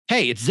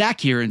Hey, it's Zach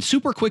here, and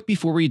super quick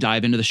before we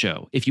dive into the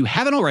show. If you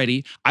haven't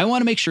already, I want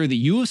to make sure that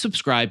you have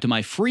subscribed to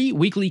my free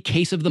weekly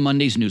Case of the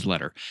Mondays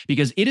newsletter,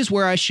 because it is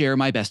where I share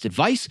my best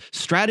advice,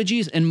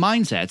 strategies, and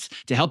mindsets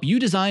to help you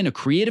design a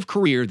creative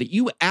career that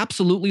you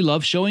absolutely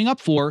love showing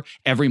up for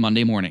every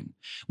Monday morning.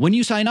 When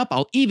you sign up,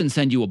 I'll even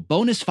send you a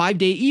bonus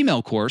 5-day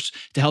email course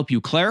to help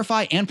you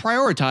clarify and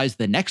prioritize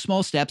the next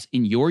small steps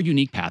in your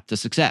unique path to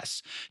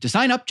success. To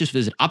sign up, just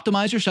visit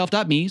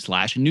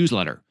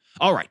optimizeyourself.me/newsletter.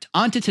 All right,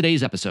 on to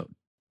today's episode.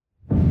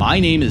 My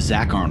name is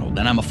Zach Arnold,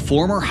 and I'm a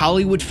former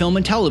Hollywood film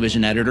and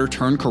television editor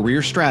turned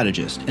career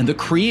strategist and the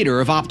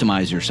creator of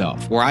Optimize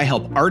Yourself, where I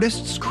help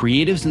artists,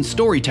 creatives, and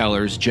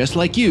storytellers just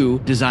like you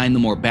design the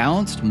more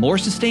balanced, more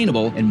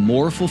sustainable, and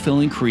more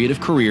fulfilling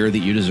creative career that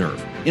you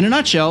deserve. In a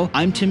nutshell,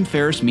 I'm Tim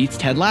Ferriss meets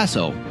Ted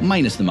Lasso,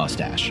 minus the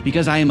mustache,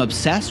 because I am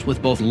obsessed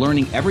with both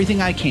learning everything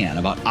I can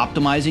about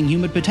optimizing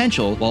human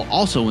potential while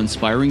also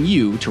inspiring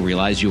you to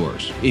realize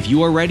yours. If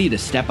you are ready to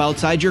step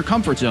outside your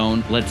comfort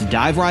zone, let's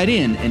dive right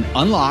in and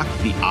unlock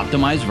the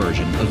optimized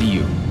version of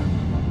you.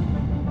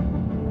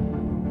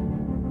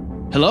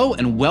 Hello,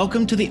 and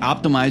welcome to the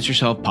Optimize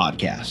Yourself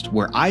podcast,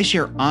 where I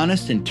share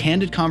honest and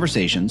candid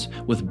conversations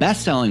with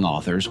best-selling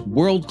authors,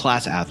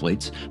 world-class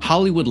athletes,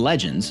 Hollywood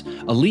legends,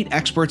 elite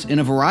experts in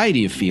a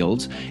variety of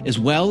fields, as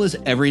well as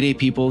everyday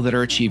people that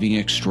are achieving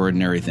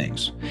extraordinary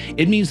things.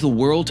 It means the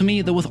world to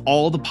me that with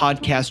all the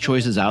podcast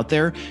choices out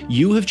there,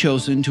 you have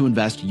chosen to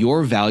invest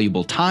your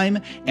valuable time,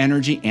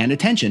 energy, and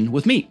attention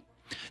with me.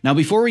 Now,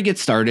 before we get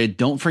started,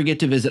 don't forget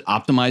to visit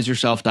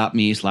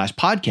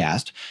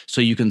optimizeyourself.me/podcast so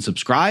you can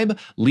subscribe,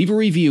 leave a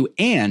review,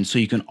 and so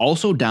you can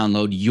also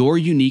download your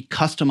unique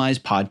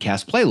customized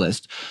podcast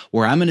playlist,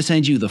 where I'm going to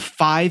send you the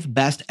 5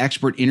 best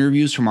expert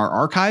interviews from our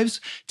archives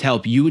to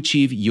help you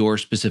achieve your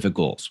specific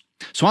goals.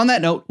 So on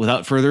that note,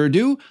 without further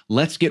ado,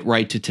 let's get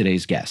right to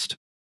today's guest.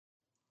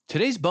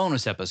 Today's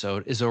bonus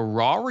episode is a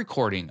raw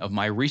recording of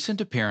my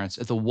recent appearance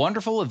at the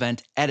wonderful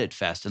event Edit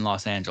Fest in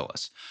Los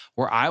Angeles,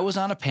 where I was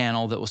on a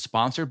panel that was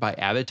sponsored by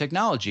Avid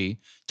Technology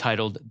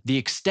titled The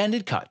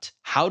Extended Cut: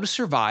 How to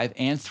Survive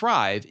and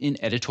Thrive in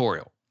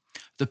Editorial.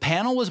 The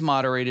panel was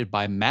moderated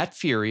by Matt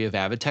Fury of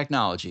Avid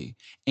Technology,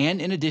 and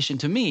in addition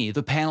to me,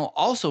 the panel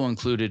also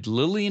included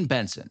Lillian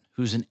Benson,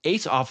 who's an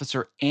ACE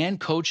officer and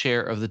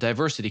co-chair of the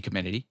Diversity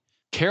Committee,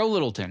 Carol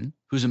Littleton,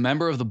 who's a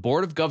member of the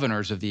Board of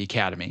Governors of the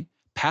Academy,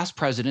 past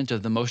president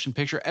of the Motion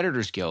Picture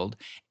Editors Guild,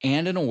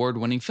 and an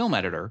award-winning film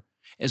editor,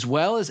 as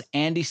well as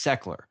Andy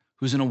Seckler,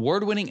 who's an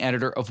award-winning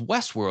editor of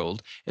Westworld,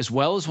 as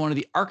well as one of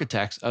the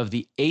architects of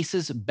the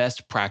ACE's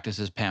Best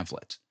Practices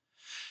pamphlet.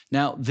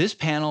 Now, this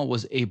panel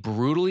was a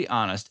brutally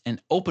honest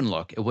and open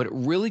look at what it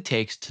really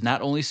takes to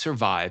not only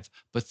survive,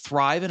 but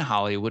thrive in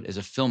Hollywood as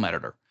a film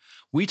editor.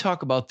 We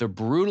talk about the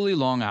brutally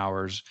long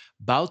hours,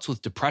 bouts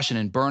with depression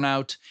and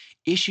burnout,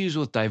 issues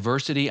with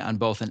diversity on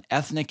both an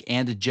ethnic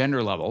and a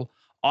gender level,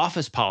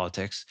 office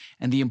politics,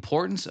 and the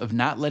importance of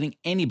not letting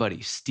anybody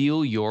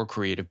steal your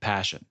creative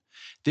passion.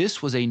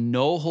 This was a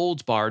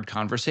no-holds-barred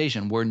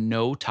conversation where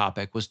no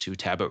topic was too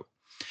taboo.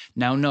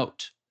 Now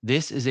note,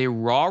 this is a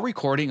raw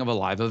recording of a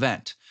live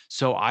event,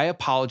 so I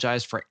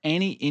apologize for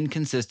any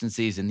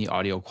inconsistencies in the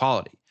audio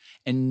quality,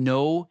 and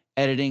no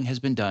editing has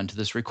been done to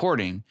this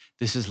recording.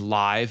 This is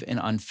live and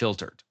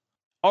unfiltered.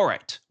 All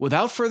right,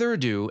 without further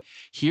ado,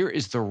 here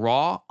is the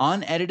raw,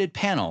 unedited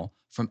panel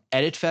from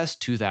EditFest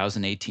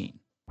 2018.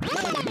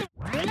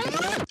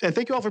 And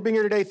thank you all for being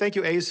here today. Thank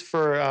you, ACE,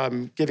 for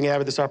giving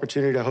Avid this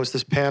opportunity to host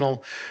this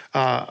panel.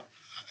 I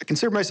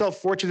consider myself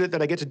fortunate that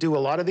I get to do a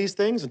lot of these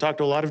things and talk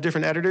to a lot of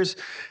different editors.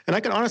 And I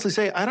can honestly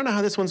say, I don't know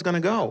how this one's going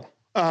to go.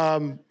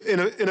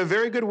 In a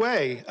very good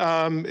way.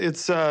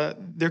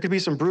 There could be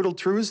some brutal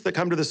truths that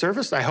come to the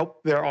surface. I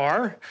hope there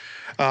are.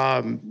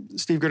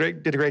 Steve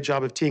did a great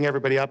job of teeing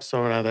everybody up,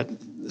 so that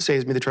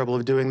saves me the trouble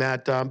of doing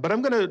that. But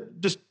I'm going to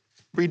just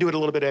redo it a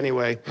little bit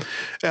anyway.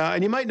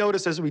 And you might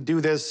notice as we do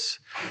this,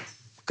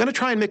 I'm going to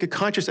try and make a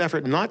conscious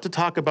effort not to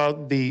talk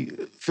about the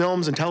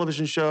films and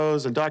television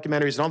shows and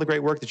documentaries and all the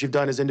great work that you've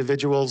done as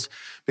individuals,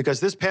 because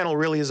this panel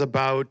really is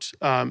about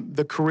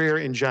the career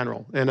in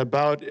general and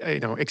about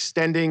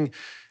extending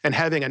and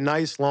having a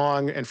nice,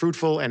 long, and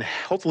fruitful and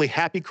hopefully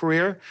happy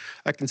career.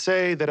 I can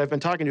say that I've been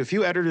talking to a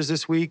few editors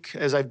this week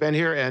as I've been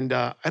here, and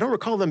I don't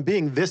recall them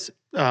being this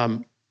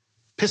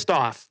pissed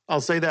off. I'll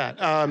say that.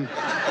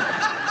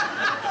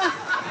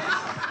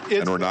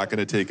 And we're not going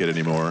to take it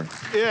anymore.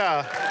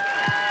 Yeah.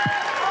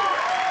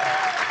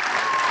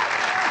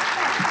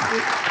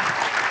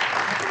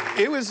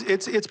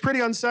 It's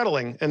pretty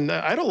unsettling, and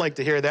I don't like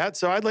to hear that,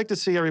 so I'd like to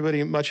see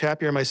everybody much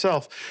happier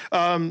myself.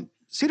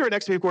 Seated right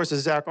next to me, of course,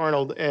 is Zach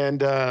Arnold,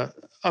 and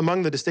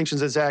among the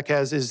distinctions that Zach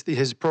has is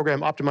his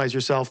program, Optimize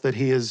Yourself, that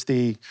he is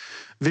the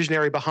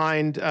visionary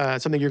behind,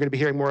 something you're going to be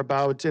hearing more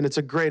about, and it's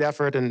a great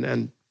effort,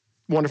 and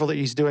wonderful that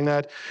he's doing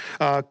that.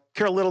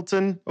 Carol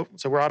Littleton,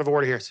 so we're out of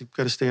order here, so you've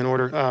got to stay in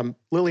order.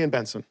 Lillian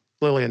Benson.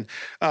 Lillian.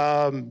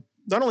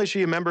 Not only is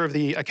she a member of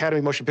the Academy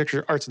of Motion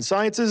Picture Arts and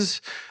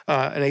Sciences,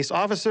 an ACE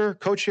officer,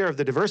 co-chair of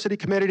the Diversity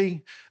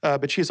Committee,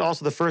 but she is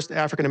also the first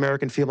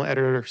African-American female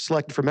editor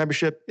selected for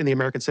membership in the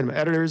American Cinema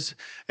Editors,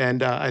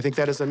 and I think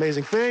that is an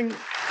amazing thing.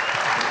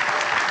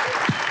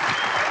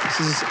 This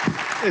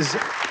is,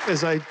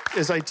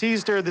 as I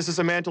teased her, this is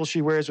a mantle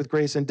she wears with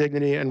grace and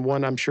dignity, and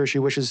one I'm sure she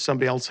wishes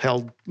somebody else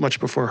held much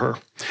before her.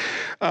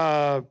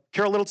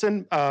 Carol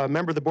Littleton,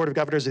 member of the Board of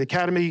Governors of the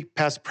Academy,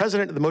 past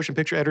president of the Motion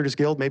Picture Editors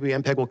Guild. Maybe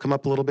MPEG will come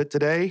up a little bit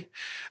today.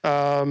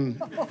 And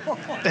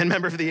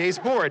member of the ACE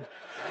Board.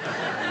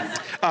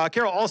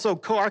 Carol, also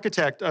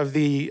co-architect of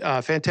the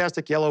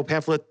fantastic yellow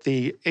pamphlet,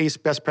 the ACE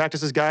Best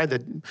Practices Guide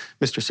that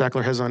Mr.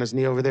 Seckler has on his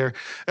knee over there.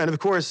 And of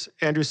course,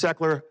 Andrew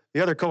Seckler,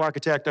 the other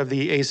co-architect of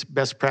the ACE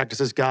Best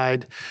Practices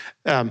Guide.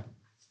 All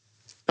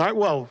right,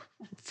 well,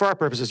 for our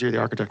purposes, you're the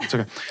architect. It's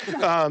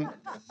okay.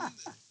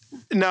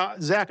 Now,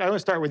 Zach, I want to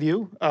start with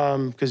you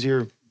because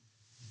you're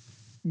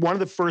one of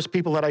the first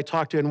people that I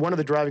talked to and one of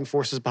the driving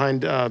forces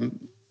behind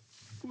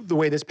the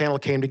way this panel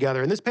came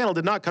together. And this panel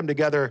did not come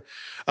together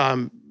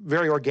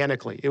very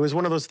organically. It was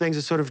one of those things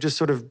that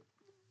sort of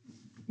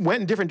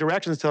went in different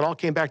directions until it all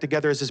came back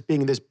together as this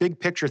being this big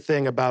picture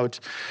thing about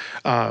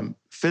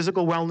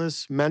physical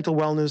wellness, mental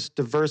wellness,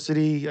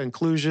 diversity,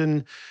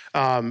 inclusion,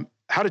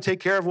 how to take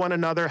care of one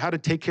another, how to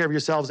take care of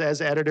yourselves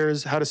as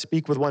editors, how to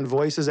speak with one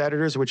voice as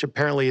editors, which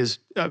apparently is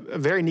a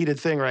very needed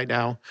thing right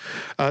now.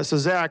 So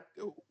Zach,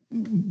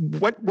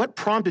 what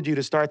prompted you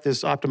to start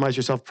this Optimize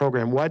Yourself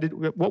program?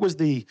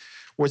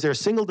 Was there a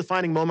single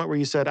defining moment where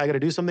you said, I got to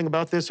do something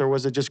about this, or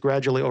was it just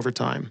gradually over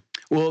time?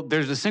 Well,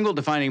 there's a single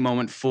defining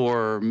moment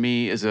for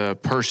me as a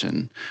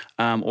person,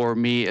 or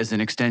me as an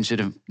extension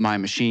of my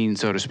machine,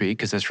 so to speak,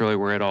 because that's really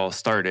where it all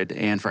started.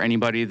 And for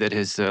anybody that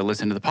has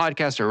listened to the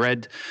podcast or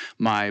read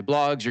my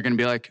blogs, you're going to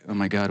be like, oh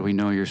my God, we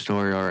know your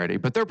story already.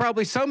 But there are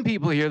probably some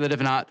people here that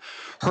have not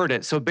heard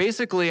it. So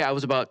basically, I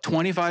was about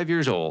 25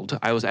 years old.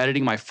 I was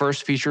editing my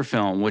first feature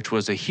film, which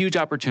was a huge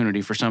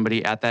opportunity for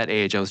somebody at that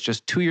age. I was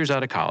just 2 years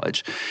out of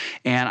college.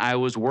 And I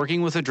was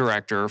working with a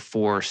director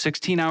for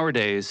 16-hour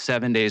days,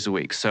 7 days a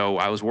week. So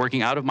I was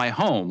working out of my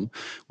home,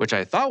 which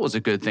I thought was a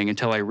good thing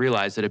until I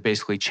realized that it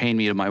basically chained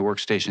me to my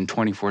workstation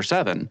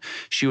 24/7.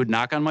 She would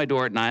knock on my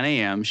door at 9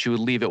 a.m. She would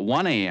leave at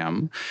 1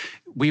 a.m.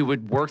 We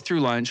would work through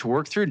lunch,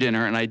 work through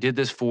dinner, and I did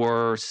this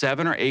for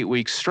 7 or 8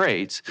 weeks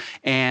straight.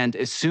 And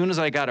as soon as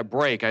I got a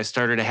break, I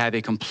started to have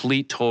a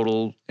complete,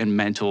 total, and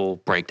mental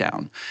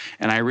breakdown.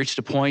 And I reached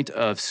a point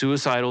of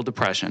suicidal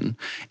depression.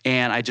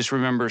 And I just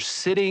remember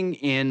sitting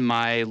in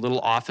my little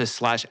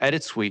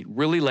office/edit suite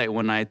really late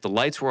one night, the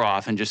lights were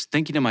off, and just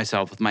thinking to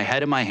myself with my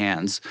head in my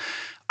hands,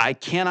 I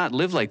cannot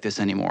live like this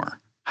anymore.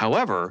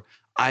 However,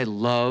 I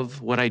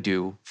love what I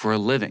do for a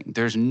living.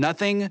 There's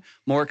nothing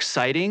more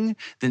exciting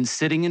than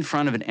sitting in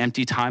front of an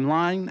empty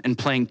timeline and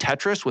playing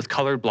Tetris with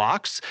colored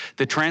blocks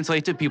that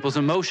translate to people's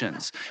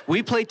emotions.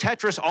 We play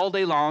Tetris all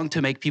day long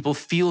to make people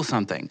feel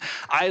something.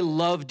 I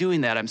love doing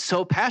that. I'm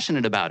so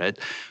passionate about it.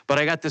 But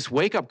I got this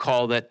wake-up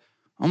call that,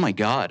 oh my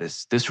God,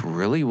 is this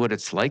really what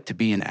it's like to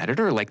be an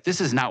editor? Like, this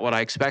is not what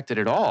I expected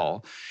at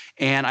all.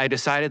 And I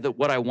decided that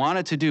what I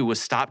wanted to do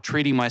was stop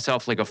treating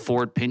myself like a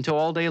Ford Pinto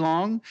all day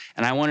long,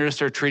 and I wanted to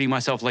start treating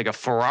myself like a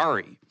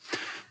Ferrari.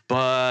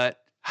 But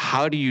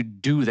how do you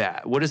do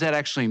that? What does that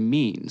actually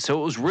mean?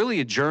 So it was really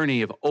a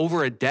journey of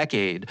over a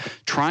decade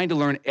trying to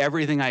learn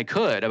everything I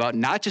could about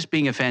not just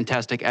being a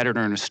fantastic editor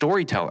and a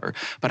storyteller,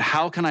 but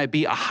how can I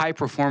be a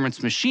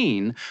high-performance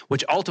machine,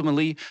 which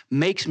ultimately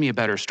makes me a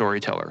better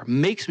storyteller,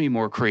 makes me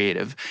more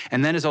creative.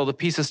 And then as all the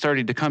pieces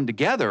started to come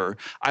together,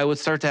 I would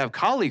start to have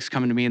colleagues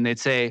come to me and they'd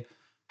say,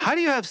 how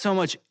do you have so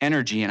much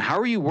energy, and how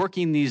are you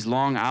working these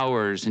long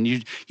hours, and you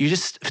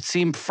just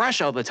seem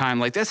fresh all the time?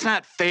 Like, that's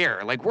not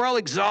fair. Like, we're all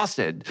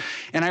exhausted.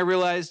 And I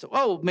realized,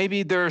 oh,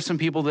 maybe there are some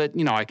people that,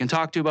 I can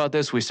talk to about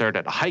this. We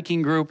started a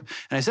hiking group,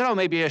 and I said, oh,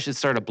 maybe I should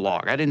start a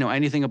blog. I didn't know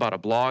anything about a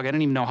blog. I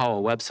didn't even know how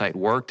a website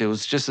worked. It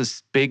was just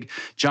this big,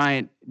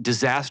 giant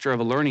disaster of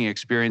a learning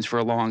experience for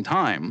a long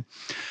time.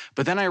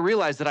 But then I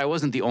realized that I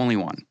wasn't the only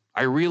one.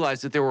 I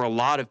realized that there were a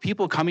lot of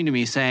people coming to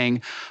me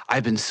saying,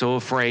 I've been so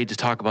afraid to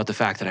talk about the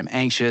fact that I'm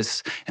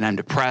anxious and I'm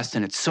depressed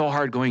and it's so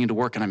hard going into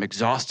work and I'm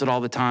exhausted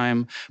all the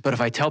time. But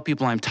if I tell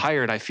people I'm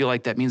tired, I feel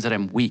like that means that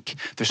I'm weak.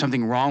 There's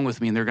something wrong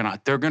with me and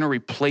they're gonna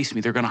replace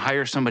me. They're gonna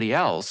hire somebody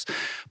else.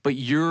 But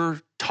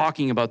you're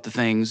talking about the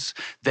things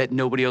that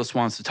nobody else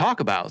wants to talk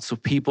about. So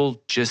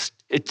people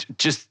it's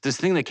just this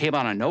thing that came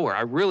out of nowhere.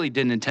 I really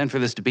didn't intend for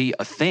this to be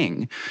a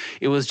thing.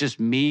 It was just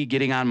me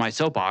getting on my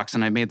soapbox,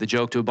 and I made the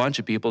joke to a bunch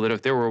of people that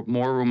if there were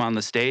more room on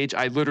the stage,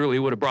 I literally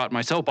would have brought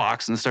my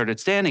soapbox and started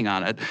standing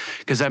on it,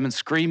 because I've been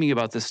screaming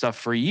about this stuff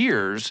for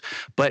years.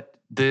 But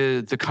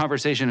the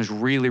conversation is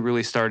really,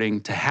 really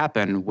starting to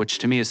happen, which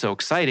to me is so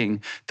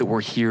exciting that we're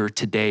here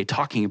today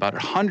talking about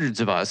it. Hundreds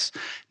of us,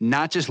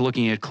 not just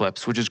looking at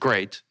clips, which is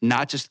great,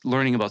 not just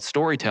learning about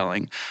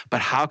storytelling,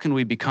 but how can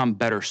we become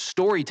better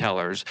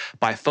storytellers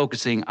by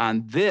focusing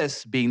on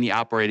this being the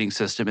operating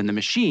system in the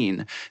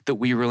machine that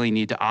we really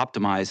need to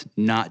optimize,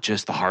 not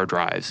just the hard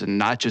drives and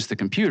not just the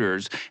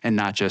computers and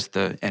not just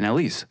the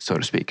NLEs, so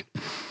to speak.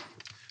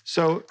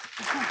 So,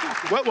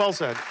 well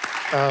said.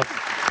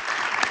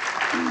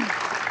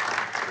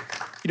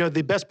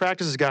 The best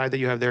practices guide that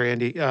you have there,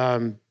 Andy,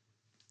 there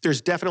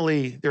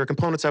are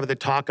components of it that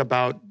talk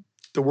about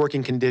the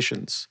working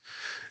conditions.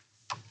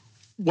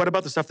 What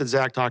about the stuff that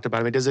Zach talked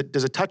about? I mean, does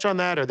it touch on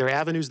that? Are there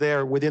avenues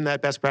there within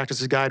that best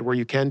practices guide where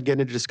you can get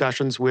into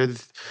discussions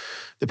with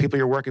the people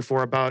you're working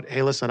for about,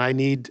 hey, listen, I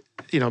need,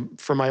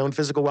 for my own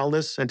physical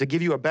wellness and to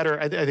give you a better,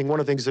 I think one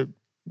of the things that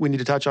we need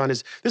to touch on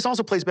is this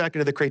also plays back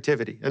into the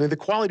creativity. I mean, the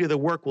quality of the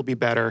work will be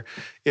better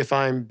if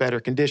I'm better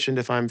conditioned,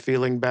 if I'm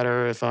feeling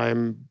better, if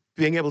I'm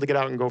being able to get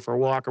out and go for a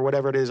walk or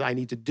whatever it is I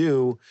need to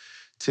do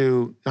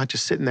to not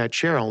just sit in that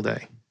chair all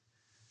day.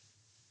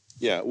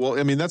 Yeah, well,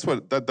 I mean, that's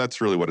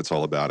really what it's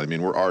all about. I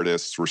mean, we're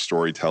artists, we're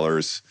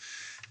storytellers,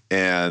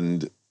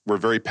 and we're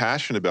very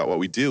passionate about what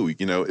we do.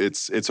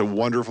 It's a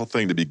wonderful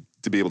thing to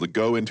be able to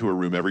go into a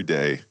room every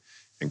day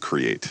and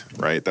create,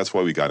 right? That's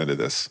why we got into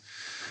this.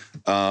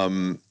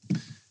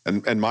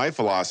 And my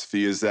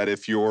philosophy is that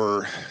if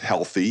you're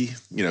healthy,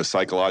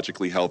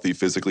 psychologically healthy,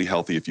 physically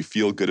healthy, if you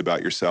feel good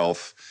about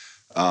yourself,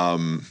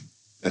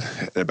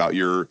 about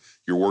your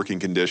working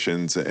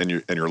conditions and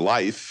your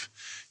life,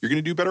 you're going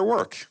to do better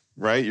work,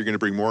 right? You're going to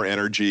bring more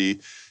energy.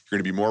 You're going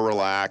to be more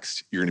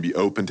relaxed. You're going to be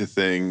open to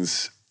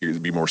things. You're going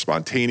to be more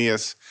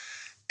spontaneous.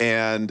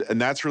 And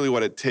that's really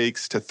what it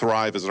takes to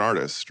thrive as an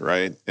artist,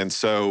 right? And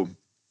so,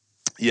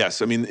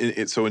 yes, I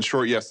mean, so in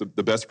short, yes,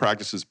 the Best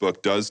Practices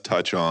book does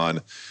touch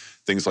on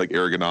things like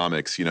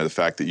ergonomics, the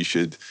fact that you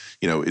should,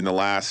 in the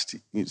last,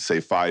 say,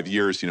 5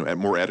 years,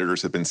 more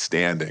editors have been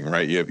standing,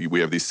 right? We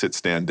have these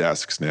sit-stand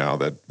desks now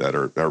that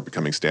are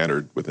becoming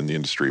standard within the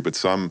industry, but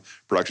some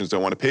productions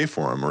don't want to pay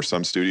for them, or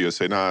some studios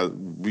say, nah,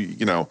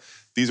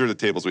 these are the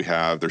tables we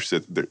have.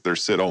 They're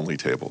sit-only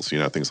tables,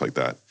 things like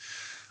that.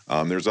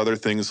 There's other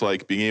things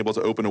like being able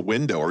to open a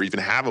window or even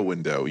have a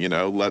window,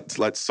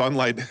 let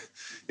sunlight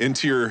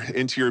into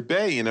your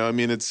bay. I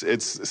mean,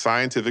 it's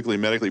scientifically,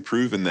 medically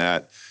proven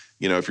that,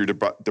 if you're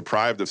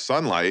deprived of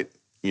sunlight,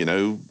 you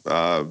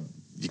can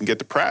get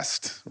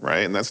depressed,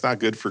 right? And that's not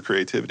good for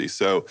creativity.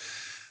 So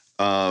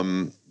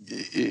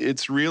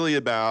it's really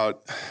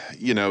about,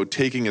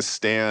 taking a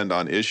stand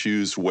on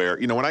issues where,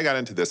 when I got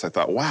into this, I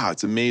thought, wow,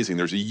 it's amazing.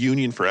 There's a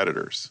union for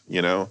editors,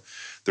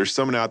 There's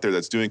someone out there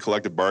that's doing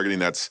collective bargaining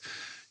that's,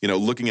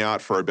 looking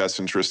out for our best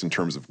interest in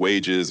terms of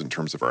wages, in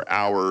terms of our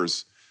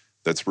hours,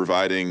 that's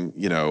providing,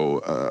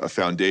 a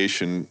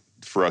foundation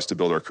for us to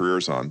build our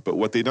careers on. But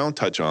what they don't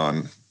touch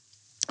on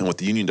and what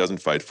the union doesn't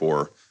fight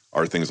for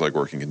are things like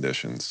working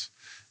conditions.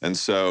 And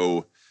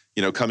so,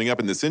 coming up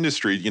in this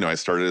industry, I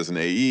started as an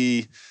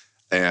AE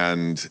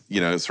and,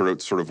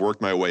 sort of worked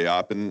my way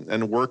up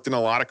and worked in a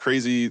lot of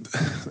crazy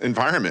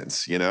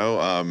environments,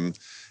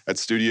 at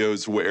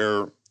studios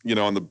where,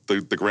 on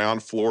the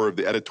ground floor of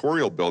the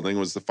editorial building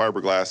was the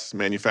fiberglass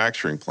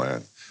manufacturing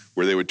plant,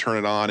 where they would turn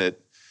it on at,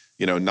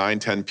 9,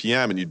 10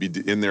 p.m. and you'd be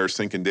in there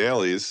sinking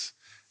dailies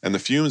and the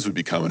fumes would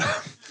be coming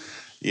up.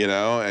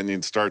 And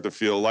you'd start to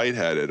feel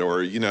lightheaded.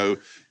 Or,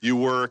 you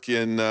work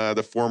in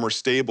the former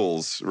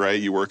stables, right?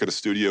 You work at a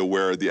studio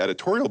where the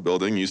editorial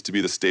building used to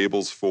be the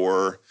stables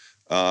for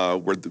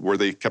where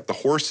they kept the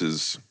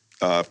horses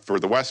for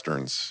the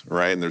Westerns,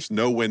 right? And there's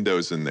no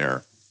windows in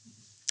there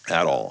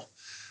at all.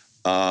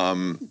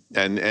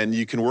 And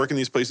you can work in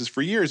these places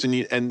for years. And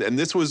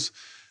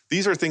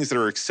these are things that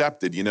are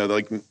accepted,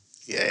 like,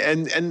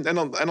 and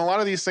a lot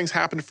of these things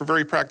happen for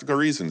very practical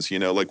reasons,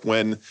 like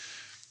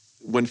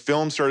when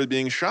film started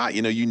being shot,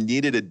 you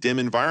needed a dim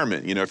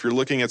environment. If you're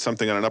looking at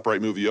something on an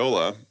upright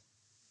moviola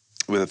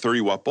with a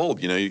 30-watt bulb,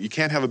 you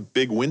can't have a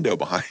big window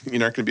behind. You're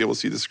not going to be able to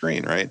see the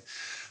screen, right?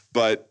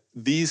 But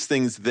these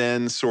things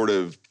then sort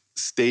of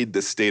stayed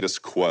the status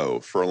quo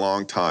for a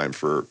long time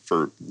for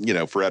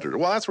editors.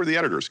 Well, that's where the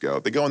editors go.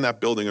 They go in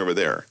that building over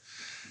there.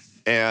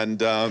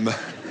 And, I'm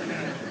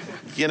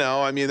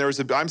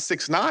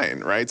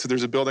 6'9", right? So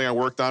there's a building I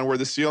worked on where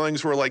the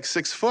ceilings were like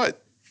 6 foot.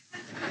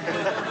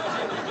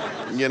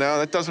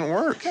 That doesn't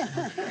work.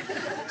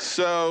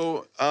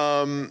 So,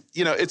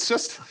 it's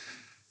just,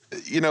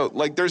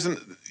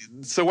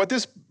 so what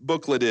this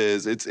booklet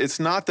is, it's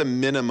not the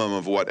minimum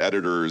of what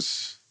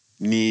editors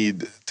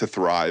need to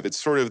thrive. It's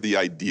sort of the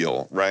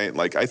ideal, right?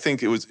 Like, I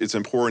think it's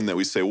important that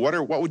we say,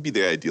 what would be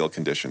the ideal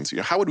conditions?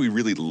 How would we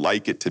really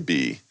like it to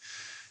be?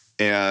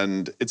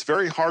 And it's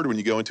very hard when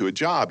you go into a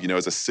job,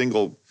 as a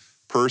single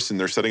person,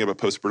 they're setting up a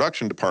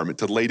post-production department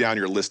to lay down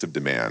your list of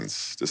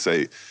demands, to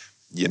say,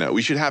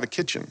 we should have a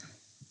kitchen.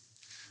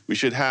 We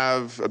should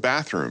have a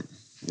bathroom.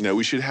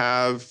 We should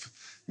have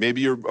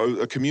maybe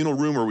a communal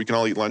room where we can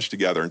all eat lunch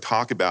together and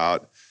talk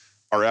about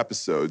our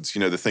episodes,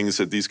 the things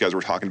that these guys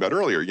were talking about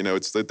earlier,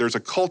 it's that there's a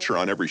culture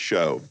on every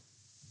show.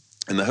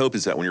 And the hope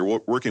is that when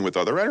you're working with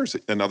other editors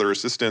and other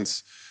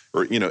assistants,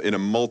 or, in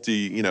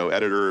a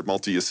editor,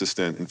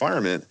 multi-assistant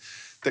environment,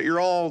 that you're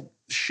all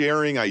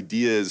sharing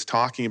ideas,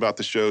 talking about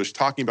the shows,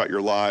 talking about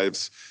your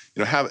lives,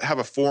 have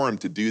a forum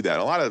to do that.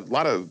 A lot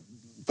of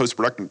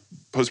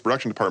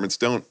post-production departments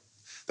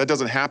that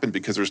doesn't happen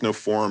because there's no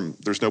forum,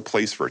 there's no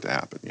place for it to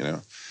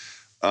happen,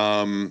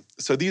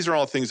 So these are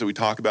all things that we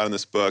talk about in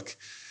this book.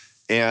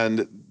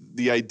 And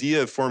the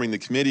idea of forming the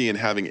committee and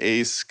having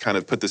ACE kind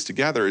of put this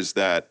together is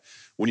that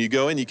when you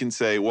go in, you can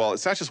say, well,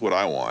 it's not just what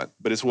I want,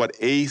 but it's what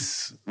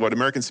ACE, what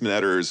American Cinema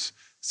Editors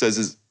says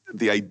is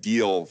the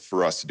ideal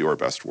for us to do our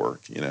best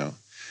work,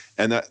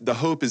 And that the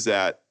hope is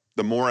that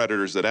the more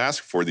editors that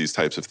ask for these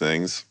types of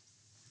things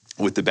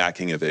with the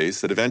backing of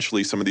ACE, that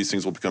eventually some of these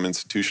things will become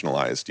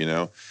institutionalized,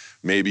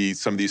 Maybe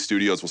some of these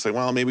studios will say,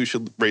 well, maybe we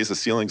should raise the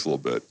ceilings a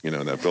little bit, in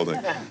that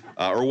building,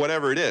 or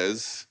whatever it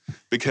is,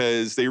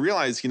 because they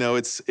realize,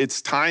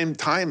 it's time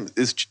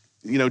is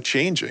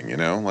changing,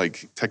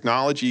 like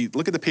technology,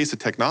 look at the pace of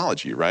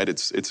technology, right?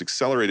 It's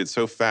accelerated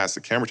so fast,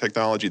 the camera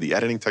technology, the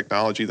editing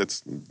technology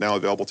that's now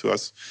available to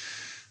us.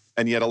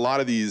 And yet a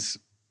lot of these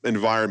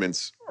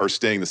environments are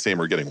staying the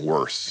same or getting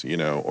worse,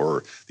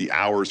 or the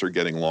hours are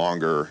getting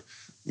longer,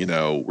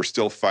 we're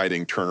still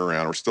fighting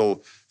turnaround, we're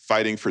still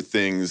fighting for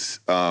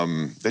things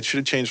that should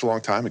have changed a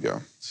long time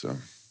ago,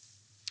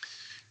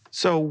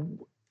 So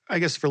I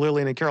guess for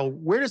Lillian and Carol,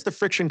 where does the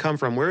friction come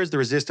from? Where is the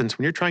resistance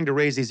when you're trying to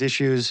raise these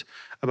issues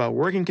about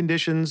working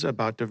conditions,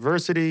 about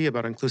diversity,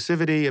 about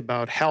inclusivity,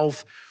 about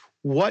health?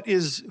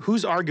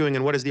 Who's arguing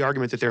and what is the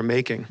argument that they're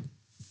making?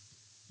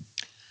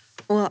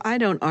 Well, I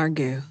don't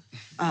argue.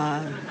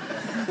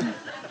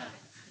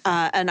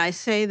 And I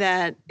say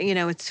that,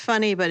 it's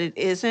funny, but it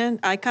isn't.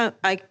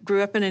 I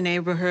grew up in a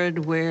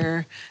neighborhood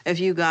where if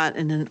you got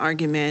in an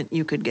argument,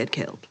 you could get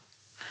killed.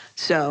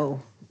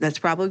 So that's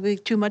probably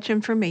too much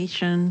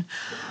information.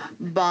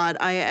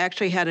 But I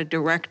actually had a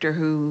director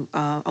who,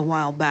 a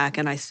while back,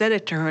 and I said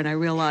it to her, and I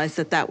realized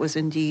that was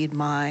indeed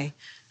my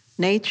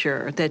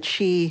nature, that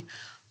she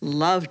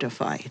loved to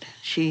fight.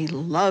 She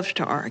loved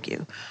to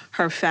argue.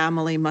 Her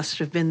family must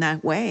have been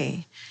that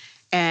way.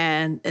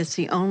 And it's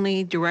the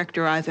only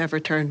director I've ever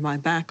turned my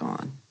back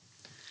on.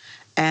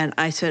 And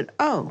I said,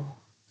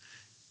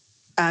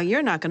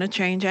 you're not going to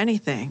change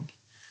anything.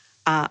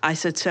 I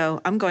said,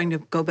 so I'm going to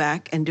go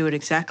back and do it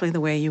exactly the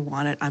way you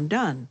want it. I'm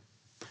done.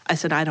 I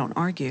said, I don't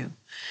argue.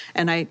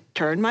 And I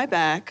turned my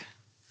back,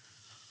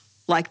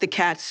 like the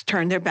cats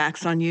turn their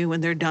backs on you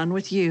when they're done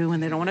with you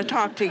and they don't want to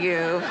talk to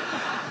you.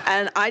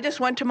 And I just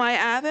went to my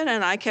Avid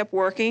and I kept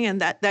working,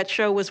 and that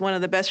show was one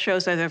of the best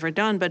shows I've ever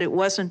done, but it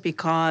wasn't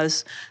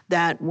because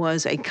that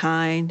was a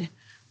kind,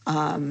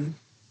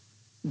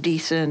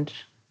 decent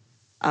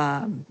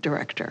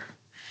director.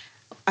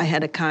 I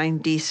had a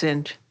kind,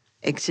 decent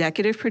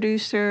executive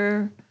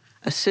producer,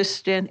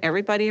 assistant,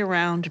 everybody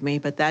around me,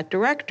 but that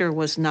director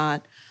was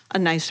not a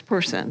nice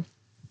person.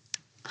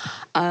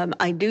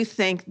 I do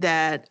think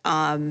that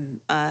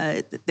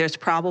there's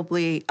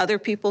probably other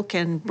people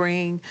can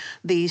bring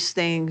these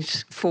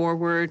things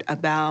forward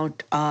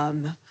about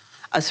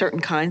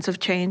certain kinds of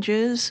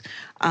changes.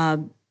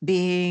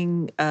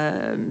 Being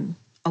a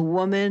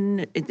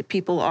woman,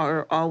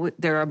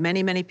 there are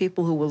many, many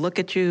people who will look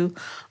at you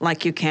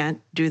like you can't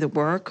do the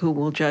work, who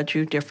will judge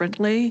you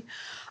differently.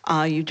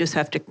 You just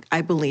have to,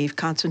 I believe,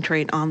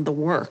 concentrate on the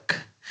work.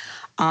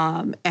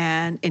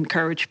 And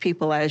encourage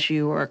people as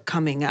you are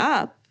coming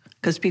up,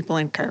 because people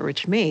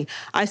encourage me.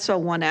 I saw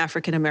one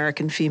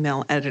African-American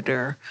female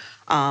editor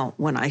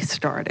when I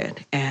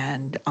started,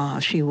 and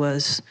she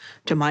was,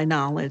 to my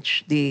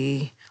knowledge,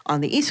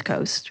 on the East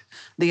Coast,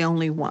 the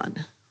only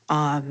one.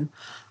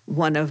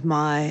 One of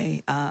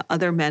my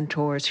other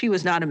mentors, he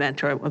was not a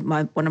mentor,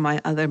 one of my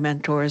other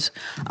mentors,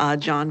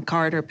 John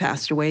Carter,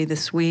 passed away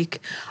this week.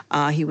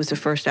 He was the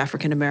first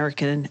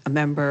African-American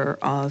member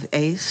of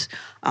ACE.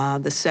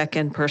 The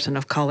second person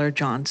of color,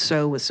 John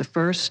So, was the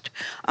first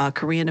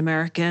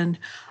Korean-American.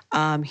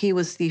 He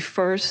was the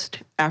first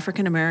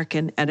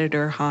African-American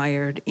editor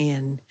hired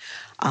in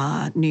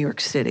New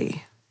York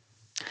City.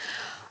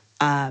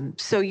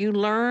 So you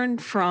learn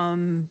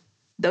from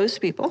those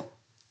people.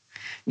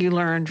 You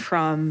learn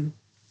from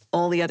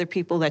all the other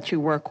people that you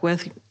work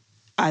with,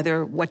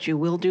 either what you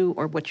will do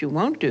or what you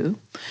won't do.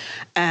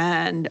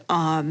 And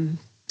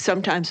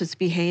sometimes it's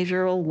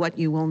behavioral, what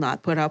you will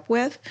not put up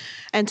with.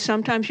 And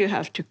sometimes you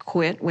have to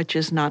quit, which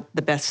is not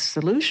the best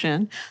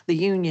solution. The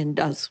union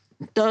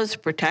does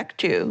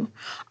protect you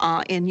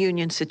in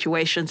union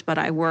situations, but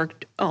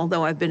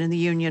although I've been in the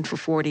union for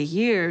 40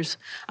 years,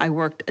 I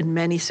worked in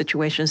many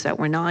situations that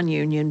were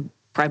non-union,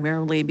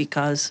 primarily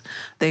because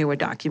they were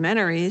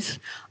documentaries.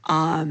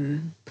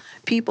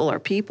 People are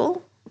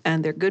people,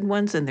 and they're good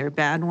ones and they're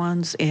bad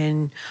ones,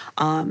 and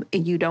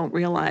you don't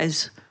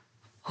realize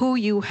who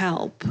you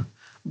help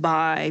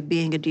by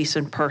being a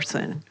decent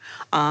person.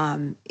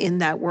 In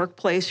that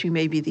workplace, you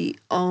may be the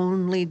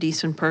only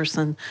decent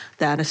person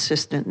that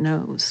assistant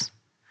knows.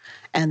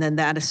 And then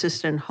that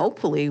assistant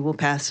hopefully will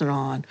pass it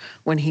on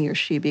when he or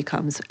she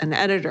becomes an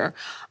editor.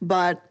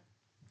 But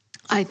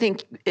I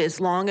think as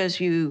long as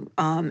you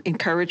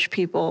encourage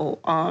people,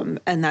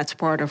 and that's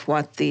part of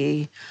what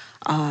the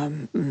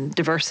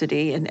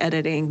Diversity and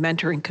Editing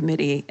Mentoring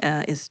Committee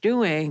is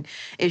doing,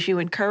 is you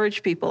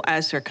encourage people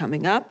as they're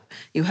coming up,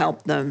 you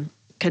help them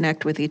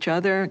connect with each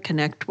other,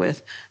 connect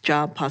with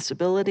job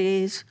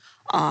possibilities.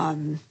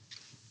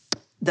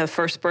 The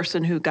first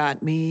person who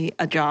got me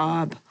a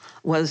job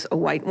was a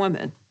white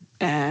woman,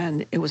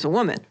 and it was a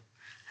woman.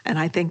 And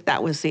I think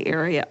that was the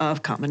area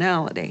of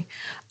commonality.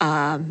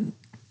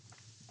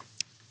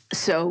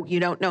 So you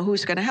don't know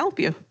who's going to help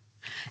you.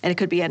 And it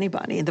could be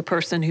anybody. The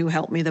person who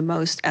helped me the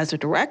most as a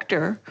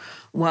director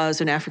was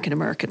an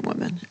African-American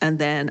woman, and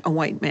then a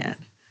white man,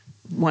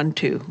 1,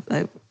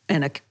 2,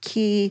 and a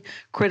key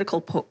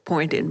critical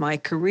point in my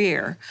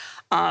career.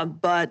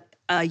 But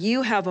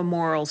you have a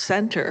moral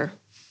center.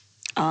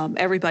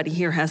 Everybody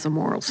here has a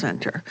moral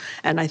center.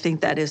 And I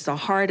think that is the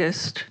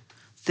hardest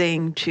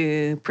thing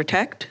to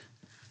protect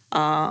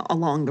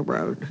along the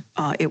road.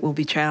 It will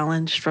be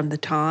challenged from the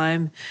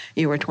time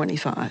you are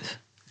 25.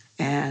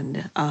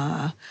 And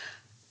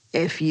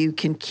if you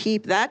can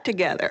keep that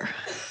together,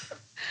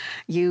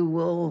 you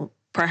will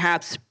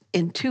perhaps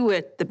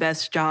intuit the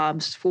best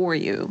jobs for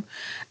you.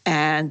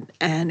 And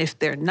if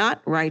they're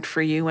not right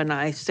for you, and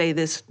I say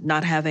this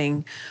not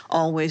having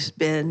always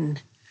been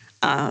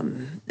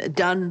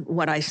done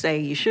what I say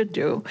you should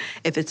do,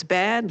 if it's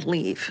bad,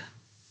 leave,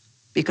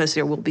 because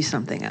there will be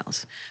something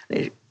else.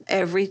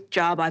 Every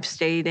job I've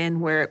stayed in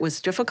where it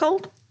was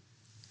difficult,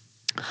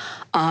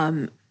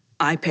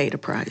 I paid a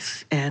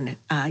price, and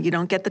you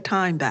don't get the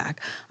time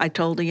back. I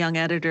told a young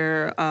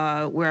editor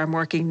where I'm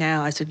working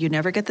now, I said, you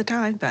never get the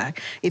time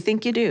back. You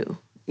think you do,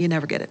 you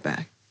never get it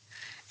back.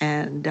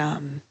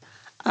 And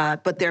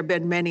but there have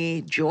been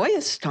many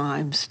joyous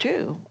times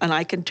too. And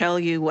I can tell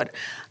you what,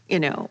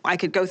 I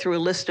could go through a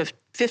list of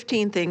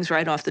 15 things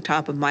right off the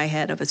top of my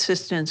head of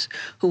assistants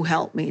who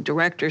helped me,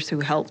 directors who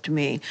helped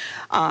me.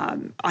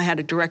 I had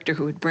a director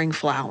who would bring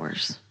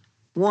flowers.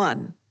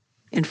 One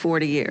in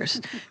 40 years.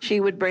 She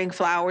would bring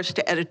flowers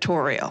to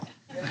editorial.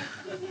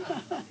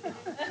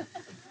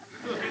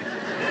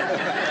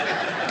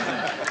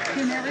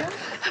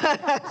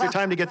 Is there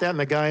time to get that in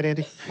the guide,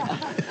 Andy?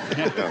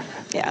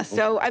 Yeah.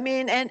 So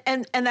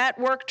and that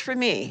worked for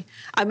me.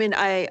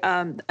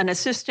 An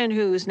assistant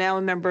who is now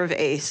a member of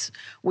ACE.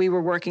 We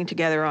were working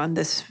together on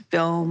this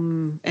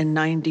film in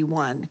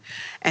 '91,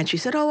 and she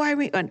said,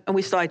 and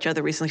we saw each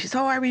other recently. She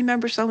said, I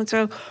remember so and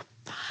so.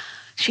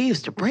 She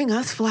used to bring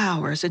us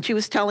flowers, and she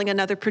was telling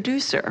another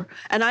producer.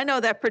 And I know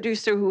that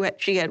producer who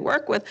she had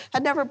worked with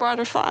had never brought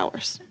her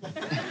flowers.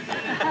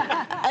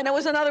 And it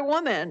was another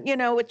woman,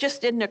 it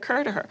just didn't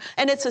occur to her.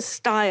 And it's a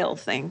style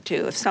thing,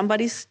 too. If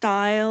somebody's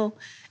style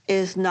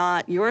is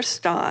not your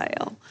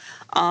style,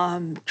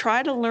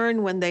 try to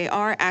learn when they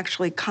are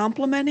actually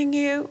complimenting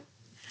you.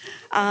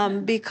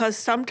 Because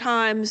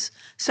sometimes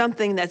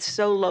something that's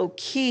so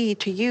low-key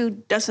to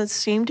you doesn't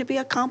seem to be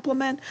a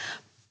compliment,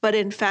 but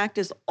in fact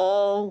is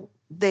all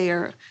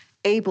they're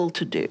able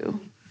to do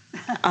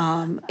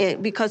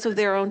because of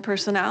their own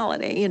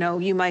personality.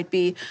 You might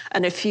be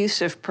an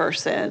effusive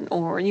person,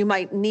 or you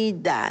might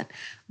need that,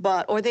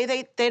 or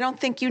they don't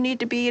think you need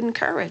to be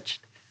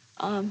encouraged.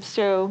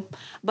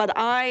 But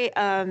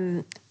I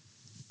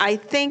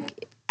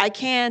think I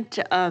can't.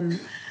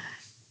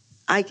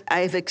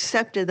 I've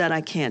accepted that I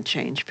can't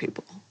change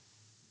people.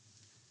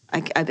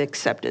 I've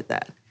accepted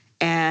that,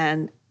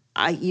 and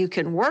you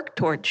can work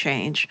toward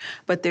change,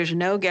 but there's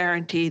no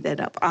guarantee that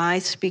if I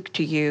speak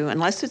to you,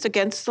 unless it's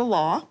against the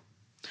law,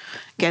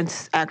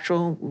 against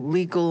actual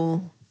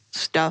legal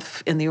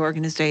stuff in the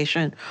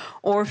organization,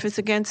 or if it's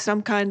against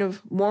some kind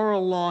of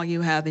moral law you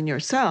have in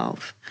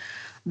yourself,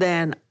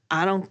 then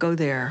I don't go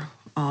there.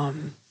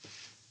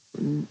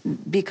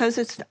 Because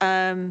it's,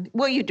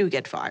 you do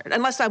get fired,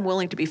 unless I'm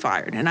willing to be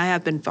fired. And I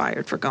have been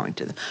fired for going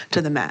to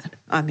the mat.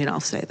 I'll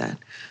say that.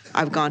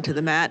 I've gone to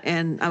the mat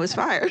and I was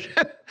fired.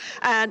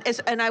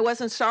 and I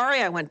wasn't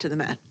sorry I went to the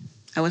mat.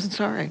 I wasn't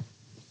sorry.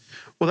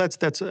 Well,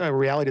 that's a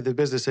reality of the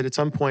business, that at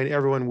some point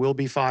everyone will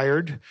be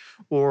fired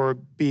or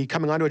be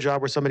coming onto a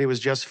job where somebody was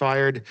just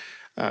fired.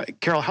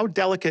 Carol, how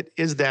delicate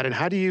is that? And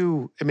how do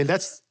you,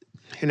 that's,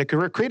 in a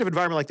creative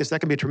environment like this, that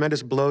can be a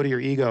tremendous blow to your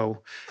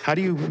ego. How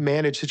do you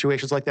manage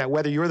situations like that,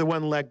 whether you're the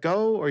one let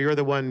go or you're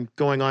the one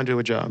going on to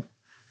a job?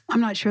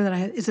 I'm not sure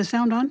that is the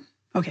sound on?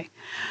 Okay.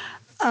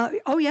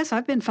 Yes,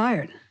 I've been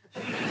fired.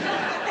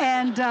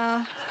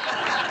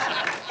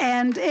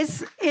 And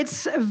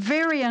it's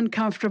very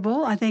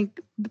uncomfortable. I think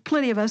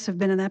plenty of us have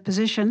been in that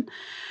position.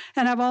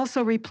 And I've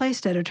also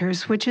replaced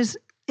editors, which is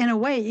in a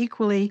way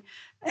equally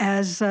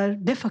as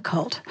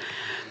difficult.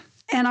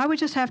 And I would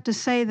just have to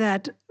say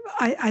that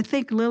I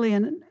think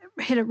Lillian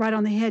hit it right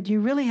on the head. You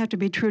really have to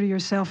be true to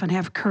yourself and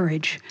have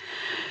courage.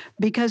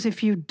 Because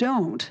if you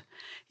don't,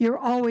 you're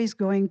always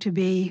going to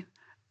be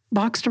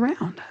boxed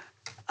around.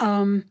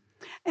 And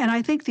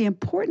I think the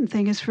important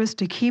thing is for us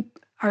to keep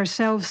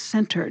ourselves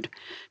centered,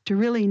 to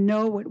really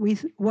know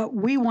what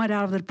we want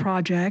out of the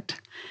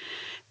project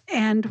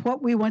and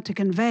what we want to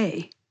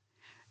convey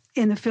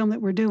in the film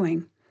that we're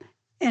doing.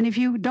 And if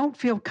you don't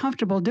feel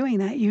comfortable doing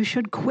that, you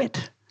should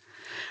quit.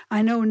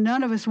 I know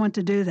none of us want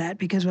to do that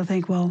because we'll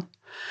think, well,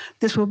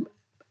 this will,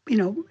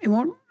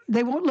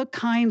 they won't look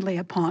kindly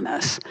upon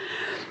us.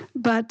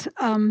 But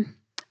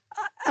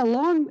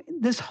along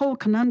this whole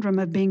conundrum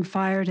of being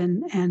fired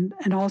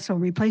and also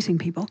replacing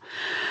people,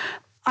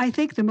 I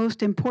think the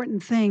most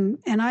important thing,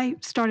 and I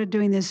started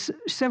doing this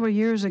many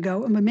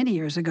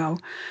years ago,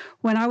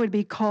 when I would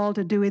be called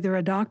to do either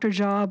a doctor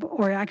job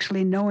or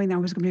actually knowing I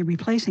was going to be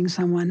replacing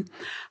someone,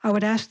 I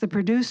would ask the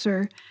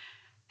producer,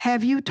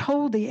 have you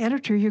told the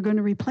editor you're going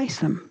to replace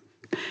them?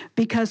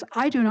 Because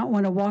I do not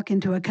want to walk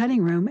into a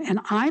cutting room and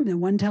I'm the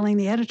one telling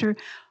the editor,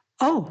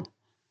 oh,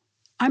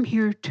 I'm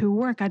here to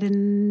work. I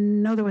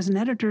didn't know there was an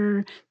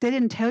editor. They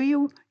didn't tell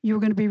you you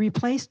were going to be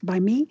replaced by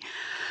me.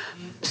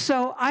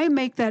 So I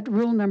make that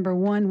rule number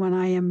one when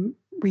I am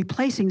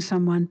replacing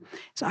someone.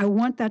 So I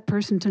want that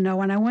person to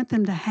know, and I want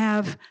them to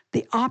have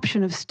the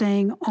option of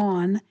staying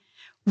on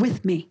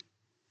with me,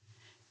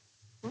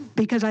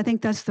 because I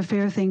think that's the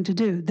fair thing to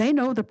do. They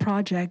know the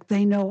project.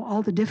 They know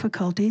all the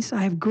difficulties.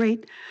 I have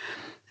great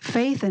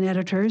faith in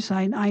editors.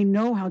 I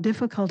know how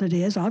difficult it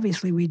is.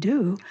 Obviously, we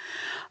do.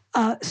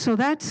 So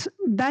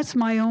that's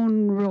my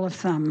own rule of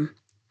thumb.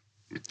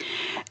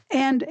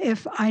 And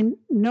if I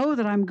know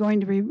that I'm going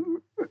to be,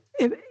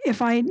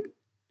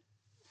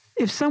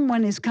 if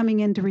someone is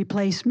coming in to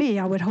replace me,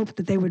 I would hope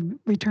that they would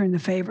return the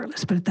favor.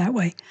 Let's put it that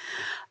way.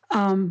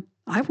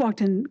 I've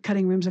walked in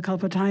cutting rooms a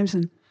couple of times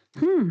and,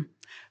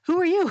 who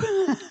are you?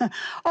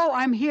 Oh,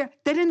 I'm here.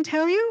 They didn't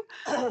tell you?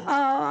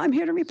 I'm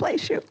here to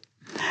replace you.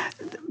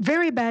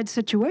 Very bad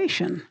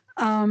situation.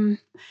 And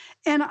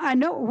I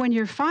know when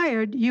you're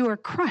fired, you are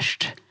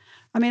crushed.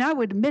 I mean, I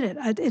would admit it.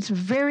 It's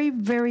very,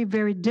 very,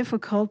 very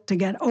difficult to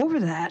get over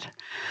that.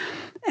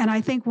 And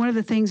I think one of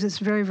the things that's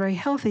very, very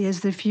healthy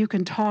is that if you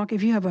can talk,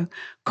 if you have a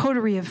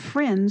coterie of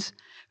friends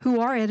who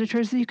are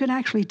editors that you can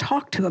actually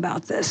talk to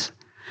about this.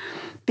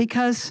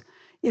 Because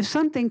if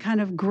something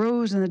kind of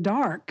grows in the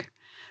dark,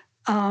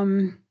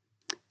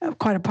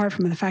 quite apart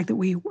from the fact that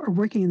we are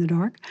working in the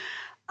dark,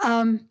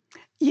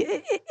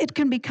 it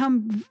can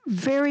become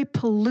very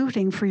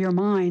polluting for your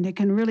mind. It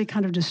can really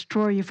kind of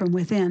destroy you from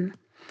within.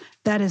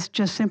 That is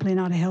just simply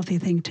not a healthy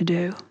thing to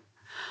do.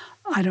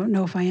 I don't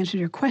know if I answered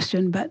your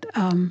question, but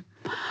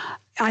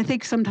I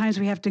think sometimes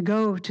we have to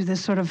go to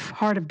this sort of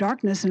heart of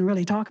darkness and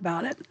really talk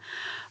about it.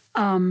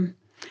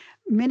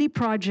 Many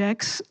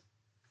projects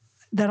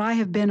that I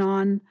have been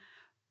on,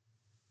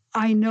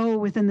 I know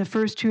within the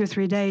first 2 or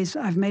 3 days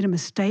I've made a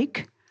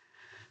mistake.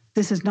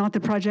 This is not the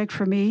project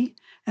for me.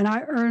 And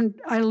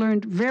I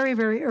learned very,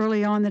 very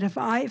early on that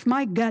if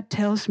my gut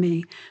tells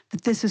me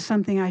that this is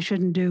something I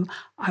shouldn't do,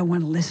 I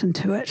want to listen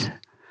to it.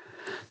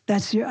 I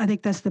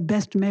think that's the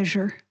best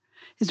measure,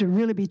 is to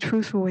really be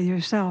truthful with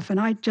yourself. And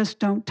I just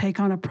don't take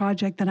on a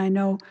project that I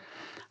know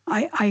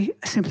I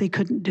simply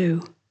couldn't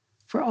do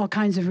for all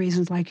kinds of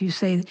reasons, like you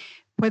say,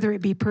 whether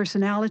it be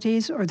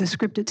personalities or the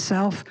script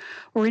itself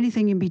or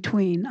anything in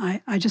between.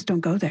 I just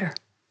don't go there.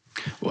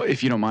 Well,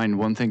 if you don't mind,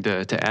 one thing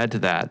to add to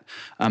that,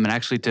 and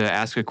actually to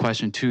ask a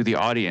question to the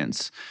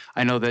audience.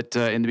 I know that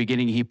in the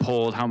beginning he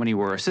polled how many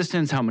were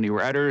assistants, how many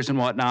were editors and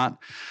whatnot.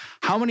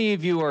 How many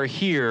of you are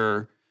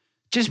here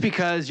just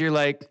because you're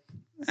like,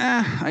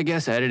 I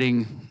guess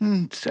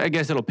editing, I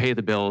guess it'll pay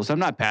the bills. I'm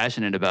not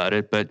passionate about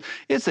it, but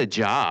it's a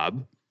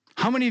job.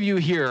 How many of you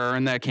here are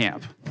in that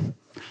camp?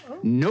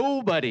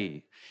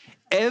 Nobody.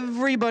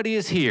 Everybody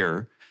is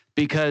here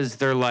because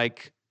they're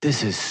like,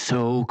 this is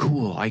so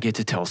cool. I get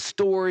to tell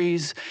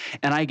stories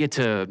and I get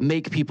to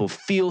make people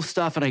feel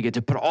stuff and I get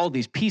to put all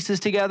these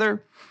pieces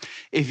together.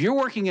 If you're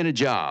working in a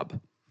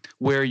job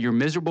where you're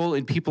miserable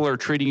and people are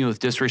treating you with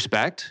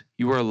disrespect,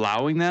 you are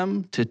allowing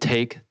them to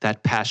take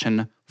that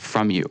passion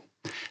from you.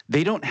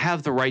 They don't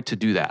have the right to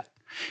do that.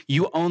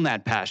 You own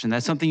that passion.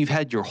 That's something you've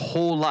had your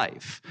whole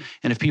life.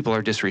 And if people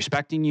are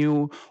disrespecting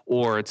you,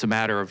 or it's a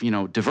matter of,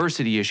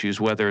 diversity issues,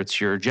 whether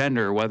it's your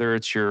gender, whether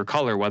it's your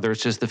color, whether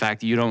it's just the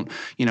fact that you don't,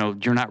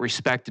 you're not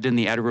respected in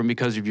the edit room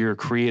because of your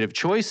creative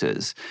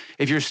choices.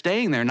 If you're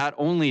staying there, not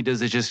only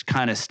does it just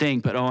kind of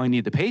stink, but, I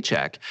need the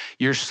paycheck,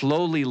 you're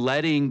slowly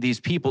letting these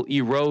people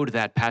erode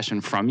that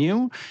passion from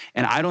you.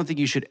 And I don't think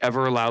you should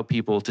ever allow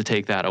people to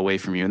take that away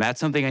from you. And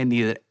that's something I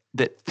need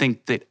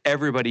that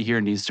everybody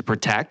here needs to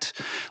protect,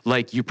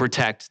 like you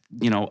protect,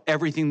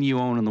 everything that you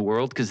own in the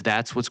world, because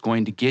that's what's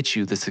going to get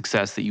you the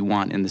success that you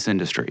want in this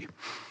industry.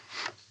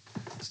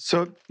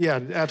 So,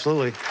 yeah,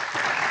 absolutely.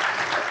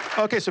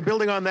 Okay, so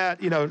building on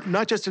that,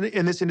 not just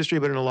in this industry,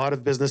 but in a lot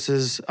of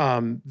businesses,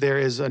 there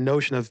is a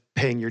notion of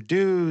paying your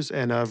dues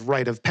and of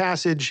rite of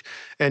passage.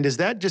 And does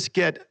that just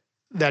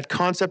that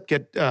concept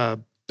get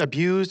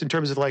abused in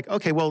terms of like,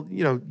 okay, well,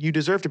 you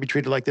deserve to be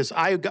treated like this.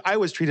 I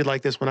was treated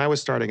like this when I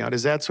was starting out.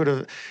 Is that sort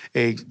of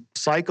a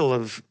cycle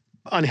of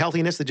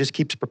unhealthiness that just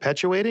keeps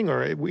perpetuating?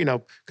 Or,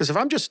 because if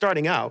I'm just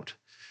starting out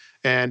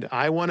and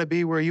I want to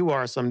be where you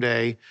are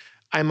someday,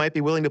 I might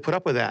be willing to put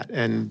up with that.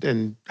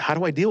 And how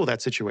do I deal with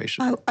that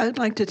situation? I'd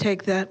like to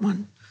take that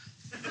one.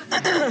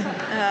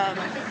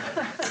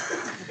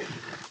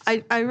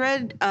 I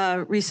read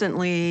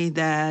recently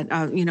that,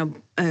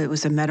 it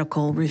was a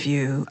medical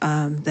review,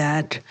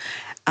 that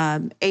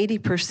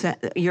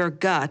 80%, your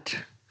gut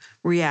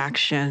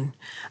reaction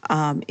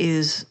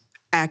is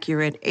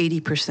accurate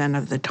 80%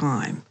 of the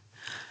time.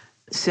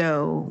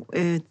 So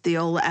the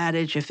old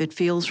adage, if it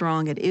feels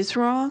wrong, it is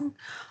wrong,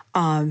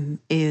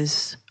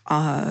 is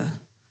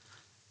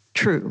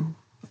true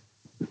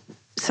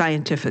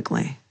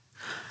scientifically.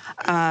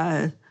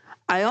 I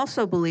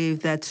also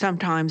believe that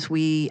sometimes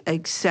we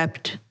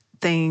accept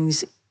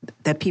things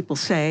that people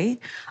say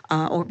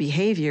or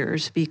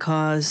behaviors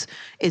because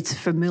it's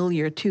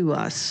familiar to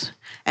us.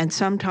 And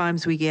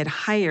sometimes we get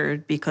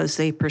hired because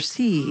they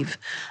perceive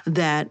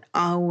that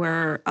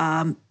our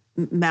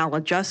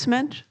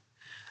maladjustment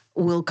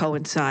will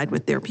coincide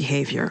with their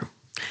behavior.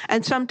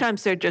 And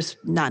sometimes they're just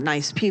not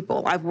nice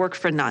people. I've worked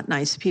for not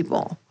nice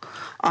people.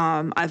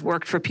 I've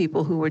worked for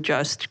people who were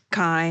just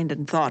kind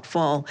and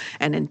thoughtful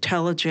and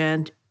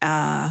intelligent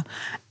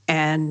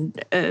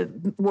and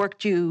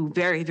worked you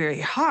very,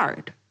 very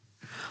hard,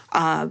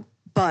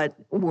 but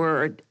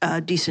were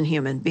decent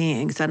human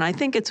beings. And I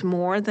think it's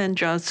more than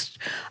just,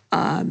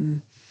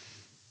 I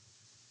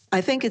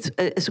think it's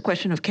a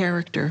question of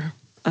character.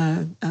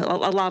 A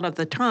lot of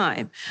the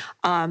time.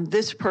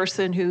 This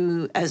person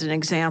who, as an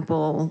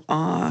example,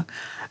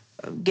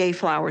 gave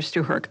flowers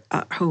to her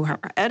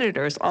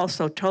editors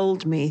also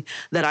told me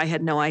that I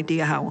had no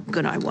idea how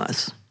good I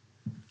was.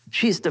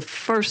 She's the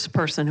first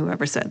person who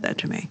ever said that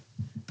to me.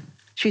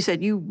 She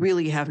said, "You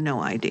really have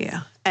no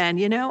idea."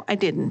 And, I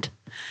didn't.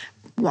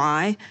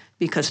 Why?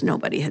 Because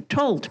nobody had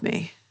told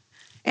me.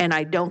 And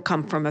I don't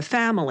come from a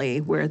family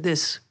where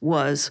this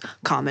was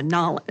common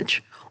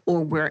knowledge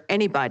or where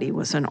anybody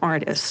was an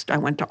artist. I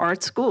went to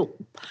art school,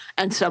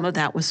 and some of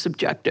that was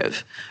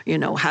subjective.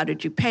 How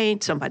did you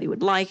paint? Somebody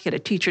would like it. A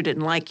teacher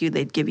didn't like you,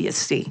 they'd give you a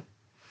C.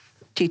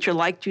 Teacher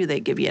liked you,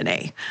 they'd give you an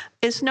A.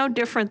 It's no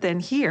different than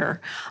here,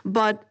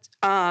 but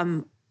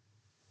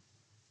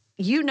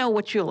you know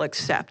what you'll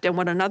accept, and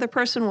what another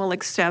person will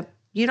accept,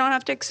 you don't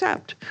have to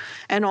accept.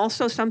 And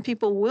also, some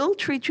people will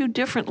treat you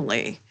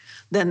differently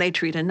than they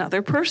treat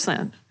another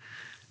person.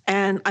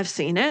 And I've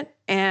seen it,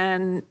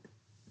 and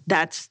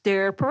that's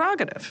their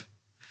prerogative.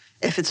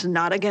 If it's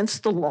not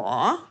against the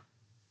law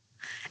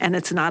and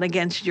it's not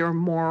against your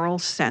moral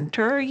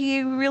center,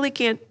 you really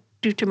can't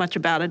do too much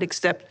about it,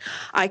 except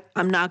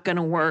I'm not going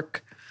to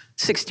work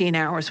 16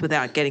 hours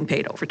without getting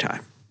paid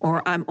overtime,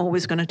 or I'm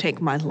always going to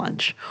take my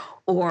lunch,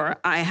 or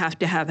I have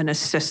to have an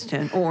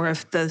assistant, or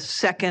if the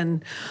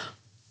second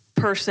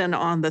person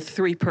on the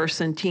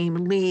 3-person team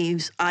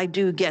leaves, I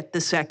do get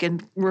the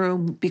second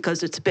room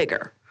because it's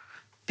bigger,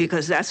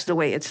 because that's the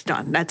way it's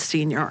done. That's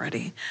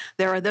seniority.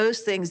 There are those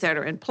things that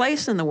are in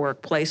place in the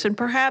workplace, and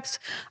perhaps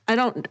I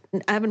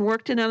haven't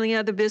worked in any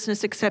other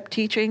business except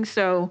teaching,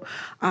 so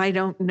I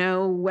don't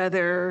know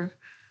whether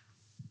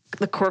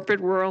the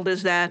corporate world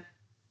is that,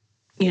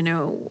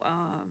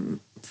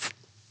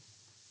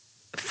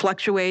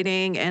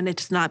 fluctuating and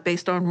it's not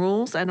based on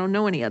rules. I don't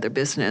know any other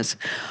business.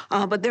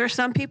 But there are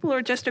some people who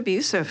are just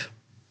abusive.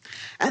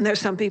 And there's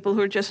some people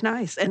who are just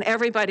nice. And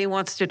everybody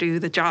wants to do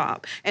the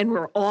job. And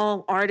we're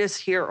all artists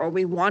here, or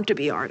we want to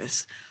be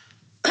artists.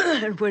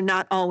 And we're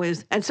not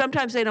always, and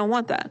sometimes they don't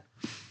want that.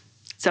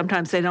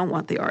 Sometimes they don't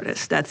want the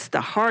artist. That's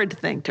the hard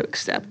thing to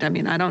accept. I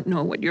mean, I don't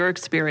know what your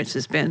experience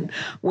has been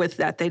with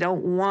that. They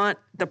don't want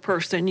the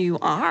person you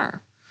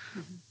are.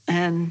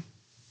 And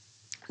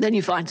then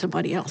you find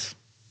somebody else.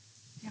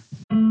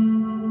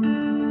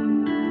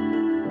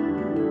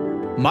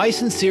 My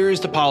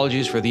sincerest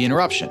apologies for the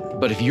interruption,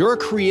 but if you're a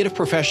creative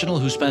professional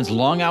who spends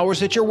long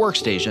hours at your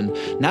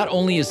workstation, not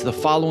only is the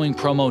following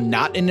promo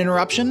not an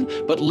interruption,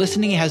 but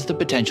listening has the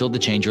potential to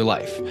change your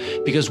life.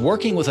 Because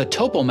working with a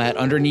TopoMat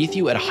underneath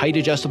you at a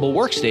height-adjustable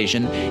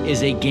workstation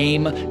is a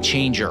game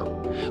changer.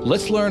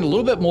 Let's learn a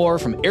little bit more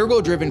from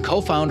Ergo-Driven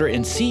co-founder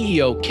and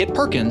CEO Kit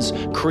Perkins,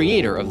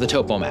 creator of the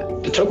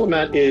TopoMat. The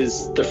TopoMat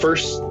is the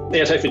first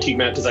anti-fatigue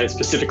mat designed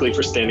specifically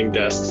for standing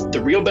desks.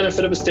 The real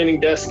benefit of a standing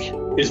desk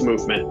is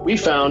movement. We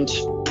found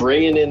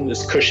bringing in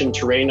this cushioned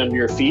terrain under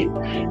your feet,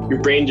 your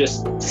brain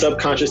just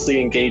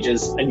subconsciously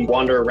engages and you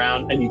wander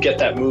around and you get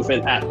that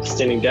movement at the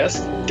standing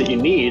desk that you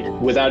need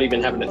without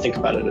even having to think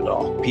about it at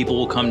all. People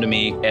will come to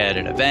me at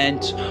an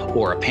event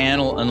or a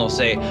panel and they'll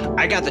say,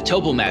 I got the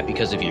TopoMat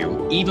because of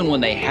you. Even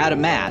when they had a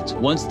mat,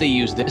 once they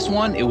used this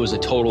one, it was a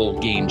total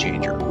game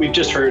changer. We've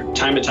just heard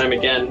time and time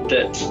again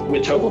that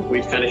with Topo,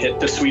 we've kind of hit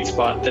the sweet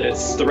spot, that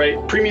it's the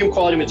right premium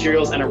quality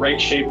materials and a right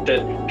shape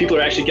that people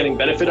are actually getting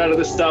benefit out of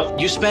this stuff.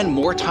 You spend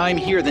more time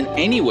here happier than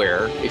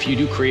anywhere if you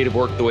do creative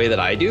work the way that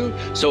I do.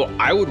 So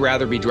I would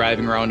rather be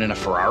driving around in a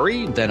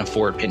Ferrari than a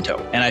Ford Pinto.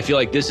 And I feel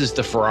like this is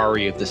the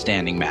Ferrari of the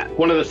standing mat.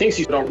 One of the things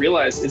you don't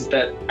realize is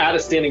that at a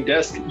standing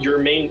desk, your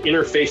main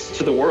interface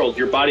to the world,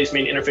 your body's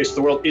main interface to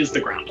the world is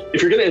the ground.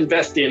 If you're going to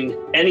invest in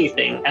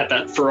anything at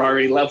that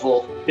Ferrari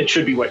level, it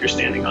should be what you're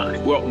standing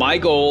on. Well, my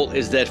goal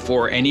is that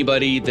for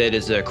anybody that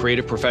is a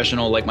creative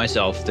professional like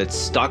myself that's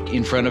stuck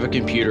in front of a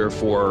computer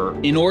for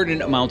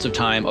inordinate amounts of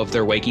time of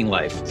their waking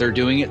life, they're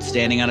doing it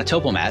standing on a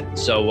topo mat.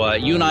 So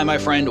you and I, my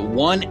friend,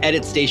 one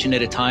edit station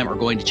at a time are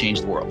going to change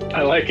the world.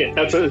 I like it.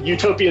 That's a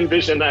utopian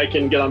vision I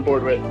can get on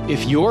board with.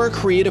 If you're a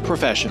creative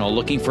professional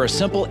looking for a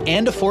simple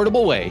and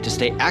affordable way to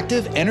stay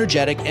active,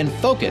 energetic, and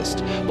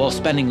focused while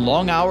spending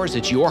long hours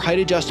at your height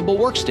adjustable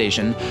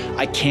workstation,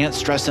 I can't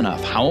stress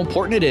enough how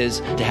important it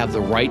is to have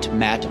the right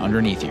mat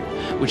underneath you,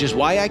 which is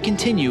why I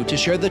continue to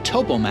share the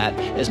Topo Mat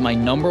as my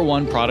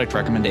 #1 product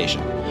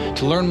recommendation.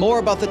 To learn more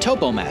about the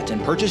Topo Mat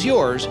and purchase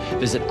yours,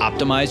 visit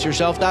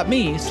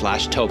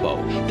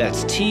optimizeyourself.me/topo.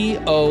 That's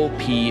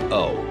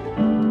TOPO.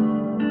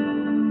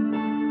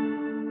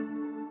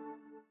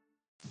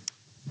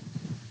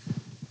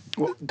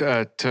 Well,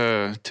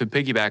 to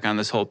piggyback on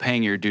this whole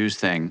paying your dues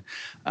thing,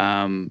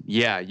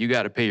 yeah, you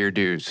got to pay your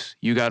dues.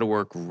 You got to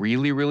work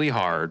really, really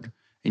hard,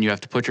 and you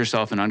have to put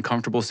yourself in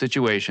uncomfortable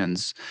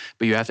situations,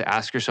 but you have to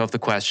ask yourself the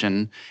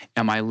question,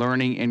 am I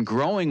learning and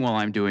growing while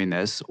I'm doing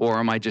this, or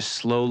am I just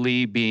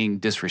slowly being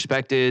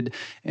disrespected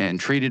and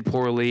treated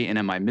poorly, and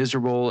am I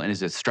miserable, and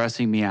is it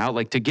stressing me out?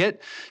 Like, to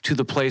get to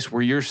the place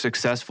where you're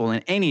successful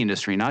in any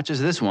industry, not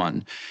just this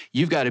one,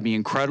 you've got to be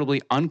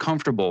incredibly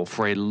uncomfortable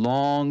for a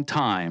long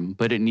time,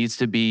 but it needs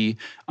to be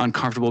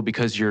uncomfortable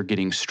because you're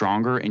getting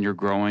stronger and you're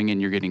growing and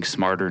you're getting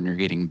smarter and you're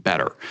getting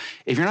better.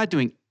 If you're not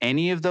doing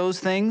any of those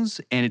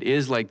things, and it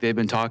is like they've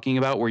been talking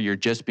about where you're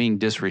just being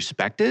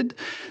disrespected,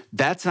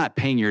 that's not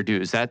paying your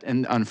dues.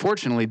 And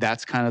unfortunately,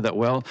 that's kind of that,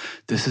 well,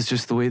 this is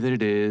just the way that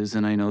it is,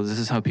 and I know this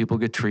is how people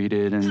get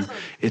treated, and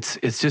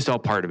it's just all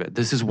part of it.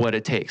 This is what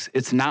it takes.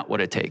 It's not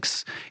what it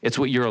takes. It's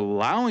what you're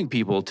allowing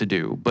people to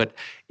do. But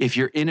if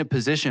you're in a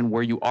position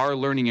where you are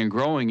learning and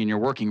growing and you're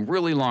working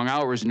really long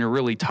hours and you're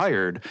really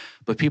tired,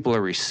 but people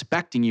are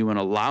respecting you and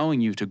allowing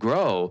you to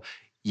grow,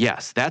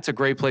 yes, that's a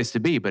great place to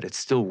be, but it's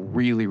still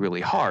really,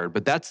 really hard.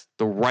 But that's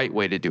the right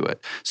way to do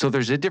it. So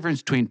there's a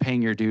difference between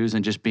paying your dues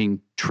and just being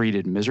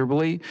treated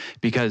miserably,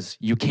 because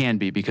you can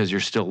be, because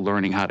you're still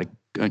learning how to,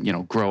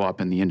 grow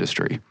up in the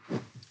industry.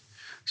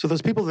 So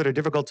those people that are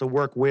difficult to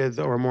work with,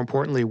 or more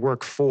importantly,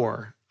 work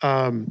for,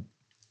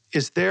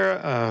 is there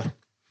a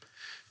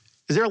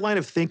line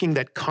of thinking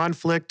that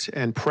conflict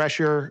and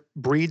pressure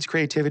breeds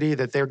creativity,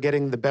 that they're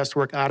getting the best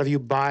work out of you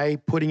by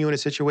putting you in a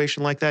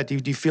situation like that? Do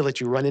you feel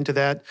that you run into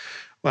that?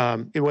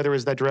 Whether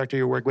it's that director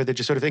you work with, that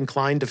you're sort of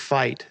inclined to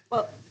fight?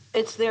 Well,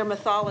 it's their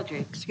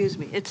mythology,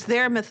 It's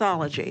their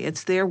mythology.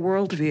 It's their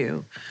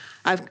worldview.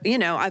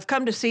 I've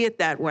come to see it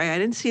that way. I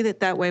didn't see it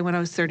that way when I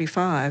was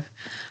 35.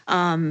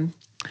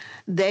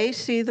 They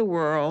see the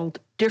world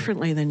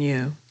differently than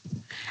you.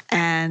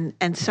 And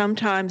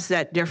sometimes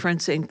that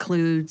difference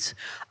includes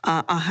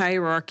a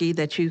hierarchy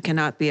that you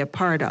cannot be a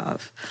part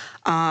of,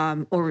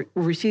 or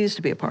refuse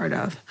to be a part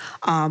of,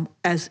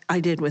 as I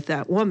did with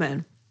that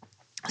woman.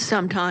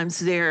 Sometimes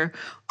their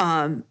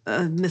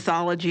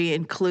mythology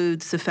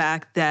includes the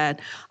fact that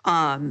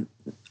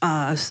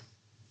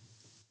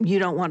you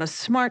don't want a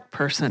smart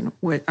person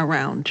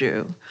around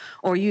you,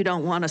 or you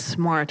don't want a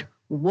smart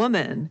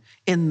woman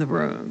in the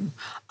room,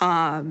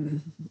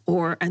 and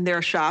there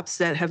are shops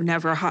that have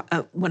never,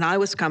 when I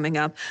was coming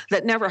up,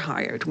 that never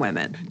hired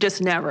women,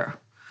 just never.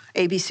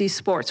 ABC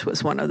Sports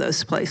was one of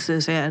those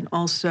places, and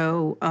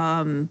also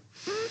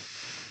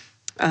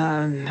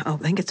I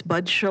think it's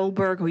Bud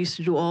Schulberg, who used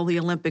to do all the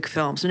Olympic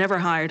films, never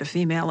hired a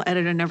female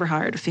editor, never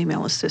hired a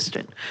female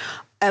assistant,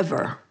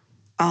 ever.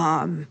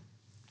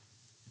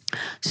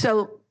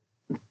 So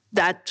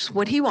that's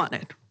what he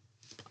wanted.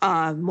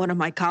 One of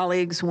my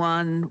colleagues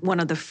won one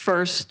of the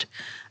first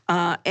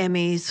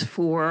Emmys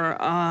for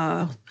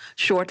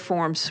short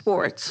form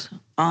sports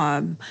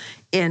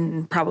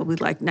in probably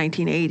like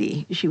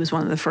 1980. She was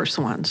one of the first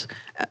ones,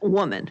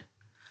 woman.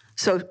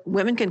 So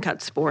women can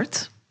cut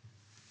sports.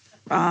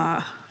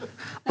 But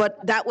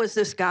that was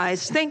this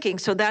guy's thinking.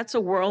 So that's a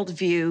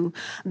worldview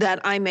that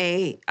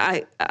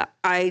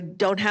I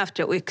don't have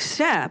to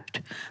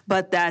accept,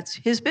 but that's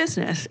his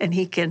business, and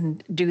he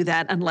can do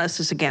that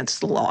unless it's against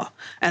the law.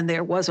 And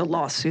there was a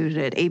lawsuit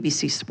at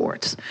ABC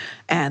Sports,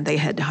 and they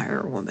had to hire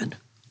a woman.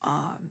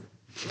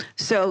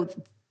 So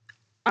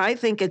I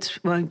think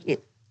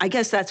I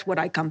guess that's what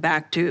I come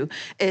back to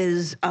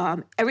is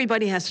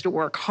everybody has to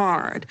work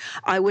hard.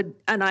 I would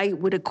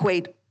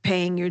equate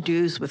paying your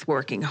dues with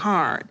working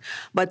hard.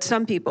 But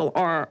some people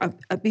are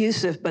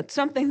abusive. But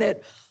something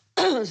that,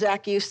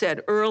 Zach, you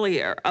said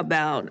earlier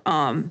about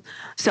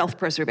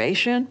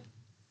self-preservation,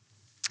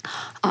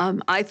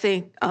 I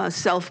think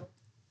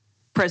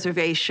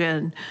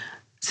self-preservation,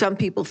 some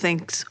people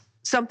think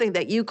something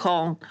that you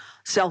call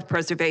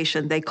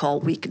self-preservation, they call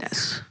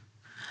weakness.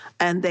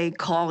 and they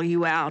call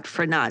you out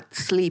for not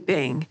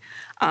sleeping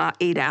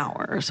 8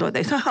 hours, or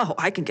they say, oh,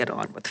 I can get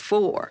on with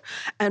 4.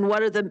 And what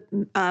do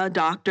the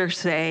doctors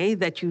say?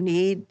 That you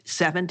need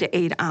 7 to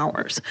 8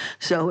 hours.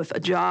 So if a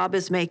job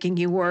is making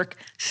you work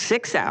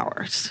 6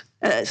 hours,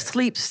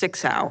 sleep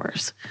 6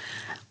 hours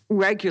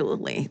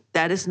regularly,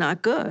 that is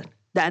not good.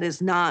 That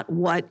is not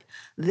what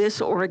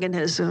this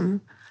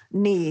organism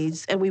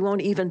needs. And we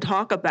won't even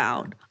talk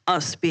about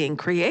us being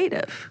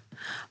creative.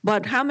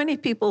 But how many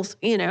people,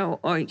 you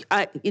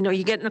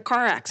get in a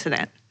car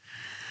accident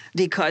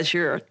because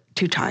you're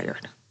too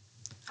tired.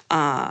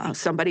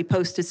 Somebody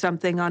posted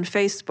something on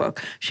Facebook.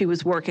 She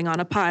was working on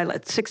a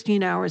pilot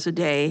 16 hours a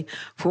day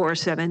for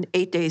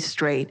 8 days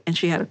straight, and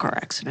she had a car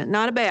accident.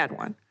 Not a bad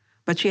one,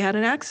 but she had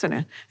an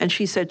accident. And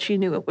she said she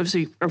knew it was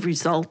a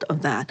result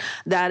of that.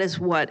 That is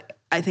what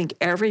I think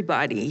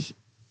everybody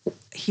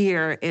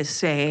here is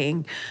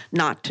saying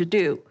not to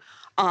do.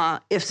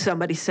 If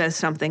somebody says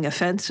something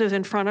offensive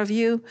in front of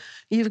you,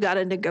 you've got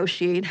to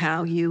negotiate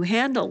how you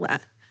handle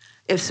that.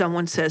 If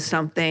someone says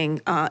something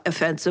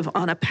offensive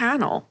on a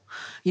panel,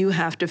 you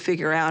have to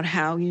figure out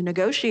how you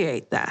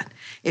negotiate that.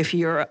 If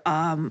you're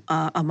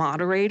a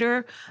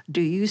moderator,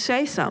 do you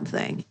say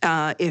something?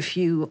 If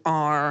you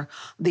are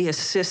the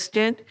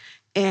assistant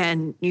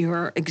and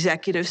your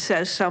executive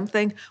says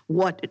something,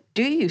 what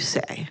do you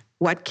say?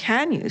 What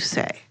can you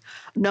say?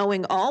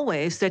 Knowing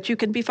always that you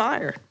can be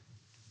fired,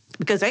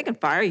 because they can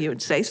fire you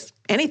and say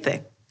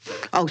anything.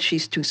 Oh,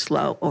 she's too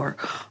slow, or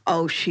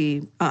oh,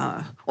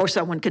 or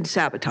someone can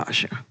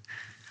sabotage her.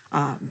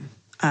 I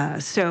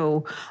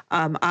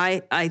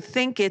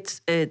think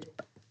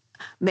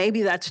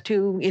maybe that's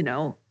too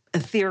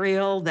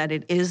ethereal, that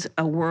it is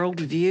a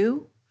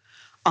worldview.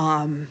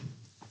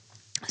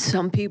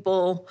 Some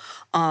people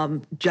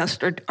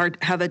just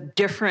have a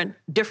different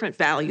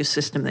value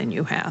system than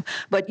you have,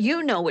 but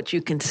you know what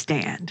you can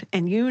stand,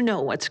 and you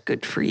know what's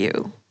good for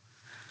you,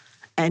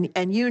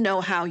 and you know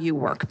how you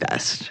work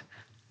best.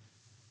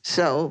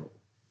 So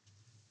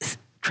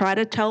try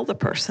to tell the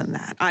person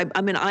that.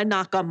 I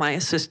knock on my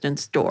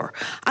assistant's door.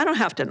 I don't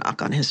have to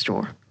knock on his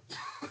door.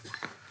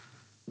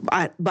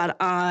 But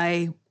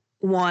I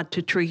want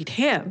to treat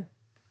him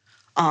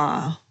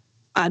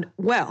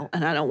well,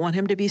 and I don't want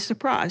him to be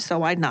surprised.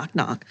 So I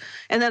knock.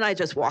 And then I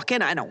just walk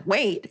in. I don't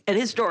wait, and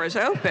his door is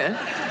open.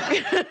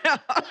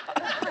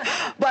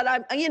 But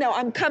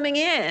I'm coming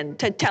in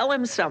to tell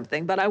him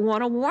something, but I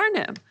want to warn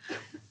him.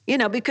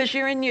 Because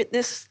you're in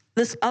this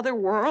other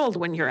world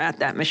when you're at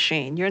that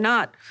machine. You're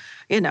not,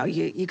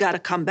 you got to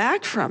come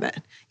back from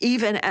it,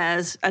 even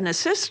as an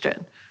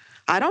assistant.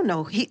 I don't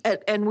know.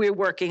 And we're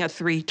working a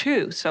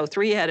 3-2, so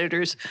 3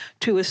 editors,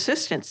 2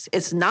 assistants.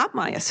 It's not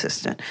my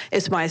assistant.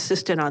 It's my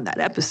assistant on that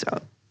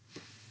episode.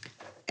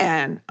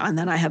 And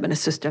then I have an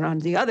assistant on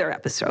the other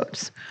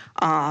episodes.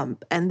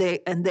 And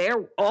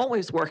they're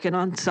always working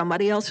on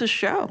somebody else's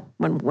show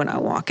when I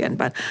walk in.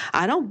 But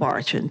I don't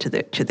barge into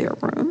their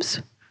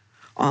rooms.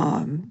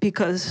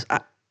 Because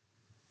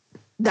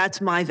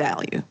that's my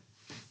value.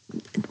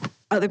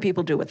 Other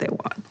people do what they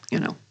want,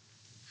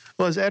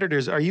 Well, as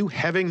editors, are you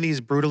having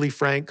these brutally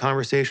frank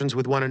conversations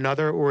with one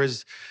another, or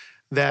is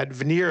that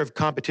veneer of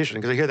competition,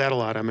 because I hear that a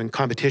lot, I'm in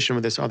competition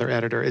with this other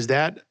editor, is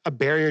that a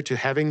barrier to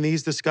having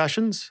these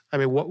discussions? I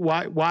mean,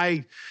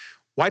 why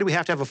do we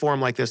have to have a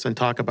forum like this and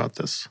talk about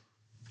this?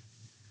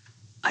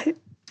 I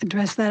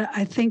address that.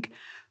 I think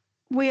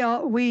we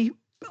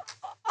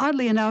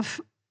oddly enough,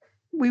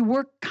 we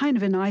work kind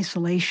of in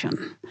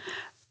isolation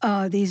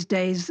these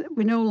days.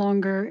 We no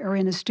longer are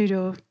in a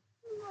studio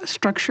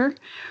structure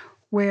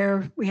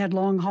where we had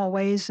long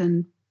hallways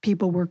and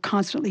people were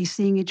constantly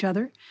seeing each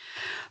other.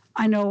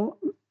 I know,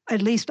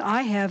 at least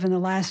I have in the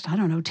last,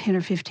 10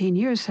 or 15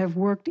 years, have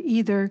worked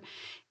either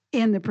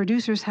in the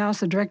producer's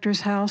house, the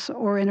director's house,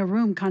 or in a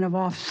room kind of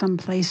off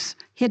someplace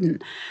hidden.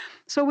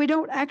 So we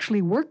don't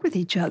actually work with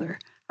each other.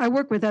 I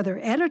work with other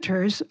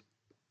editors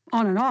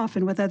on and off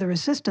and with other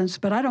assistants,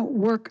 but I don't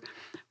work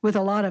with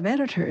a lot of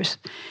editors.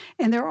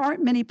 And there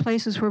aren't many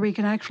places where we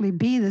can actually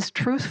be this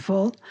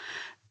truthful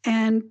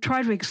and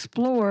try to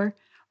explore,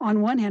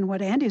 on one hand,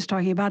 what Andy is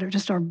talking about, are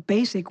just our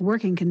basic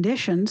working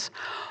conditions,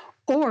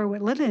 or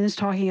what Lillian is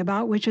talking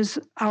about, which is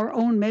our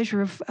own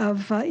measure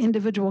of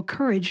individual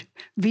courage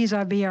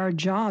vis-a-vis our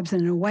jobs,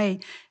 and in a way,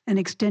 an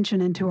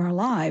extension into our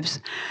lives.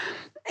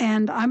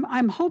 And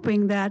I'm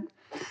hoping that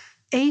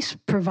ACE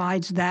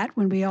provides that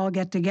when we all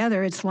get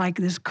together. It's like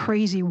this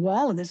crazy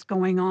wall that's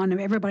going on, and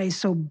everybody's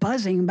so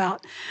buzzing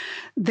about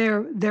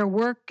their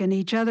work and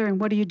each other and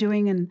what are you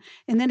doing, and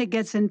then it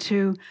gets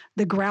into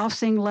the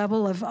grousing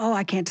level of, oh,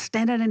 I can't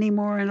stand it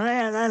anymore, and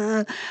blah, blah,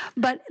 blah.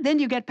 But then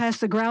you get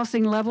past the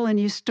grousing level and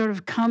you sort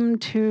of come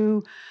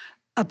to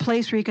a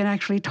place where you can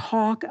actually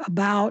talk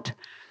about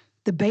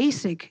the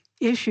basic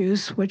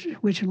issues,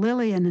 which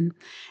Lillian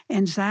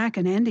and Zach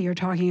and Andy are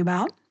talking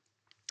about,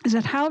 is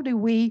that how do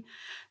we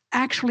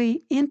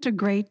actually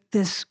integrate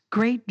this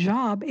great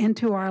job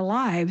into our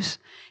lives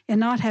and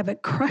not have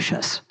it crush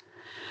us.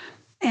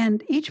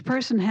 And each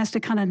person has to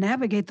kind of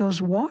navigate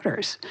those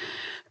waters.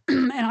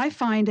 And I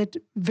find it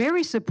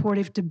very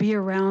supportive to be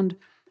around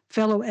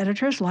fellow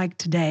editors like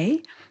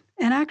today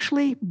and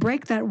actually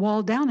break that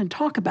wall down and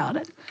talk about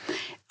it.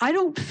 I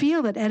don't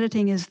feel that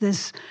editing is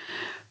this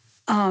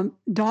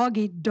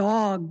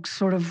dog-eat-dog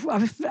sort of.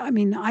 I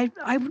mean, I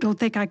don't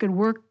think I could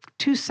work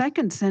 2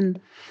 seconds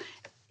in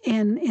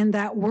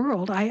that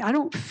world. I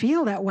don't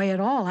feel that way at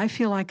all. I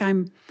feel like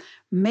I'm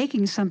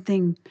making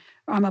something.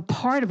 I'm a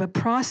part of a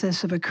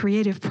process, of a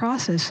creative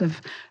process,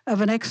 of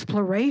an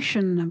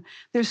exploration.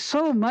 There's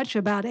so much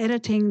about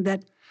editing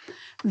that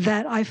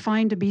I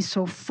find to be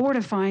so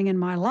fortifying in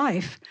my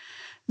life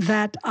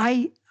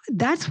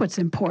that's what's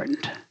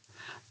important.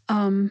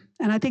 And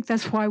I think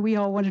that's why we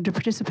all wanted to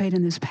participate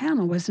in this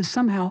panel, was to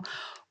somehow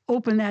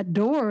open that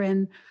door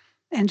and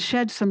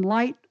shed some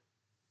light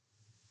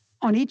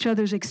on each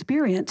other's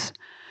experience,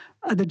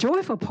 the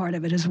joyful part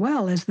of it as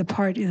well as the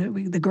part,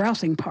 the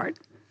grousing part.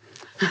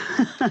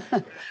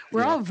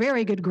 We're all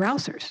very good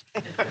grousers.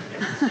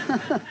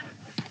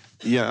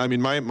 Yeah, I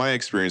mean, my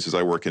experience is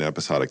I work in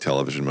episodic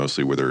television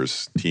mostly where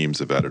there's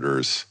teams of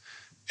editors.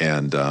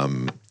 And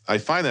I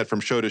find that from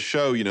show to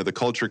show, the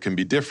culture can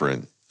be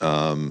different.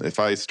 If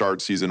I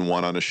start season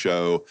 1 on a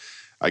show,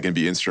 I can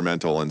be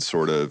instrumental in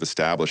sort of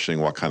establishing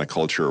what kind of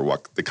culture, or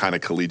what the kind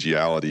of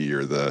collegiality,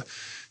 or the,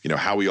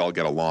 how we all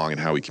get along and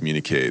how we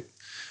communicate.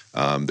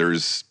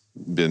 There's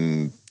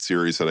been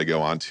series that I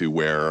go on to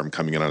where I'm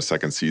coming in on a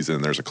second season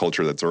and there's a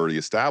culture that's already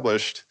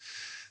established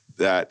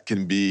that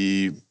can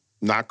be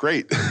not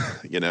great,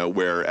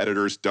 where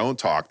editors don't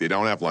talk, they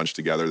don't have lunch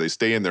together, they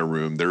stay in their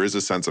room, there is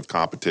a sense of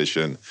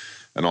competition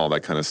and all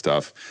that kind of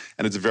stuff.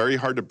 And it's very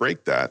hard to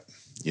break that,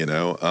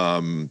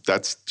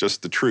 that's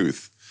just the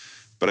truth.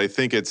 But I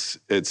think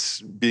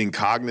it's being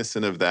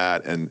cognizant of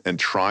that and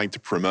trying to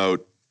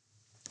promote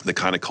the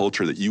kind of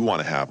culture that you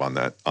want to have on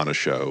a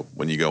show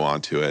when you go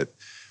onto it,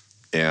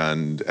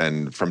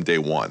 and from day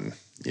one,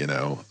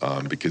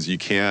 because you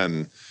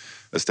can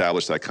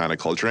establish that kind of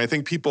culture. And I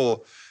think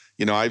people,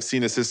 I've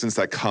seen assistants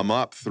that come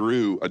up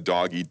through a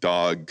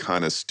dog-eat-dog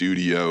kind of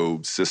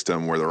studio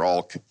system where they're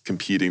all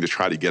competing to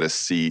try to get a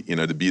seat,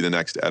 to be the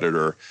next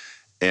editor,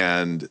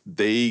 and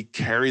they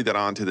carry that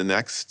on to the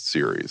next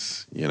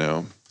series,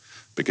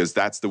 because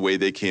that's the way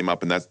they came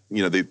up, and that's,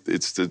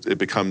 it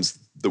becomes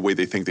the way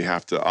they think they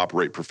have to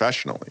operate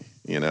professionally,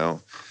 and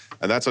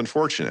that's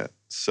unfortunate.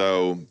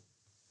 So,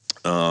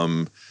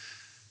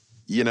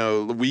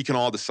 we can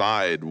all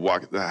decide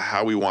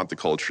how we want the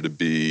culture to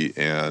be,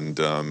 and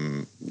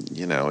and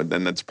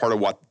that's part of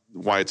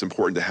why it's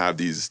important to have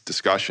these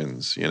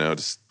discussions,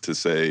 to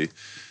say,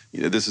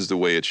 this is the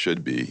way it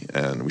should be,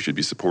 and we should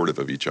be supportive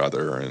of each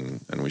other,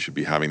 and we should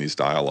be having these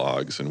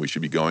dialogues, and we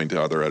should be going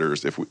to other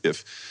editors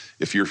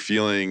if you're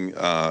feeling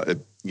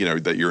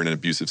that you're in an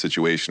abusive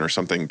situation or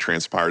something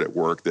transpired at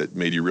work that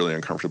made you really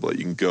uncomfortable.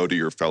 You can go to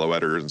your fellow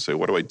editors and say,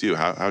 "What do I do?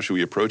 How should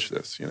we approach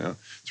this?"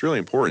 It's really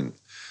important.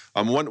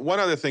 One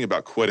other thing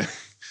about quitting,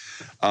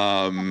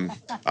 I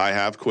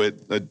have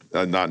quit,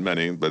 not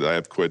many, but I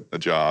have quit a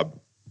job.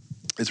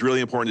 It's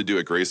really important to do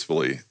it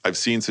gracefully. I've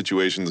seen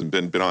situations and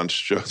been on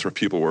shows where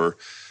people were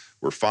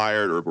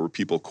fired, or where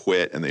people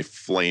quit and they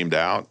flamed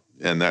out,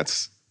 and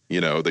that's,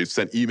 they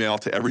sent email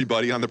to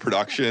everybody on the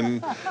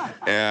production,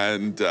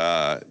 and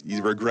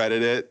you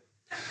regretted it.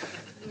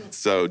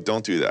 So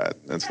don't do that.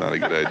 That's not a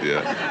good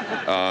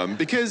idea.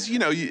 Because,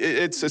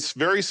 it's a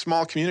very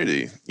small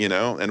community,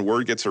 and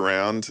word gets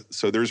around.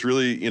 So there's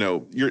really,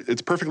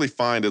 it's perfectly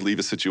fine to leave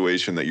a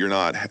situation that you're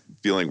not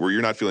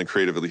feeling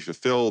creatively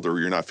fulfilled, or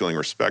you're not feeling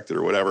respected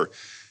or whatever.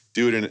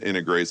 Do it in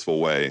a graceful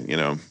way,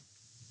 and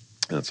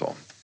that's all.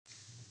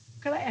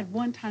 Could I add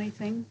one tiny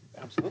thing?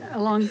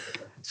 Absolutely.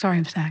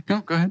 Sorry, Zach.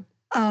 No, go ahead.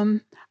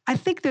 I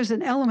think there's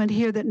an element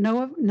here that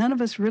none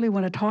of us really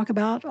want to talk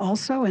about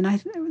also, and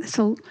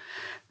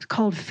it's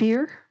called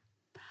fear.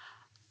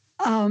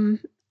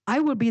 I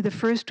would be the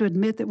first to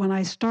admit that when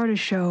I start a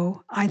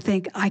show, I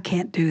think, I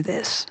can't do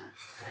this.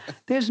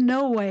 There's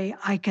no way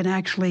I can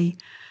actually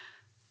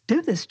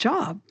do this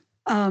job.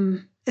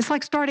 It's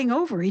like starting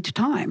over each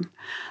time.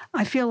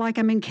 I feel like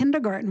I'm in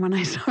kindergarten when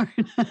I start.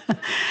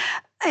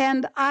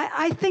 And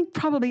I think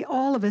probably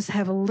all of us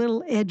have a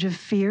little edge of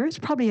fear. It's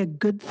probably a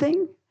good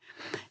thing,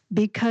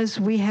 because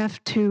we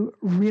have to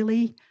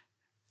really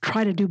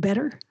try to do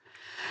better.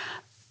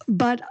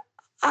 But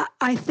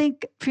I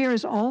think fear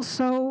is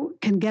also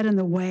can get in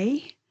the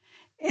way,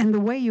 and the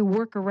way you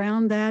work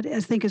around that, I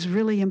think, is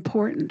really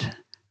important,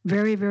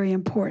 very, very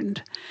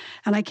important.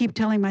 And I keep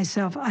telling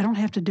myself, I don't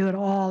have to do it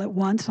all at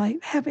once. I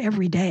have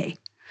every day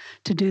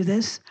to do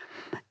this.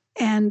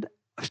 And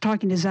I was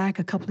talking to Zach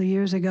a couple of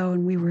years ago,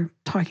 and we were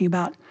talking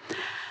about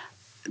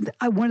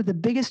one of the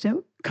biggest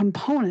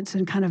components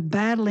in kind of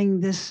battling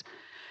this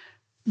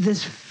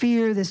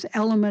fear, this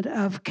element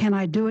of, can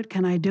I do it?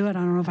 Can I do it? I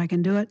don't know if I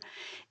can do it,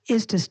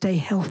 is to stay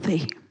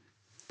healthy,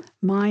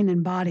 mind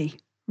and body.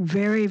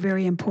 Very,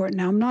 very important.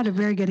 Now, I'm not a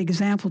very good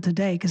example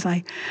today because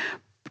I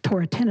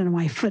tore a tendon in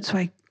my foot, so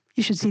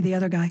you should see the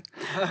other guy.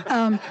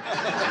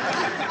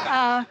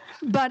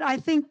 But I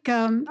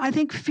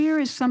think fear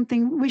is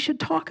something we should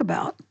talk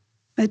about.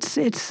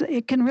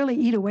 It can really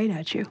eat away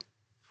at you.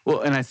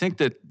 Well, and I think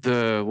that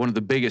one of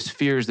the biggest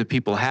fears that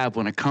people have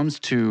when it comes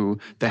to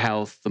the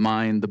health, the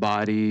mind, the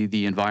body,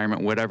 the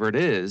environment, whatever it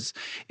is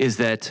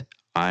that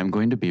I'm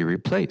going to be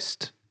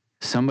replaced.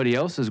 Somebody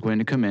else is going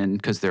to come in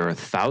because there are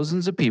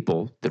thousands of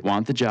people that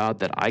want the job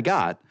that I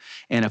got.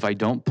 And if I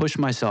don't push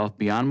myself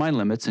beyond my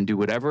limits and do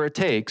whatever it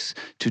takes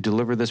to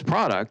deliver this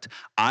product,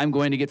 I'm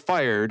going to get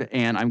fired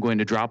and I'm going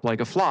to drop like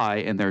a fly,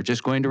 and they're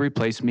just going to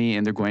replace me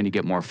and they're going to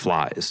get more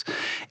flies.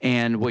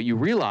 And what you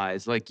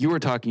realize, like you were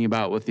talking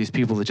about with these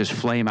people that just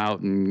flame out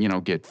and,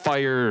 get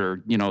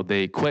fired or,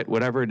 they quit,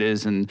 whatever it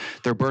is, and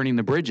they're burning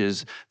the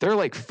bridges. There are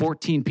like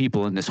 14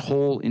 people in this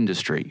whole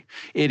industry.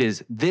 It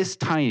is this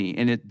tiny,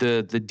 and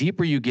the deeper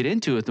you get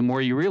into it, the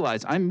more you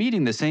realize I'm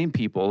meeting the same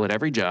people at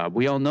every job.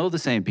 We all know the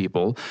same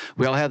people.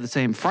 We all have the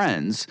same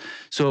friends.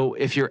 So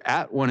if you're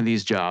at one of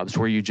these jobs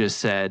where you just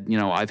said,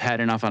 I've had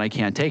enough and I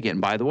can't take it.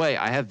 And by the way,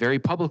 I have very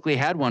publicly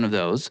had one of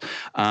those.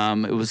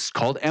 It was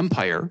called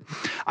Empire.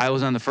 I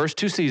was on the first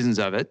 2 seasons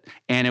of it,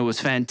 and it was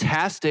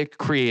fantastic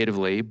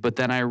creatively. But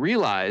then I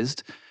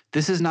realized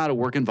this is not a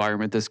work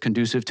environment that's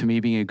conducive to me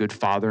being a good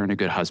father and a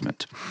good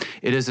husband.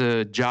 It is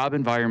a job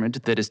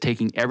environment that is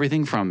taking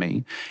everything from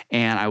me.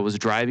 And I was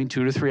driving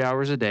 2 to 3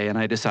 hours a day, and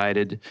I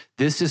decided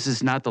this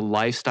is not the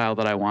lifestyle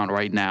that I want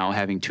right now,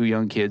 having 2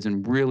 young kids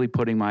and really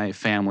putting my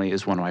family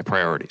as one of my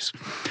priorities.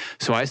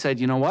 So I said,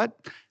 you know what?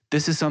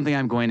 This is something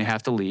I'm going to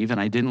have to leave.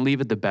 And I didn't leave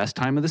at the best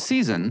time of the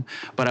season,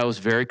 but I was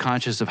very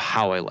conscious of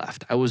how I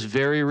left. I was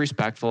very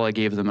respectful. I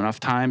gave them enough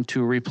time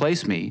to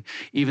replace me,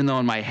 even though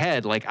in my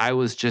head, like I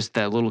was just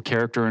that little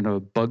character in a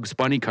Bugs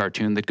Bunny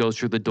cartoon that goes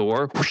through the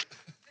door.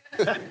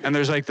 And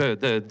there's like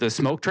the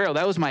smoke trail.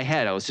 That was my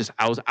head. I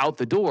was out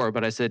the door,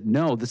 but I said,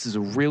 no, this is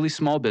a really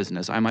small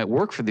business. I might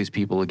work for these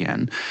people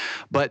again.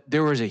 But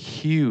there was a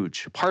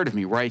huge part of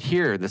me right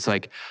here that's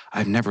like,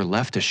 I've never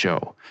left a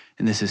show.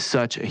 And this is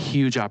such a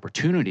huge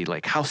opportunity.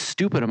 Like, how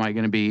stupid am I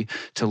going to be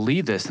to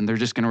leave this? And they're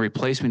just going to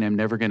replace me and I'm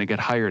never going to get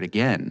hired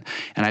again.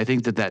 And I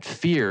think that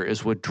fear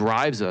is what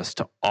drives us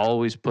to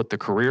always put the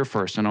career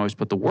first and always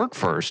put the work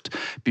first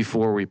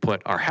before we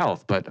put our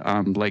health. But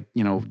like,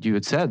 you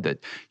had said that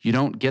you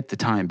don't get the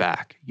time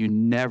back. You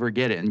never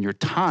get it. And your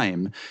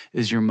time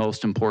is your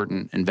most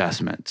important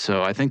investment.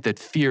 So I think that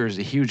fear is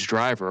a huge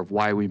driver of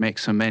why we make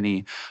so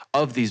many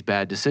of these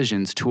bad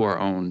decisions to our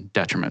own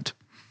detriment.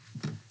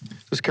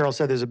 As Carol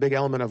said, there's a big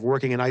element of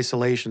working in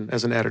isolation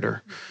as an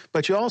editor.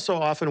 But you also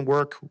often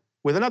work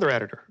with another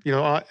editor,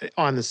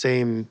 on the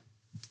same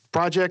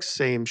projects,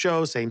 same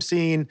show, same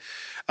scene.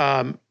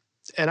 And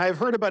I've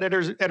heard about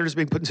editors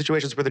being put in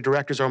situations where the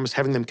directors are almost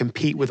having them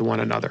compete with one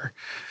another.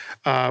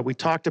 We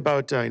talked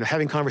about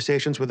having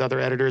conversations with other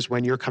editors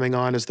when you're coming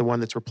on as the one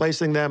that's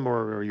replacing them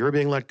or you're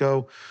being let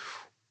go.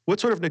 What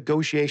sort of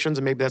negotiations,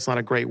 and maybe that's not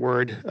a great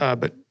word,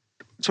 but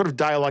sort of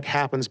dialogue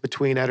happens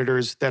between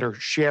editors that are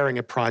sharing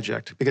a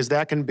project? Because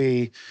that can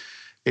be,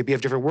 maybe you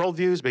have different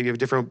worldviews, maybe you have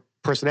different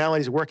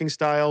personalities, working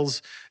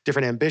styles,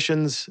 different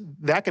ambitions.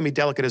 That can be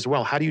delicate as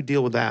well. How do you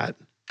deal with that?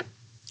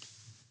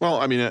 Well,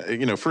 I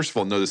mean, first of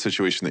all, know the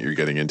situation that you're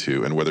getting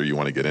into and whether you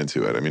want to get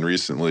into it. I mean,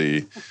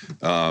 recently,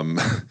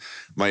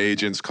 my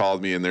agents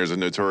called me, and there's a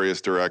notorious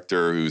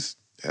director who's,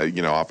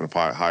 often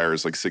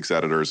hires like 6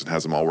 editors and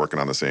has them all working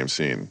on the same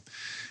scene.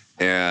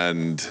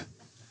 And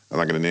I'm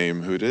not going to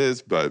name who it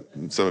is, but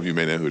some of you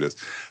may know who it is.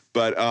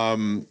 But,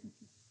 and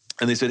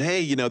they said,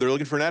 hey, they're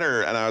looking for an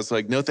editor. And I was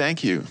like, no,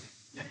 thank you.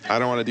 I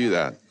don't want to do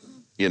that,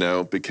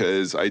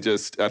 because I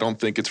don't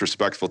think it's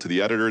respectful to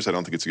the editors. I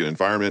don't think it's a good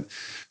environment.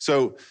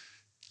 So,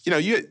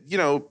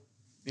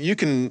 you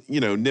can,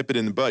 nip it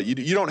in the bud.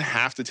 You don't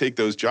have to take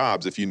those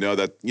jobs if you know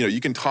that, you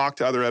can talk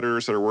to other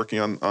editors that are working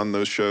on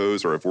those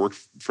shows or have worked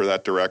for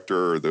that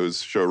director or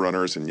those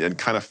showrunners and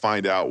kind of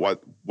find out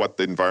what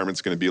the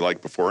environment's going to be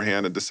like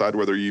beforehand and decide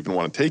whether you even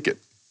want to take it.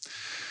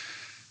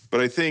 But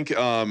I think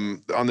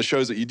on the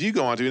shows that you do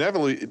go on to,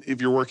 inevitably,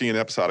 if you're working in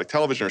episodic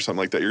television or something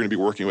like that, you're going to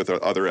be working with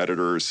other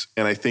editors.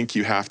 And I think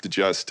you have to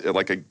just,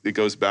 it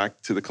goes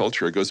back to the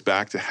culture. It goes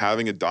back to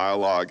having a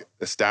dialogue,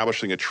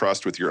 establishing a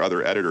trust with your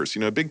other editors.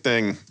 A big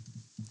thing,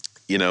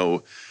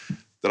 that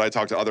I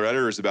talk to other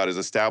editors about is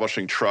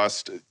establishing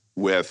trust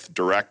with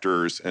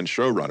directors and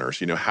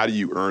showrunners. How do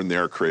you earn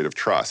their creative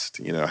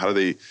trust? How do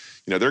they,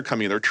 they're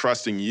coming, they're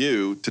trusting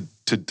you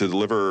to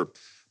deliver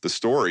the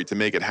story, to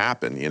make it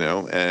happen,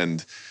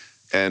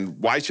 and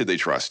why should they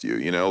trust you?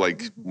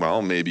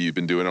 Well, maybe you've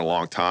been doing it a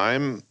long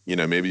time,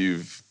 maybe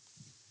you've,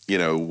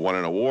 won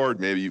an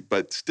award,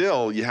 but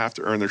still you have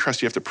to earn their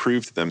trust. You have to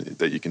prove to them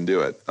that you can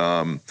do it.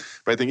 But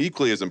I think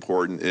equally as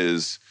important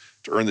is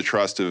to earn the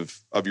trust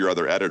of your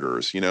other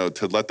editors,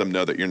 to let them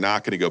know that you're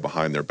not going to go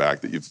behind their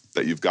back,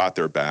 that you've got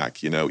their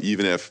back,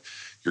 even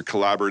if you're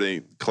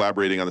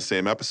collaborating on the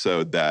same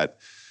episode, that,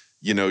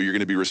 you're going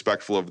to be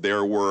respectful of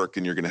their work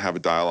and you're going to have a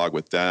dialogue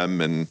with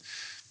them. And,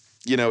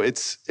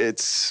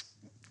 it's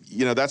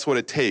that's what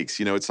it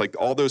takes. It's like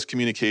all those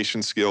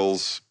communication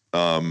skills.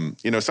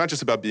 It's not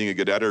just about being a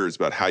good editor. It's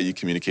about how you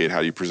communicate,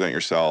 how you present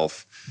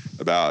yourself,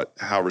 about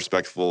how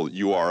respectful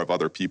you are of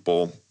other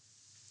people.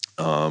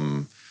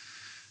 And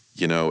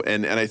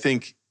I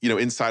think,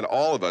 inside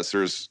all of us,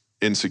 there's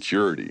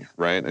insecurity,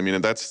 right? I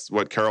mean, that's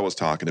what Carol was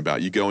talking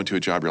about. You go into a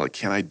job, you're like,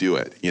 can I do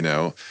it?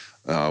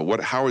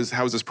 How is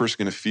this person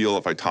going to feel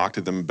if I talk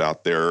to them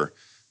about their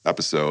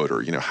episode,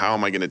 or how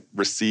am I going to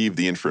receive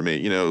the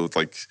information?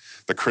 Like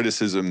the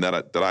criticism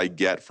that I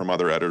get from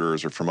other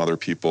editors or from other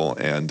people,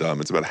 and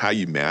it's about how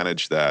you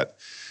manage that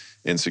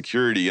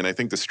insecurity. And I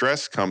think the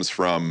stress comes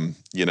from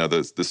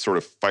this sort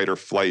of fight or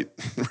flight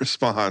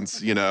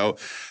response,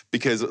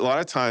 because a lot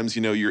of times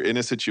you're in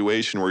a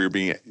situation where you're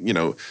being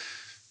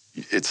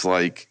it's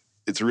like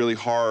it's really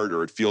hard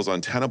or it feels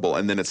untenable,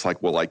 and then it's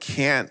like, well, I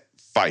can't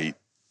fight.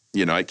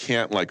 I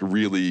can't like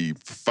really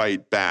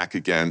fight back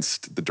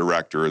against the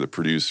director or the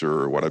producer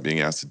or what I'm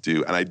being asked to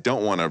do. And I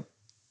don't want to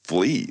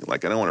flee.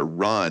 Like, I don't want to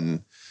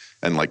run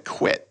and like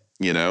quit,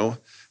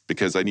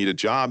 because I need a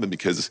job and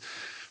because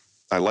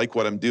I like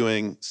what I'm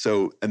doing.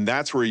 So, and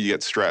that's where you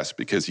get stressed,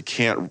 because you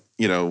can't,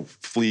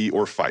 flee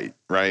or fight,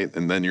 right?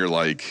 And then you're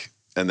like,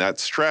 and that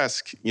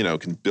stress,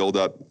 can build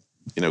up,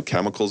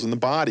 chemicals in the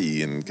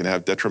body and can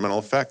have detrimental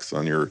effects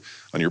on your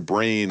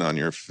brain, on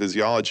your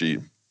physiology.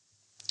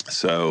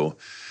 So,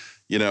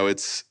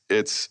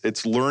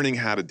 it's learning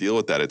how to deal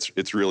with that.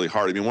 It's really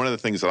hard. I mean, one of the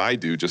things that I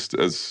do, just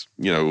as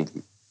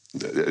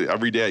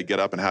every day I get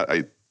up and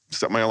I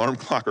set my alarm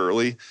clock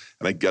early,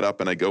 and I get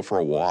up and I go for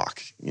a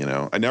walk.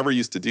 I never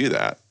used to do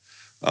that.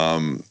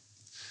 I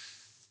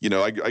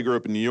grew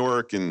up in New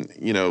York, and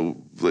in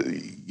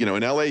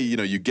LA,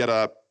 you get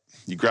up,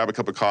 you grab a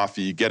cup of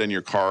coffee, you get in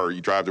your car,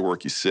 you drive to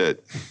work, you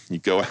sit, you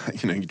go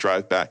out, you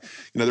drive back.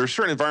 There are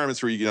certain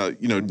environments where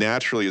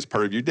naturally as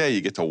part of your day,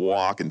 you get to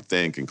walk and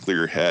think and clear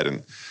your head.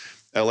 And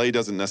LA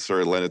doesn't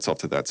necessarily lend itself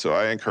to that. So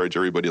I encourage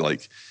everybody,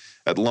 like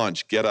at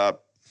lunch, get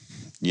up,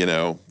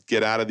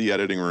 get out of the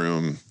editing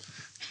room,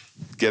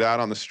 get out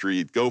on the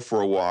street, go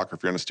for a walk. Or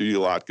if you're on a studio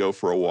lot, go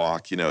for a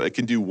walk. It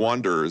can do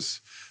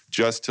wonders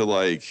just to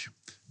like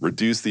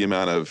reduce the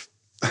amount of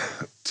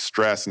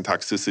stress and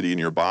toxicity in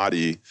your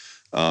body.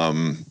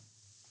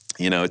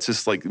 It's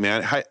just like,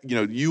 man,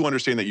 you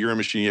understand that you're a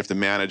machine, you have to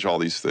manage all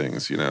these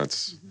things,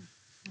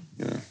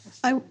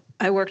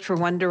 I worked for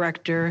one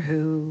director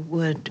who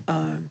would,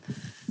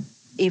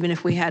 even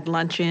if we had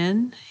lunch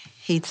in,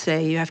 he'd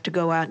say, you have to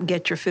go out and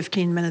get your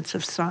 15 minutes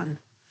of sun.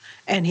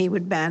 And he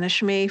would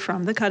banish me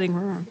from the cutting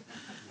room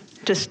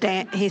to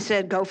stand. He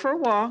said, go for a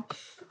walk,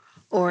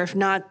 or if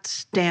not,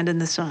 stand in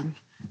the sun.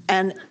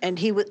 And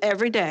he would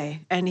every day.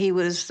 And he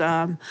was,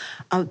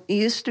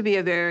 used to be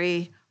a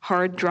very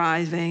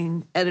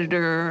hard-driving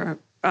editor,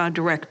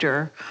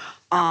 director,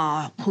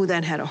 who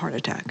then had a heart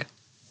attack.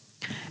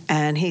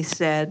 And he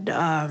said,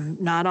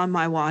 not on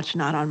my watch,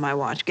 not on my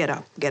watch. Get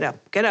up, get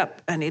up, get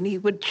up. And he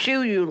would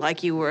chew you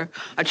like you were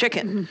a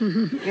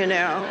chicken,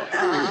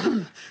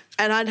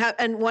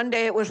 And one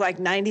day it was like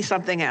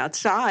 90-something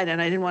outside,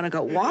 and I didn't want to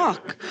go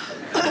walk.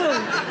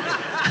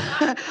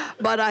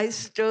 But I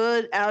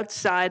stood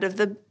outside of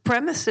the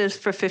premises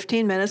for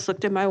 15 minutes,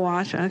 looked at my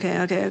watch.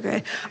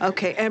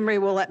 Okay, Emery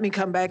will let me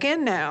come back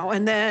in now.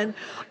 And then,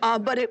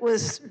 but it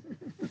was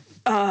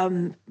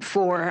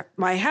for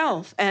my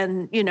health.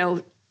 And,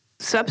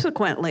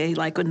 subsequently,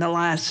 like in the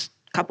last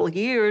couple of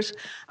years,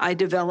 I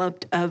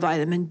developed a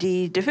vitamin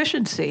D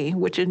deficiency,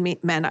 which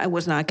meant I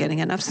was not getting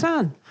enough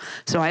sun.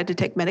 So I had to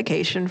take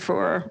medication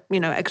for,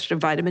 extra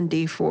vitamin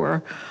D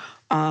for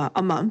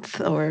a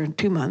month or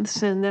 2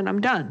 months, and then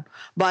I'm done.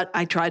 But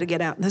I try to get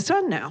out in the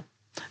sun now.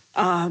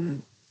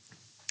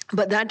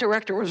 But that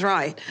director was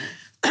right.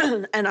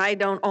 And I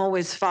don't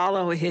always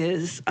follow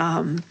his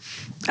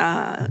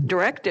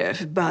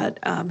directive, but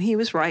he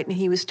was right, and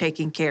he was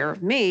taking care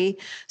of me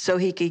so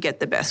he could get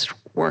the best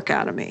work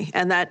out of me.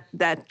 And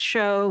that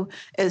show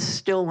is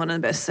still one of the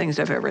best things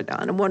I've ever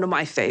done, and one of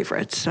my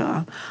favorites.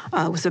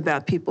 Was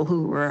about people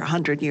who were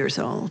 100 years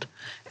old,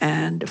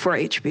 and for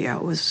HBO,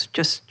 it was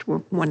just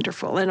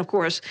wonderful. And of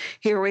course,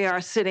 here we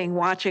are sitting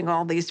watching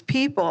all these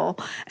people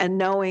and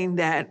knowing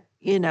that,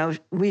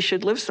 we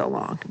should live so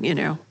long,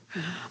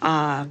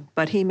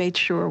 But he made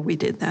sure we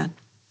did that.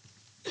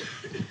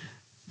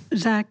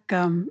 Zach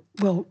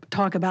will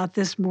talk about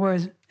this more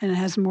and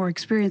has more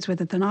experience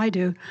with it than I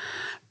do.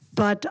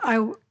 But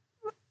I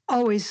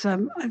always,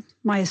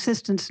 my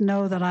assistants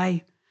know that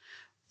I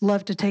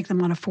love to take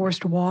them on a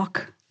forced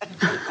walk.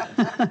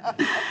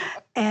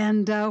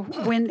 And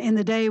when in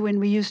the day when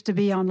we used to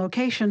be on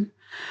location,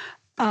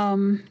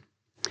 a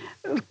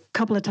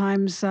couple of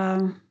times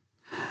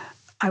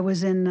I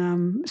was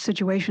in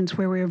situations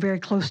where we were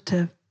very close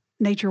to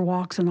nature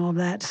walks and all of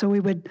that. So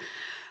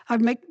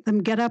I'd make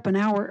them get up an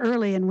hour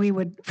early, and we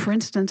would, for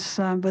instance,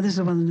 but this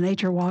is one of the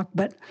nature walk,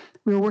 but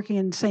we were working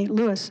in St.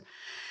 Louis,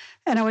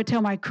 and I would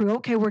tell my crew,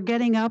 okay, we're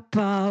getting up,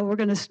 we're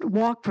going to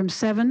walk from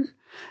 7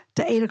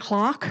 to 8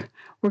 o'clock.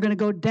 We're going to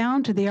go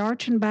down to the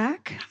Arch and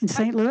back in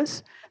St.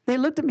 Louis. They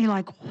looked at me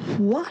like,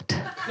 what?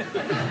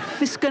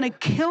 It's going to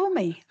kill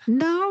me.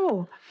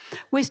 No.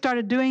 We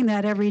started doing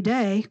that every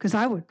day, because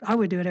I would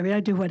do it every day. I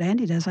do what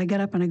Andy does. I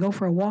get up and I go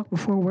for a walk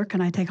before work,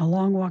 and I take a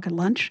long walk at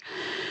lunch.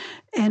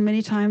 And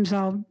many times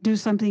I'll do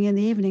something in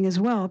the evening as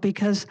well,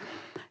 because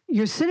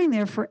you're sitting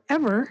there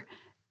forever,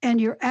 and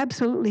you're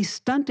absolutely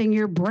stunting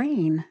your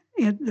brain.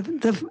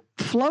 The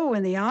flow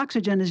in the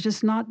oxygen is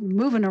just not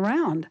moving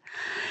around.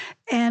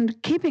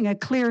 And keeping a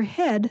clear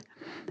head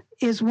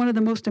is one of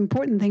the most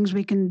important things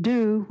we can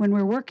do when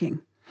we're working.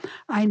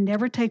 I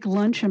never take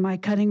lunch in my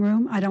cutting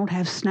room. I don't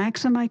have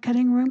snacks in my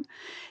cutting room.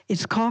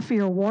 It's coffee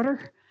or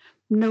water,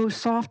 no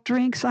soft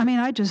drinks. I mean,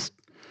 at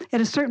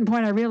a certain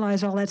point, I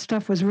realized all that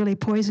stuff was really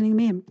poisoning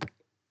me, and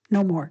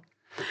no more.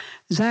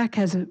 Zach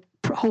has a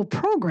whole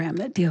program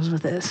that deals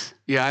with this.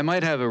 Yeah, I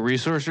might have a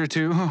resource or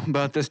two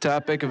about this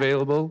topic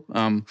available.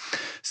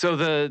 So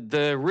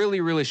the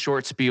really, really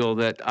short spiel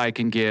that I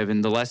can give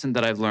and the lesson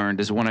that I've learned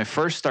is when I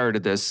first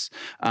started this,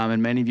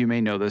 and many of you may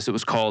know this, it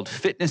was called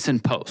fitness in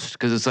post,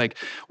 because it's like,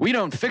 we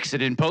don't fix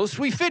it in post,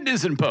 we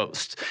fitness in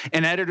post.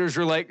 And editors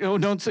were like, oh,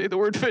 don't say the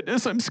word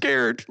fitness, I'm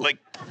scared. Like,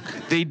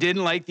 they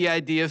didn't like the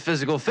idea of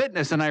physical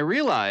fitness. And I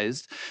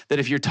realized that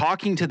if you're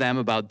talking to them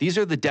about these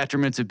are the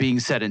detriments of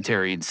being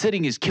sedentary and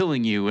sitting is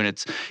killing you and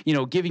it's,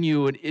 giving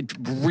you a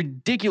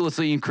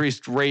ridiculously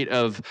increased rate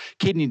of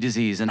kidney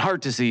disease and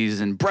heart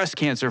disease and breast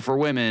cancer for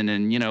women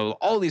and,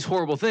 all these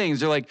horrible things,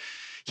 they're like,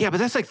 yeah, but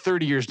that's like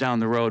 30 years down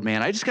the road,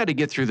 man. I just got to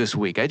get through this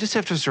week. I just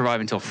have to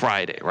survive until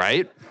Friday,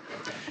 right?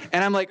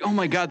 And I'm like, oh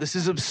my God, this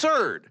is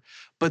absurd.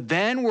 But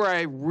then where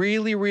I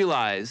really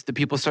realized that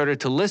people started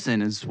to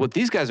listen is what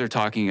these guys are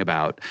talking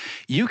about.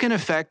 You can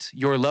affect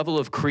your level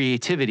of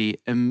creativity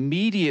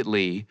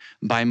immediately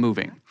by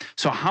moving.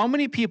 So how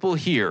many people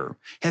here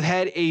have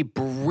had a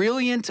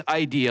brilliant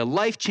idea,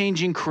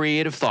 life-changing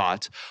creative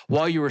thought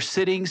while you were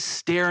sitting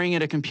staring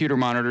at a computer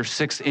monitor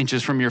 6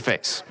 inches from your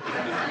face?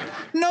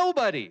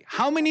 Nobody.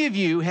 How many of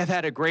you have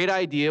had a great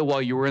idea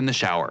while you were in the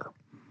shower?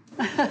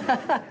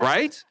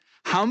 Right?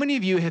 How many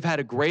of you have had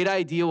a great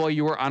idea while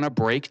you were on a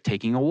break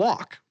taking a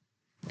walk?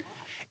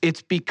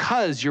 It's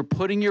because you're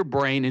putting your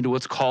brain into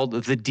what's called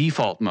the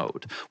default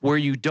mode, where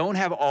you don't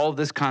have all of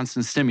this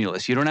constant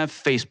stimulus. You don't have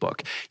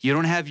Facebook. You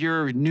don't have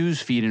your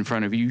news feed in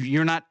front of you.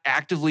 You're not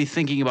actively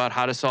thinking about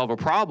how to solve a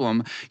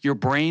problem. Your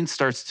brain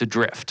starts to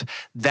drift.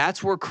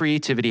 That's where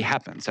creativity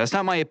happens. That's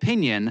not my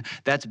opinion.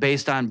 That's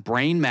based on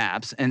brain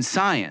maps and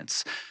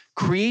science.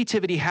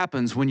 Creativity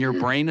happens when your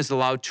brain is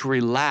allowed to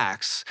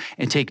relax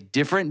and take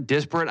different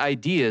disparate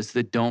ideas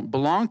that don't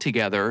belong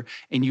together,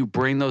 and you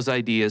bring those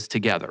ideas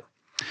together.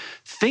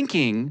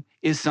 Thinking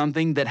is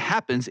something that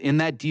happens in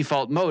that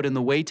default mode, and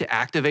the way to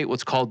activate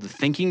what's called the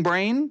thinking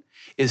brain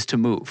is to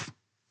move.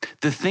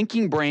 The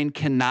thinking brain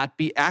cannot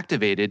be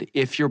activated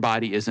if your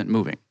body isn't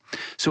moving.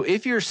 So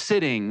if you're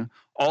sitting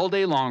all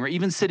day long, or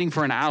even sitting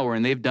for an hour,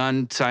 and they've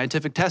done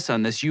scientific tests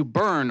on this, you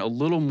burn a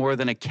little more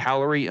than a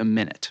calorie a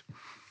minute.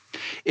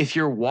 If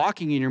you're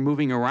walking and you're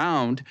moving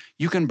around,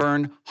 you can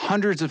burn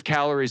hundreds of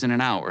calories in an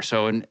hour.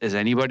 So, and as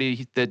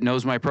anybody that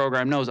knows my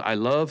program knows, I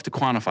love to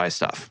quantify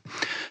stuff.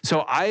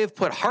 So I have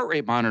put heart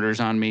rate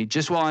monitors on me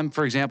just while I'm,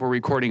 for example,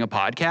 recording a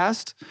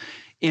podcast.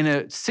 In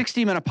a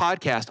 60-minute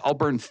podcast, I'll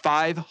burn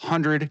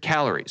 500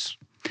 calories.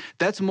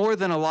 That's more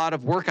than a lot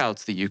of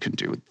workouts that you can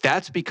do.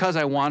 That's because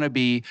I want to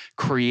be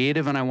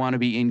creative and I want to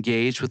be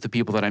engaged with the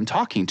people that I'm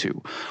talking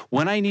to.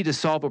 When I need to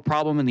solve a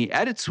problem in the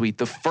edit suite,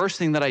 the first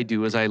thing that I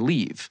do is I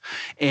leave.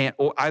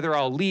 Or either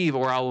I'll leave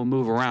or I will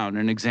move around.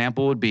 An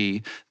example would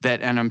be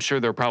that, and I'm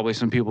sure there are probably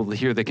some people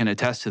here that can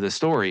attest to this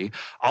story,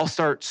 I'll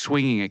start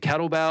swinging a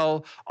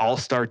kettlebell, I'll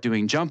start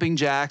doing jumping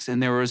jacks,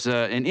 and there was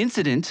an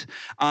incident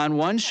on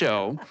one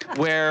show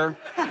where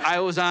I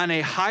was on a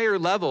higher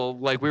level,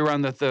 like we were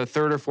on the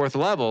third or fourth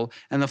level,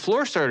 and the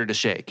floor started to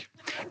shake.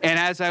 And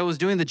as I was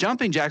doing the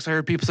jumping jacks, I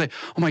heard people say,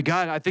 oh my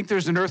God, I think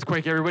there's an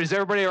earthquake. Is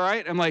everybody all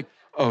right? I'm like,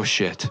 oh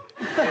shit.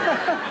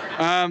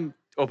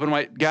 Open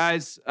wide,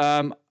 guys,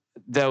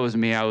 that was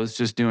me. I was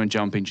just doing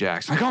jumping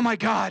jacks. Like, oh my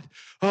God.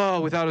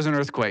 Oh, we thought it was an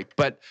earthquake.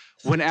 But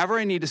whenever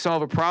I need to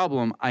solve a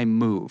problem, I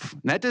move.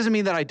 And that doesn't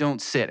mean that I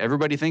don't sit.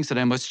 Everybody thinks that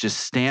I must just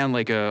stand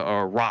like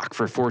a rock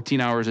for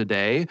 14 hours a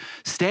day.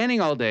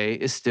 Standing all day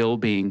is still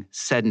being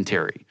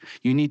sedentary.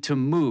 You need to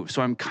move.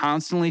 So I'm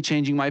constantly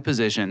changing my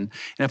position.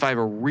 And if I have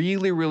a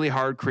really, really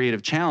hard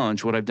creative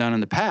challenge, what I've done in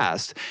the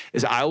past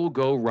is I will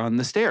go run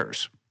the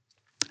stairs.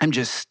 I'm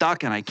just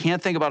stuck and I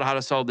can't think about how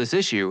to solve this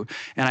issue.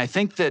 And I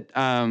think that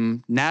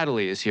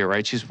Natalie is here,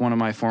 right? She's one of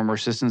my former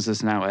assistants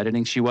that's now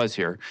editing. She was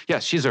here.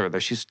 Yes, she's over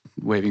there. She's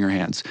waving her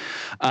hands.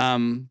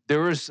 There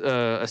was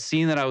a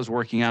scene that I was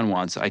working on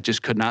once. I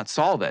just could not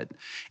solve it.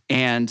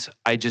 And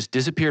I just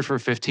disappeared for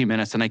 15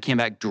 minutes and I came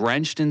back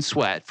drenched in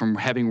sweat from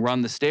having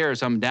run the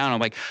stairs. I'm down. I'm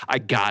like, I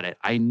got it.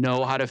 I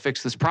know how to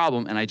fix this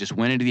problem. And I just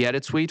went into the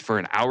edit suite for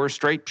an hour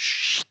straight.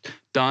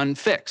 Done,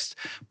 fixed.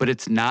 But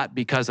it's not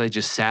because I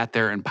just sat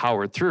there and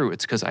powered through.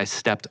 It's because I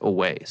stepped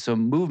away. So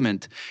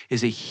movement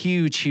is a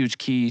huge, huge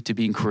key to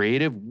being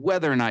creative,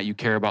 whether or not you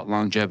care about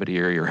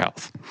longevity or your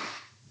health.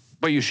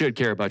 But you should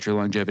care about your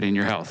longevity and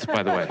your health,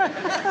 by the way.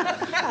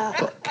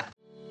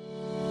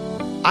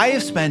 I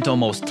have spent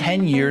almost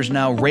 10 years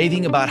now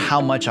raving about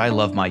how much I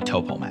love my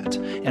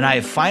TopoMat, and I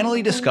have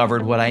finally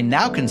discovered what I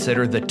now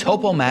consider the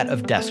TopoMat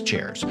of desk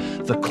chairs,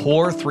 the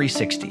Core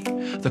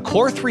 360. The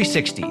Core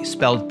 360,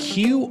 spelled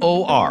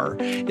QOR,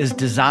 is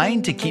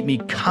designed to keep me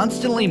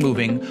constantly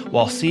moving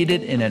while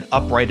seated in an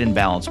upright and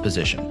balanced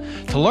position.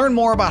 To learn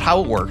more about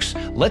how it works,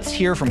 let's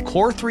hear from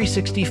Core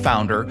 360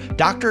 founder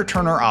Dr.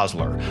 Turner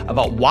Osler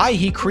about why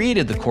he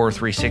created the Core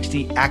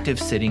 360 active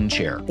sitting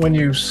chair. When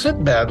you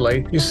sit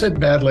badly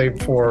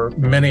for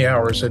many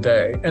hours a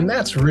day, and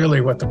that's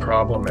really what the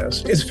problem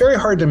is. It's very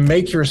hard to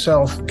make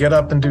yourself get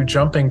up and do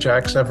jumping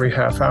jacks every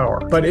half hour.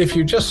 But if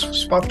you just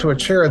swap to a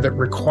chair that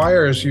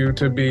requires you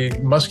to be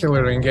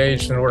muscularly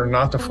engaged in order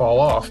not to fall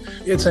off,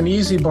 it's an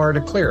easy bar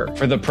to clear.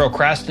 For the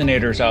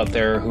procrastinators out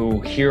there who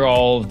hear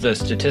all of the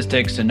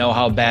statistics and know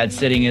how bad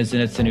sitting is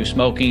and it's the new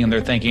smoking, and they're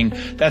thinking,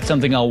 that's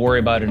something I'll worry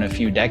about in a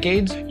few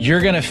decades,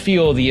 you're going to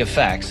feel the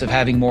effects of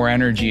having more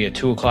energy at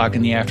 2 o'clock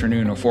in the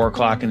afternoon or 4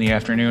 o'clock in the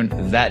afternoon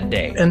that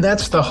day. And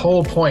that's the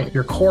whole point.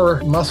 Your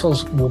core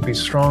muscles will be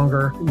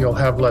stronger. You'll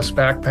have less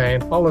back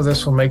pain. All of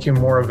this will make you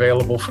more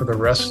available for the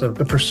rest of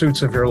the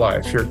pursuits of your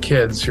life, your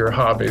kids, your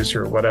hobbies,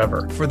 your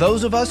whatever. For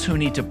those of us who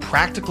need to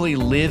practically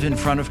live in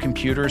front of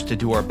computers to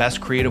do our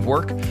best creative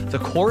work, the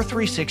Core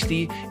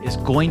 360 is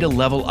going to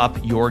level up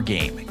your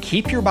game.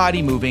 Keep your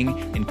body moving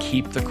and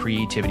keep the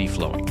creativity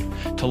flowing.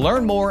 To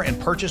learn more and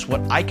purchase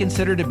what I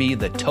consider to be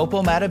the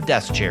TopoMat of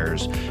desk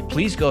chairs,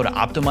 please go to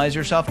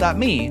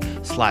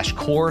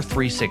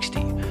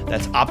optimizeyourself.me/core360.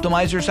 That's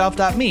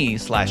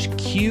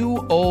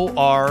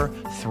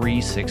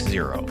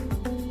optimizeyourself.me/QOR360.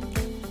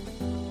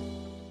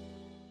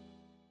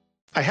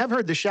 I have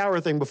heard the shower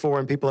thing before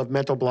when people have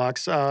mental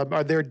blocks.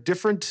 Are there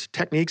different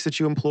techniques that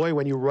you employ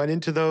when you run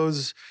into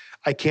those,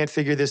 I can't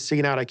figure this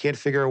scene out, I can't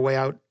figure a way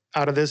out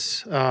of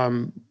this?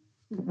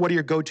 What are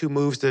your go-to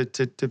moves to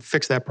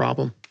fix that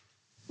problem?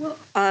 Well,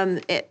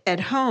 at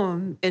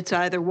home, it's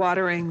either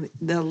watering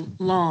the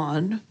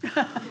lawn.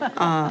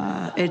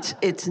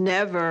 It's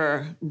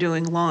never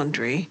doing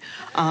laundry.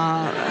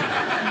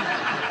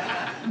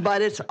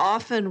 But it's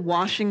often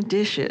washing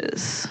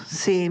dishes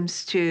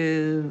seems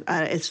to,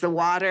 it's the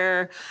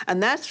water.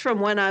 And that's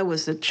from when I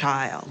was a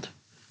child.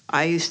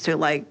 I used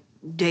to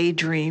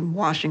daydream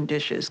washing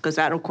dishes because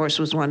that, of course,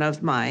 was one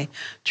of my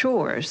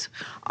chores.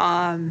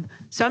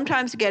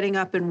 Sometimes getting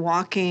up and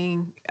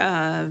walking,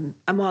 I'm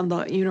on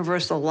the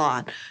Universal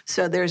lot,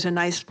 so there's a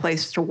nice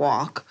place to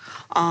walk.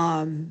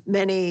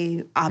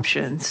 Many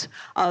options.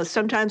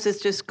 Sometimes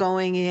it's just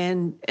going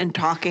in and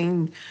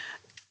talking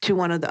to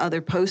one of the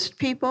other post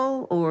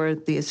people or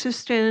the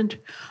assistant,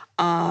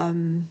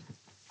 or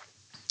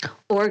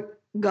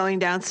going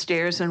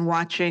downstairs and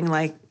watching,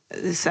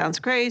 this sounds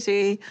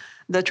crazy,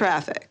 the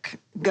traffic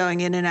going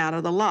in and out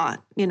of the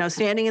lot.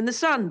 Standing in the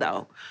sun,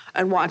 though,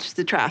 and watch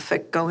the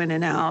traffic go in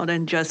and out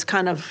and just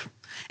kind of,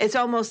 it's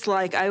almost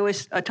like I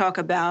always talk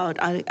about,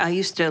 I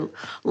used to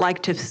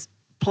like to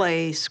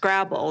play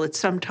Scrabble. It's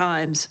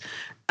sometimes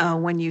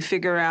when you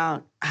figure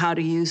out how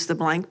to use the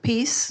blank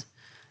piece,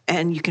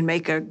 and you can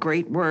make a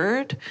great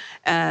word.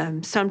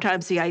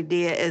 Sometimes the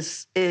idea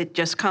is it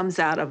just comes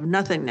out of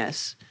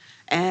nothingness,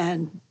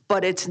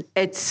 but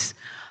it's.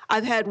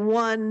 I've had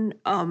one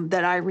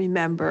that I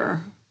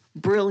remember,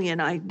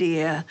 brilliant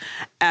idea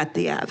at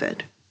the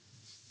Avid,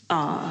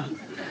 and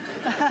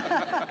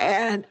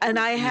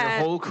I had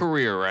your whole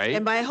career, right?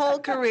 In my whole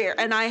career,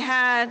 and I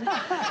had.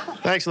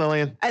 Thanks,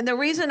 Lillian. And the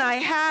reason I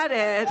had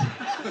it,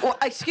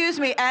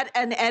 at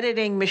an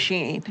editing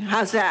machine.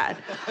 How's that?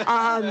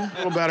 A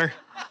little better.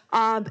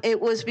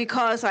 It was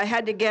because I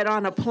had to get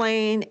on a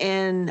plane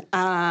and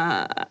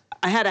I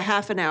had a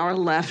half an hour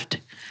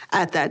left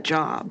at that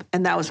job,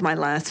 and that was my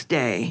last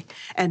day,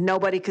 and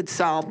nobody could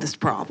solve this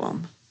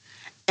problem.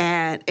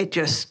 And it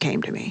just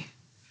came to me.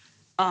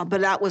 But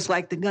that was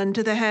like the gun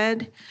to the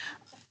head.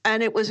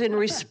 And it was in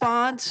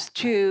response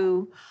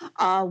to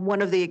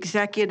one of the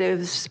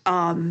executives'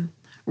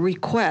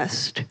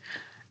 request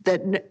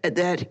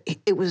that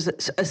it was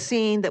a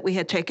scene that we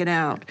had taken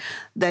out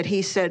that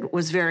he said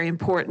was very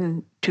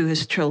important to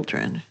his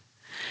children.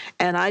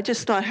 And I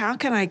just thought, how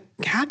can I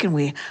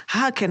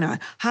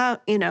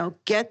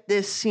get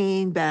this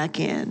scene back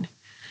in?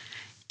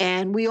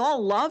 And we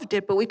all loved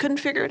it, but we couldn't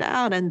figure it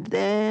out. And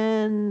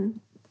then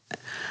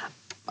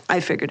I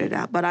figured it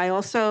out. But I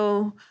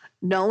also,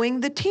 knowing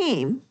the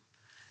team,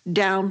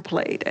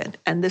 downplayed it.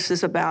 And this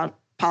is about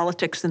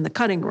politics in the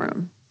cutting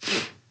room,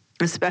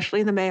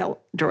 especially the male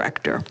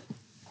director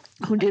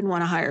who didn't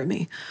want to hire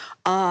me.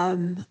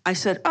 I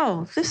said,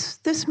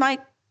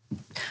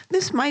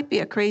 this might be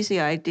a crazy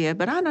idea,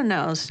 but I don't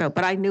know.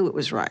 But I knew it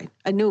was right.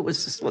 I knew it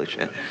was the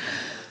solution.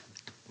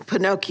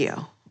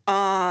 Pinocchio.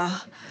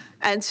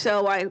 And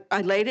so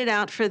I laid it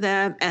out for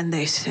them, and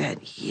they said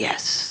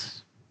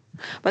yes.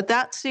 But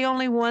that's the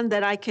only one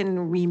that I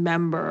can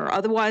remember.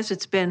 Otherwise,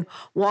 it's been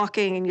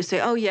walking and you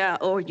say, oh, yeah,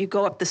 or you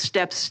go up the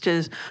steps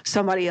to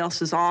somebody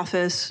else's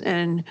office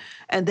and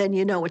then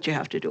you know what you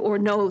have to do or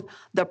know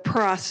the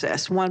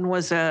process. One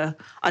was a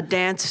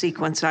dance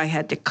sequence I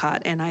had to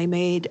cut, and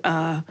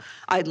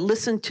I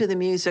listened to the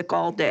music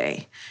all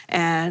day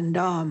and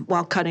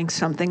while cutting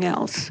something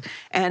else,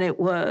 and it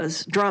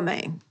was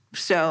drumming.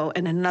 So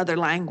in another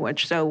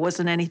language, so it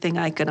wasn't anything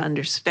I could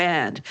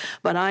understand.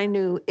 But I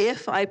knew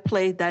if I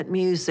played that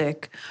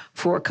music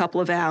for a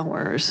couple of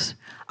hours,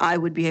 I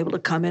would be able to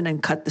come in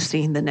and cut the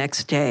scene the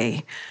next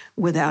day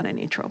without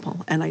any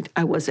trouble. And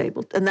I was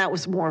able to, and that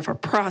was more of a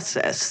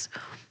process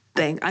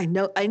thing. I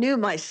knew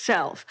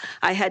myself.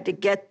 I had to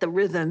get the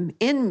rhythm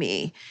in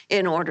me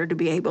in order to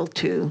be able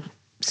to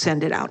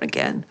send it out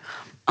again.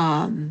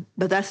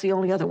 But that's the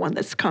only other one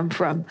that's come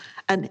from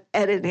an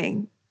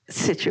editing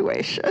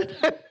situation.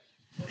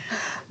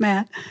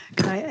 Matt,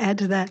 can I add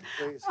to that?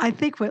 Please. I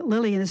think what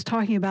Lillian is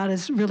talking about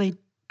is really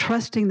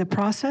trusting the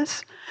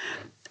process.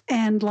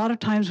 And a lot of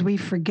times we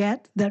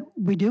forget that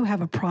we do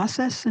have a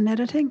process in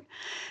editing.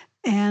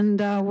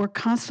 And we're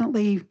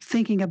constantly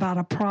thinking about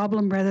a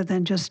problem rather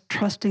than just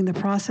trusting the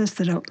process.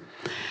 That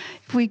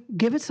if we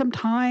give it some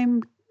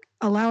time,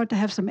 allow it to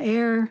have some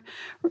air,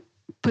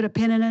 put a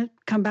pin in it,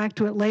 come back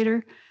to it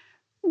later,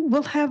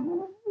 we'll have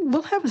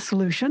a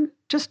solution.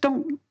 Just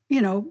don't,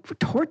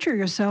 torture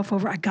yourself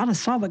over, I gotta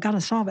solve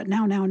it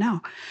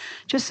now.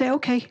 Just say,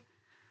 okay,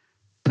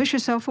 push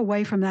yourself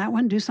away from that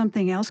one, do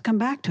something else, come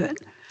back to it.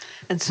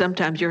 And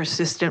sometimes your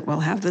assistant will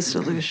have the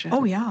solution.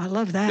 Oh, yeah, I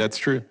love that. That's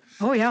true.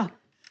 Oh, yeah.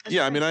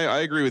 Yeah, I mean,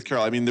 I agree with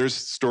Carol. I mean, there's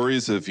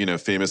stories of,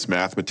 famous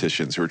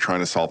mathematicians who are trying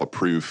to solve a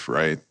proof,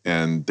 right?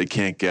 And they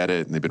can't get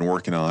it, and they've been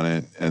working on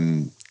it,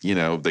 and,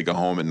 they go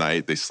home at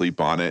night, they sleep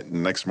on it, and the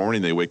next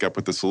morning they wake up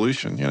with the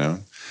solution,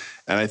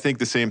 And I think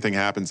the same thing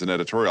happens in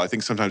editorial. I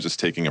think sometimes just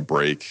taking a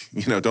break,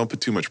 don't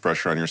put too much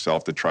pressure on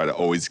yourself to try to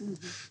always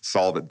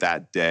solve it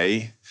that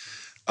day.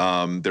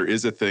 There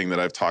is a thing that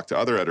I've talked to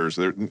other editors.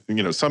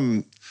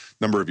 Some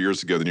number of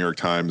years ago, the New York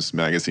Times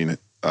Magazine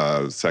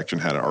section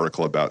had an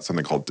article about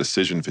something called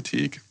decision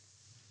fatigue.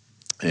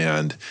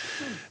 And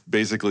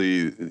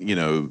basically,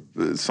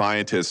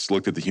 scientists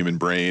looked at the human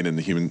brain and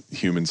the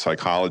human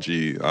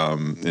psychology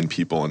in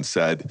people and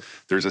said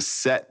there's a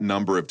set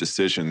number of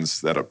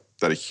decisions that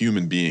a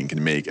human being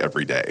can make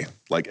every day.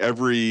 Like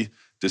every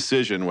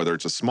decision, whether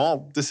it's a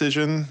small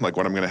decision, like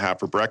what I'm going to have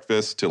for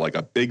breakfast, to like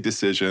a big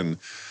decision,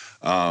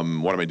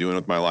 what am I doing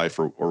with my life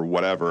or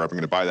whatever, I'm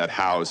going to buy that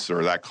house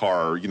or that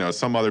car,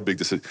 some other big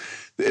decision.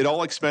 It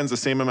all expends the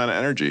same amount of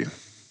energy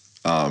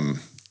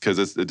because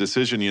it's a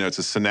decision, it's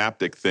a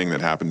synaptic thing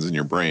that happens in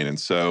your brain. And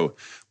so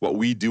what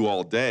we do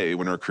all day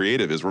when we're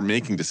creative is we're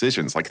making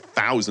decisions, like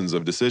thousands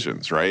of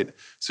decisions, right?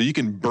 So you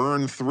can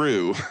burn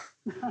through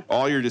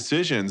all your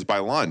decisions by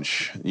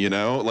lunch,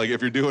 like if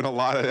you're doing a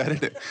lot of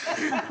editing.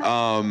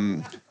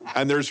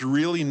 And there's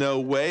really no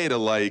way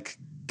to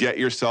get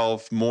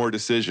yourself more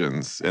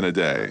decisions in a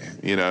day.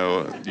 You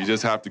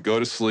just have to go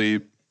to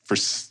sleep for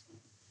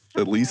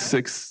at least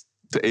 6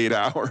 to 8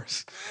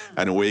 hours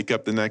and wake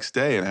up the next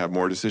day and have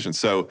more decisions.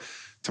 So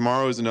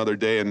tomorrow is another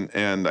day.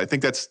 And I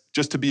think that's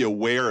just to be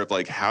aware of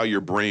how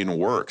your brain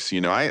works.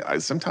 I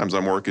sometimes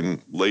I'm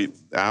working late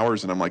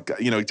hours and I'm like,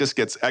 it just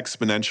gets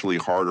exponentially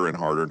harder and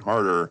harder and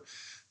harder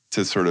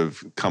to sort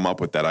of come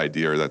up with that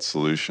idea or that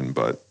solution.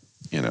 But,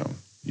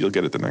 you'll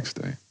get it the next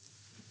day.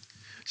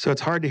 So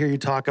it's hard to hear you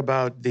talk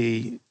about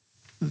the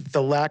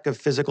lack of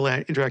physical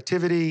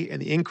interactivity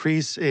and the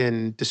increase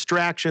in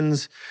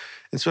distractions,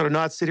 and sort of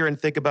not sit here and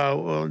think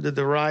about, well, did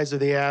the rise of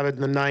the Avid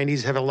in the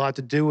 90s have a lot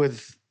to do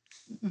with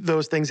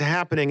those things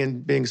happening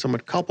and being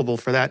somewhat culpable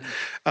for that?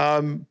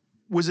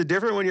 Was it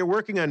different when you're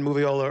working on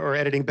Moviola or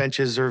editing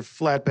benches or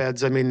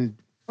flatbeds? I mean...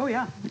 Oh,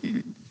 yeah.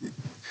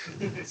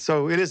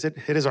 So it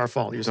is our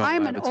fault.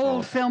 I'm an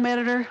old film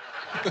editor.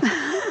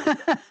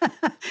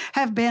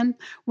 Have been,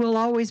 will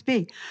always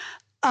be.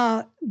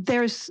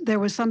 There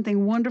was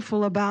something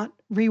wonderful about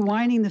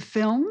rewinding the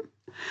film,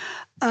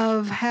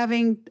 of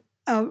having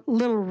a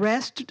little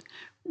rest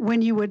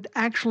when you would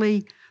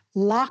actually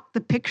lock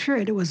the picture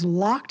and it was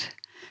locked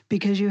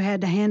because you had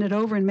to hand it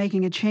over, and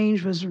making a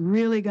change was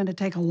really going to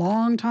take a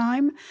long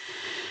time.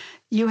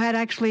 You had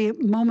actually a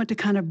moment to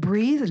kind of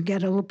breathe and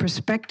get a little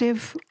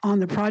perspective on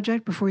the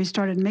project before you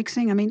started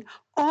mixing. I mean,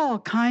 all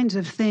kinds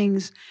of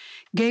things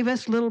gave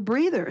us little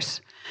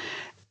breathers.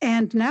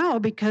 And now,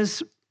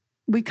 because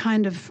we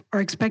kind of are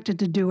expected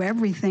to do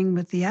everything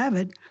with the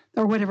Avid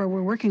or whatever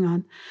we're working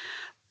on,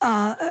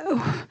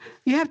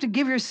 you have to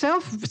give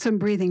yourself some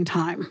breathing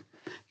time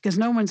because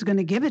no one's going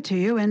to give it to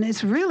you. And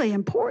it's really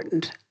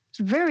important. It's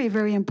very,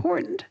 very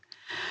important.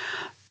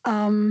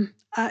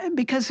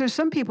 Because there's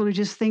some people who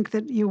just think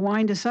that you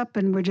wind us up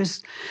and we're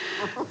just...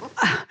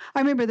 I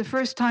remember the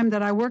first time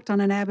that I worked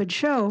on an Avid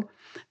show,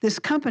 this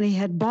company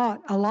had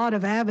bought a lot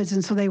of Avids,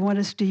 and so they want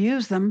us to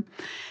use them.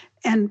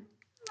 And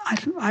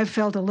I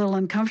felt a little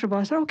uncomfortable.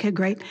 I said, okay,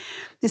 great.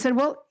 They said,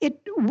 well,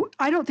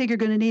 I don't think you're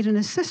going to need an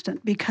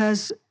assistant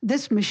because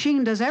this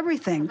machine does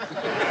everything.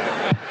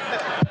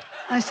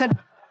 I said,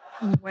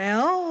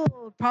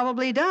 well,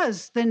 probably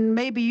does. Then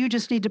maybe you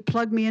just need to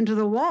plug me into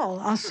the wall.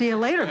 I'll see you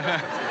later.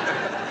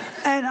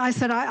 And I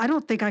said, I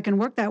don't think I can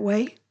work that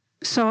way.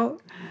 So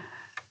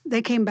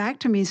they came back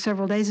to me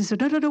several days and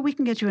said, no, we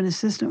can get you an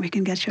assistant. We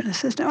can get you an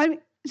assistant. I mean,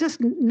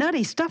 just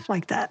nutty stuff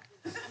like that.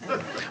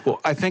 Well,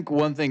 I think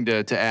one thing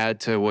to add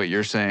to what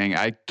you're saying,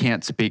 I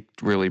can't speak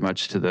really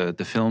much to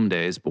the film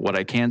days, but what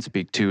I can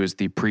speak to is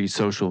the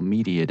pre-social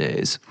media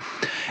days.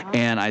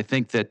 And I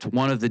think that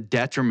one of the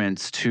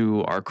detriments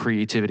to our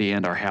creativity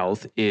and our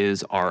health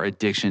is our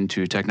addiction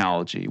to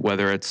technology,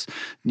 whether it's,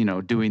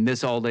 doing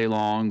this all day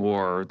long,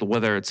 or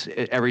whether it's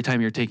every time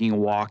you're taking a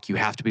walk, you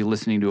have to be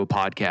listening to a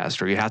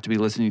podcast, or you have to be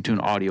listening to an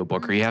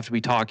audiobook, or you have to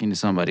be talking to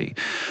somebody.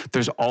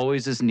 There's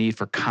always this need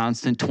for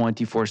constant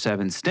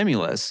 24/7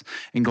 stimulus.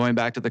 And going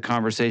back to the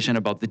conversation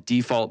about the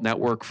default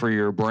network for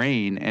your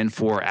brain and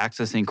for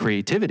accessing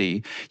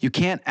creativity, you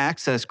can't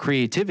access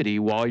creativity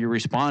while you're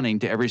responding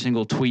to every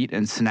single tweet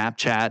and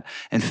Snapchat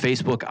and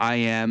Facebook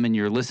IM, and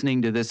you're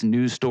listening to this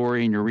news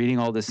story and you're reading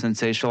all this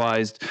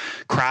sensationalized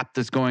crap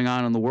that's going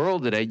on in the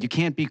world today. You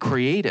can't be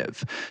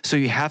creative. So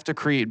you have to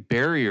create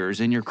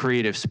barriers in your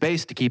creative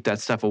space to keep that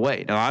stuff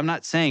away. Now, I'm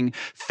not saying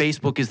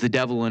Facebook is the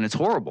devil and it's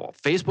horrible.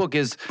 Facebook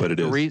is... But it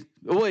is.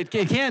 Well, it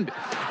can be.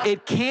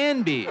 It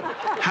can be.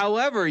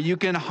 However, you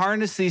can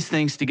harness these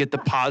things to get the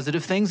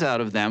positive things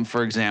out of them.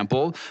 For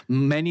example,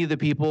 many of the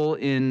people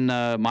in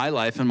my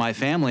life and my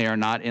family are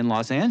not in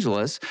Los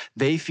Angeles.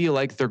 They feel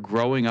like they're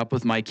growing up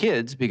with my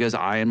kids because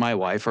I and my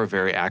wife are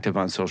very active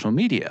on social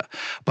media.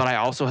 But I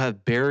also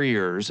have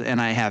barriers and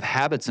I have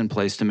habits in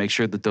place to make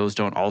sure that those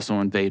don't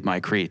also invade my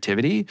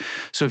creativity.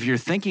 So if you're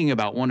thinking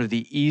about one of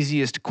the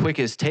easiest,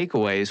 quickest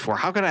takeaways for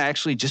how can I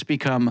actually just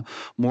become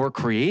more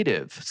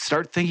creative,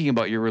 start thinking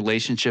about your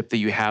relationship that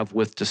you have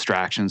with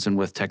distractions and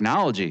with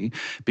technology,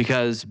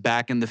 because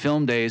back in the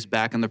film days,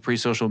 back in the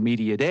pre-social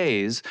media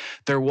days,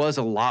 there was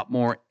a lot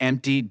more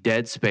empty,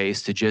 dead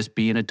space to just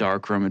be in a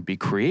dark room and be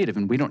creative.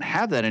 And we don't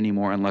have that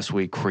anymore unless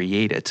we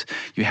create it.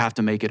 You have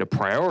to make it a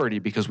priority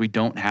because we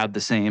don't have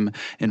the same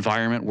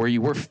environment where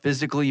you were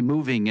physically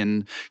moving,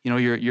 and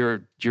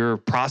your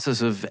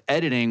process of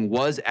editing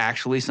was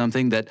actually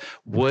something that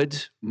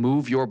would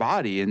move your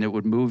body and it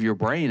would move your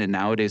brain. And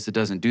nowadays it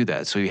doesn't do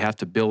that. So you have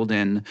to build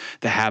in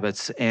the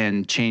habits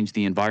and change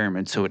the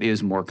environment so it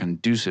is more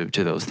conducive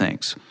to those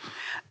things.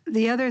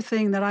 The other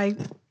thing that I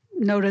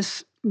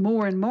notice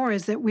more and more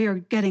is that we are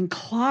getting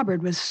clobbered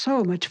with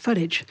so much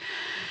footage.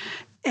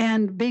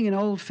 And being an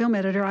old film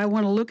editor, I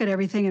want to look at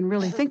everything and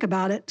really think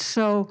about it.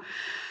 So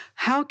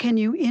how can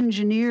you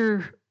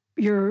engineer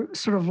your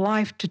sort of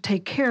life to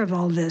take care of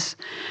all this?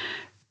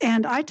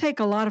 And I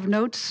take a lot of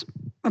notes.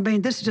 I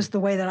mean, this is just the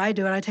way that I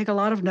do it. I take a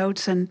lot of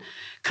notes and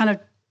kind of,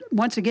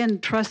 once again,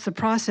 trust the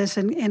process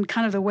and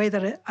kind of the way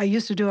that I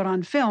used to do it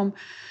on film.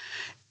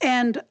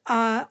 And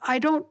I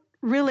don't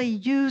really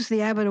use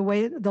the Avid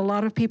way that a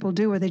lot of people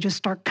do, where they just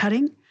start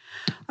cutting.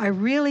 I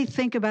really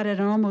think about it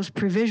and almost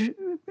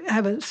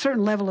have a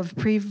certain level of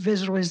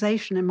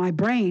pre-visualization in my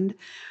brain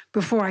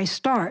before I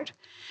start.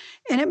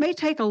 And it may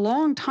take a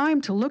long time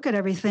to look at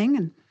everything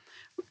and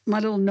my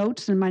little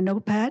notes in my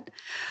notepad.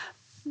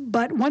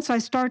 But once I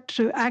start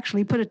to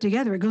actually put it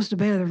together, it goes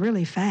together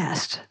really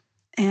fast.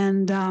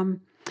 And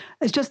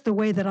it's just the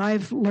way that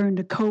I've learned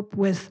to cope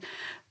with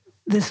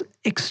this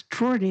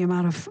extraordinary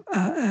amount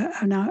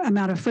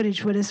of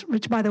footage,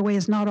 which, by the way,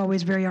 is not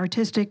always very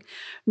artistic,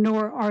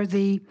 nor are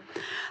the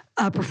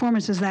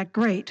performances that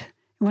great.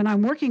 When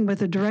I'm working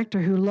with a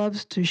director who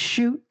loves to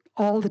shoot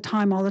all the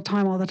time, I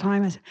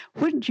said,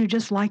 wouldn't you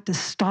just like to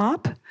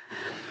stop,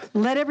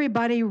 let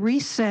everybody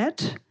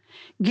reset,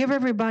 give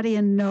everybody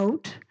a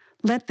note,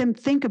 let them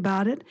think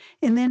about it,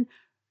 and then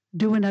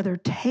do another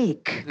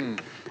take?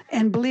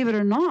 And believe it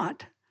or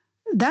not,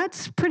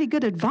 that's pretty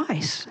good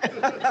advice.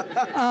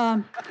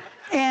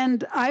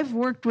 And I've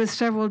worked with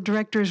several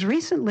directors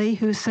recently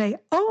who say,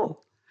 oh,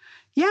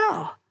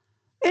 yeah,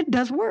 it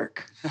does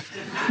work.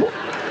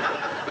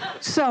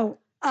 So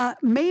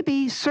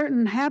maybe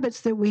certain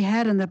habits that we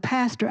had in the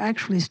past are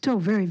actually still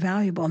very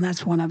valuable, and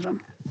that's one of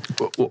them.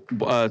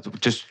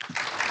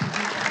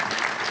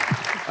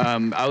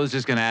 I was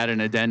just going to add an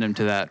addendum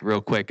to that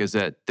real quick, is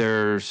that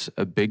there's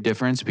a big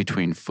difference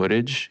between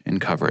footage and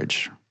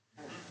coverage.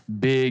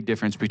 Big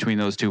difference between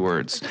those two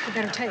words. A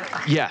better take.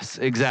 Yes,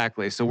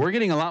 exactly. So we're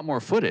getting a lot more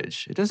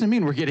footage. It doesn't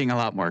mean we're getting a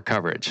lot more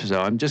coverage.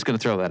 So I'm just going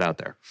to throw that out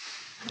there.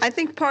 I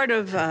think part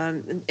of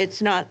it's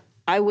not,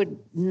 I would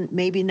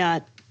maybe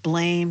not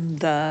blame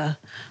the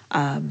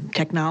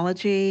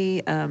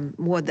technology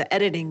or the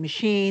editing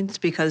machines,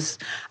 because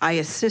I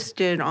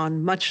assisted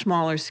on much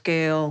smaller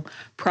scale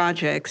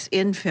projects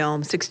in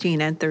film,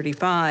 16 and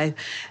 35.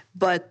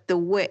 But the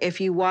way, if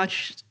you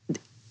watch,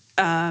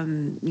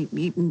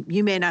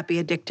 you may not be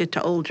addicted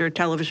to older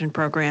television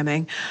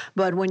programming,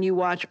 but when you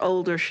watch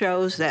older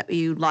shows that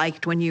you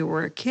liked when you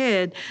were a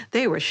kid,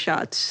 they were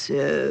shot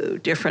so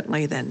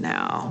differently than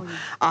now.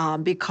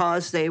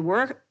 Because they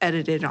were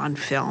edited on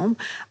film.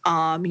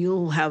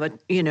 You'll have a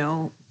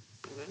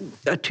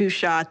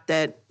two-shot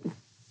that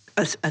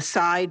a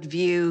side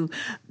view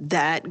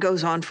that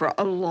goes on for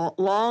a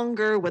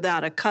longer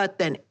without a cut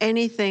than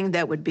anything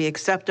that would be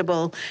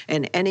acceptable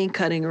in any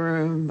cutting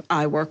room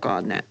I work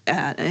on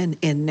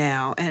in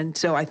now. And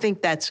so I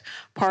think that's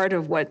part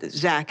of what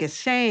Zach is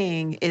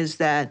saying, is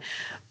that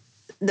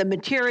the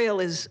material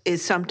is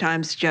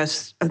sometimes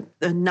just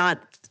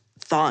not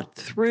thought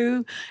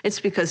through. It's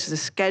because the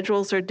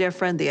schedules are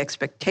different, the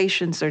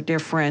expectations are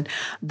different,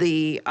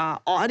 the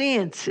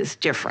audience is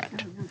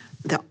different.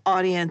 The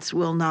audience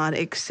will not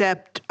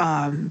accept,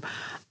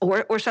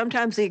 or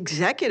sometimes the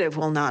executive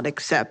will not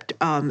accept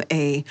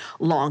a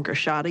longer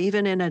shot.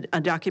 Even in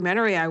a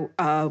documentary,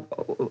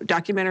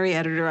 documentary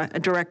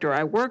director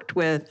I worked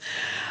with,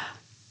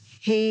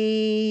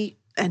 he's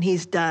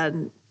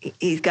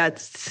got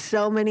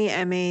so many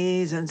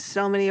Emmys and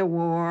so many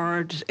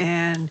awards,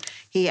 and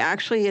he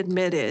actually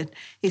admitted,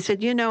 he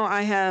said,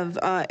 I have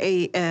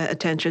a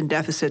attention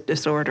deficit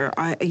disorder.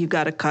 You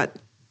got to cut.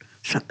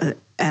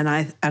 And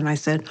I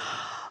said,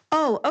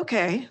 oh,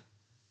 okay.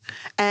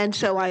 And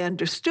so I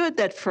understood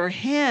that for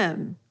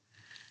him,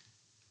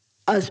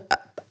 an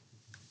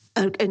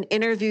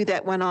interview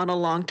that went on a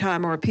long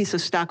time, or a piece of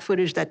stock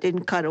footage that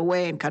didn't cut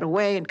away and cut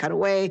away and cut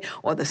away,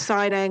 or the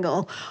side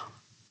angle,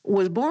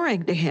 was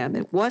boring to him.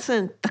 It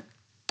wasn't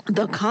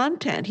the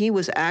content. He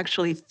was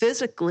actually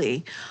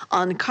physically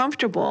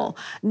uncomfortable.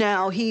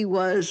 Now, he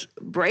was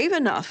brave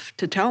enough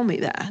to tell me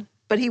that,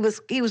 but he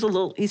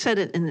said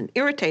it in an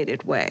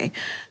irritated way,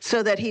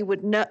 so that he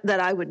would know, that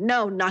I would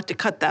know not to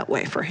cut that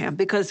way for him,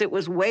 because it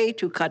was way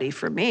too cutty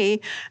for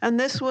me. And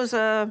this was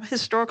a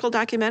historical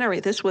documentary.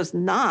 This was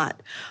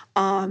not,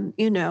 a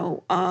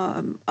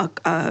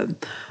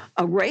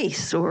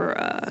race or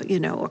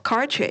a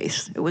car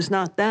chase. It was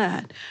not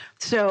that.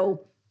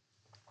 So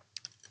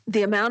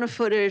the amount of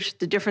footage,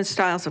 the different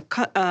styles of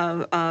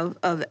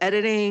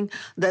editing,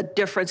 the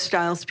different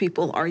styles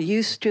people are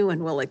used to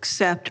and will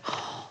accept,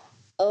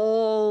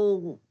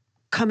 all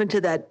come into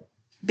that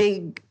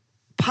big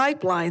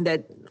pipeline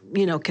that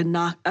can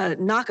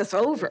knock us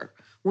over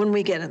when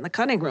we get in the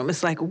cutting room.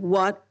 It's like,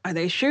 what are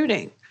they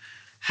shooting?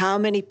 How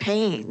many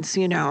panes?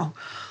 When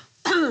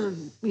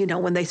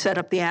they set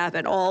up the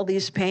Avid, all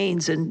these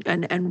panes,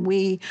 and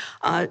we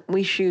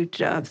shoot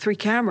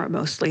 3-camera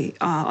mostly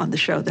on the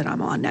show that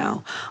I'm on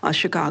now,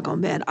 Chicago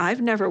Med.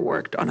 I've never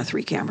worked on a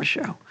 3-camera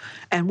show,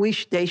 and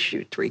they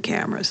shoot 3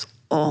 cameras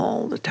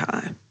all the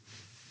time.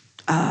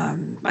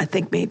 I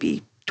think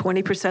maybe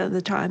 20% of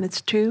the time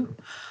it's 2.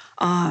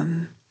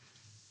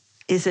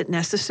 Is it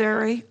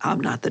necessary? I'm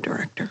not the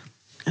director.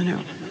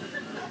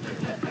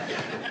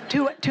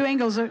 Two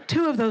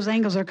of those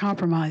angles are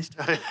compromised.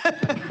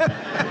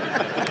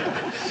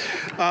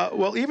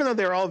 Well, even though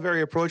they're all very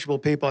approachable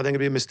people, I think it'd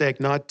be a mistake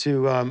not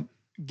to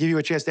give you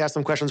a chance to ask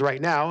them questions right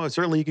now.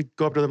 Certainly, you could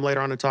go up to them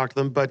later on and talk to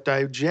them. But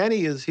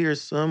Jenny is here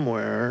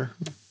somewhere.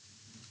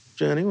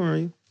 Jenny, where are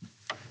you?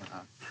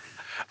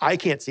 I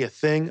can't see a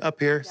thing up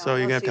here, so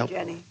you're going to have to help.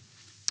 Jenny.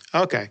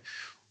 Okay.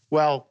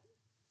 Well,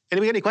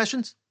 anybody got any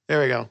questions? There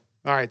we go.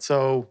 All right,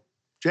 so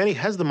Jenny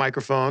has the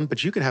microphone,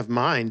 but you can have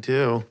mine,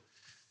 too.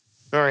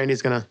 All right, and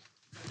he's going to...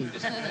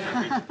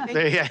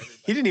 Yeah,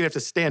 he didn't even have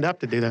to stand up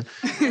to do that.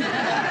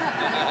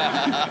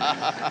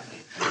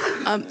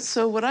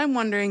 So what I'm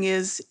wondering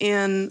is,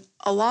 in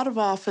a lot of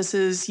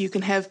offices, you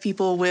can have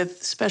people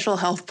with special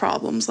health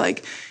problems.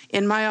 Like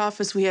in my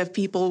office, we have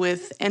people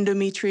with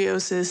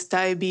endometriosis,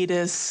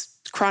 diabetes,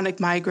 chronic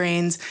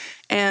migraines,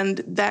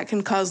 and that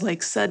can cause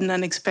like sudden,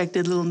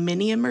 unexpected little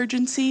mini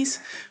emergencies,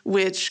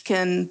 which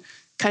can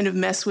kind of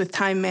mess with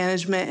time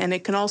management. And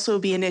it can also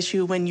be an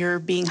issue when you're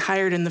being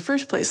hired in the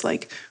first place.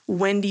 Like,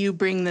 when do you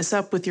bring this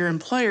up with your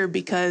employer?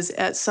 Because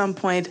at some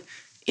point,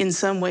 in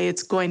some way,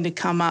 it's going to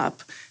come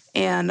up.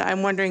 And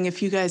I'm wondering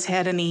if you guys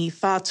had any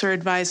thoughts or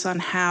advice on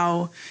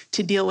how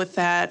to deal with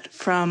that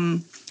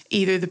from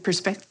either the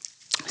perspective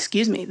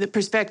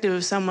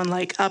of someone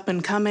like up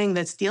and coming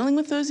that's dealing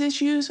with those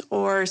issues,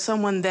 or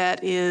someone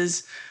that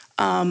is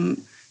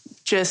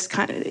just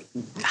kind of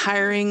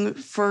hiring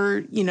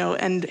for,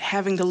 and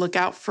having to look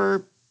out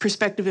for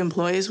prospective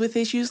employees with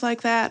issues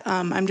like that.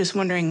 I'm just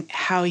wondering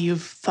how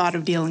you've thought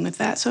of dealing with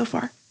that so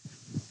far.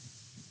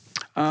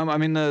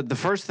 The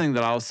first thing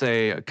that I'll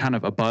say, kind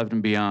of above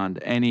and beyond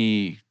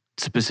any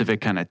specific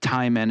kind of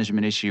time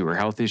management issue or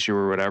health issue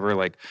or whatever,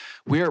 like,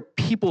 we are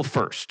people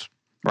first,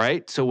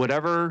 right? So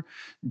whatever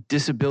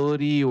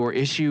disability or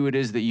issue it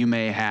is that you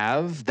may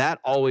have, that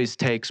always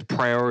takes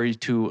priority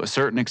to a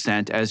certain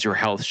extent, as your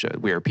health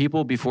should. We are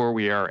people before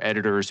we are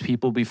editors,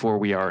 people before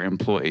we are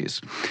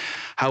employees.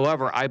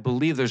 However, I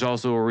believe there's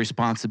also a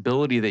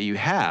responsibility that you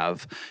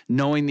have,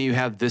 knowing that you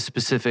have this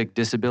specific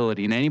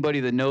disability. And anybody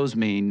that knows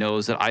me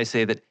knows that I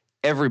say that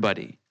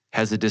everybody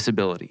has a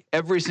disability.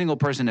 Every single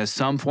person has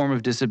some form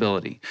of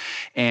disability.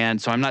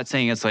 And so I'm not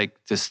saying it's like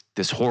this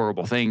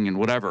horrible thing and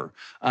whatever.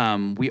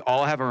 We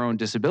all have our own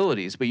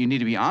disabilities, but you need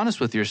to be honest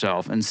with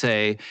yourself and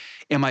say,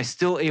 am I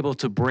still able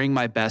to bring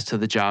my best to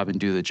the job and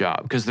do the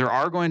job? Because there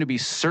are going to be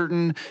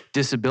certain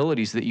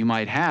disabilities that you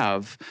might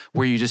have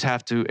where you just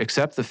have to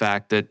accept the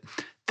fact that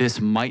this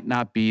might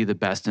not be the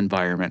best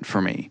environment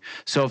for me.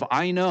 So if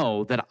I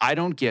know that I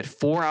don't get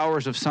 4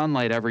 hours of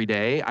sunlight every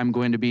day, I'm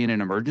going to be in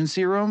an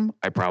emergency room,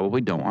 I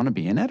probably don't want to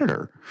be an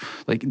editor.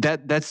 Like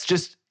that's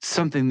just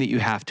something that you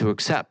have to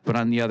accept. But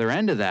on the other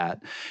end of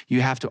that,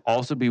 you have to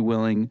also be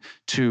willing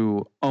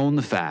to own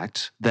the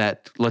fact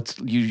that,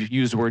 you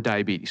use the word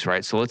diabetes,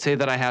 right? So let's say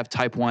that I have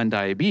type 1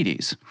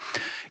 diabetes.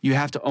 You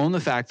have to own the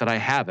fact that I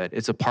have it.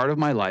 It's a part of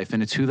my life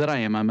and it's who that I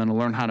am. I'm going to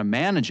learn how to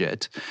manage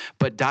it.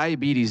 But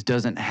diabetes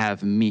doesn't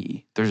have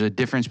me. There's a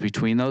difference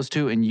between those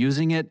two, and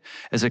using it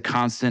as a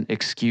constant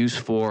excuse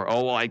for,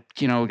 I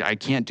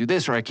can't do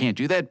this or I can't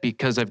do that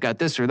because I've got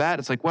this or that.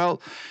 It's like,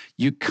 well,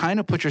 you kind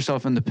of put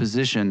yourself in the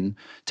position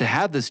to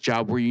have this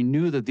job where you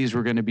knew that these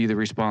were going to be the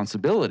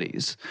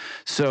responsibilities.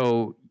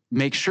 So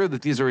make sure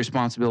that these are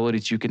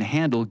responsibilities you can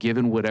handle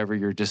given whatever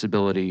your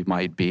disability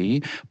might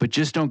be, but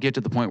just don't get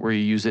to the point where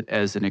you use it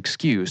as an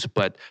excuse.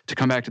 But to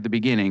come back to the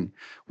beginning,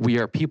 we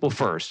are people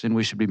first, and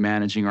we should be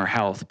managing our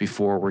health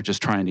before we're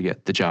just trying to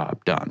get the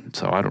job done.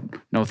 So I don't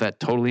know if that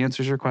totally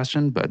answers your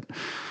question, but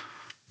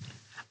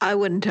I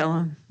wouldn't tell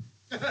him.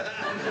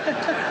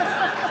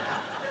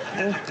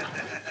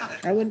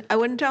 I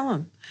wouldn't tell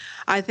him.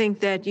 I think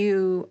that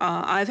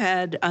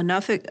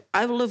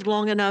I've lived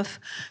long enough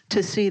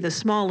to see the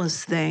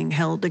smallest thing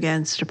held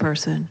against a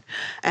person.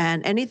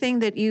 And anything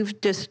that you've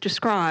just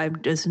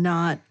described does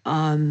not,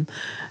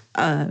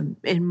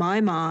 in my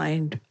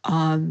mind,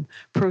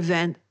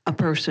 prevent a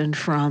person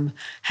from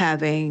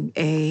having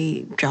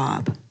a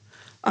job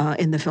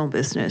in the film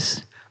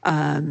business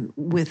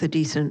with a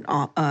decent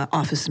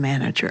office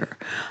manager.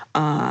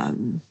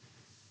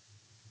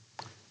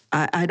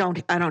 I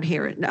don't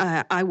hear it.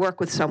 I work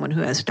with someone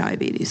who has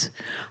diabetes,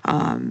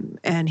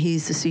 and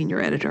he's the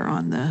senior editor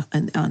on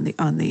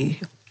the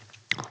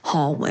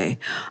hallway.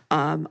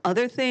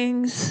 Other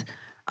things,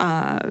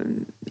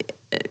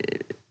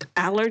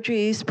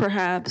 allergies,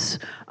 perhaps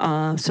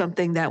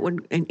something that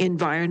would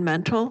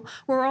environmental.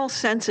 We're all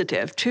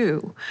sensitive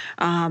too,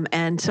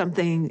 and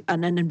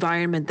an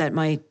environment that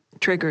might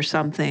trigger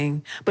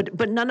something.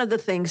 But none of the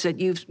things that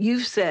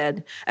you've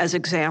said as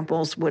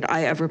examples would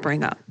I ever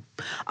bring up.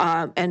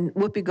 And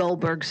Whoopi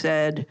Goldberg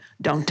said,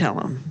 "Don't tell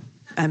him."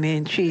 I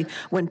mean,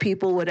 when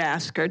people would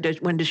ask her,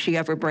 when does she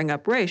ever bring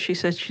up race? She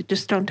said,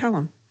 "Just don't tell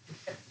him."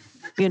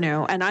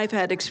 And I've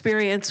had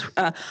experience.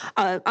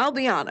 I'll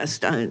be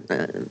honest.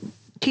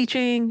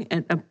 Teaching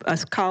at a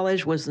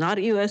college was not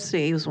at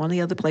USC. It was one of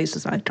the other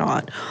places I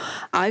taught.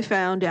 I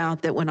found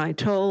out that when I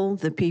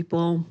told the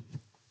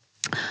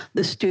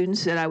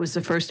students that I was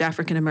the first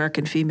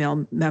African-American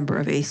female member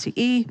of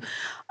ACE,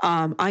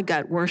 I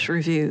got worse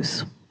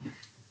reviews.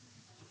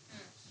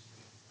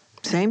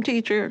 Same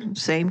teacher,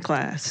 same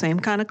class, same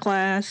kind of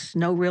class,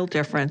 no real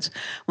difference.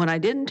 When I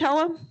didn't tell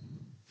them,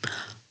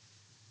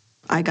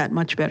 I got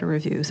much better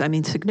reviews. I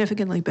mean,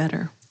 significantly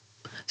better.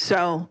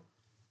 So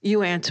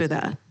you answer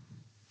that.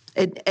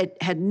 It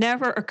had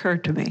never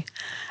occurred to me,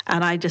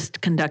 and I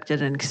just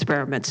conducted an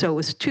experiment. So it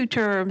was 2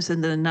 terms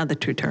and then another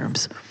 2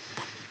 terms.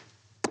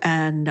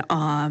 And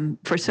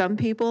for some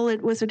people,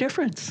 it was a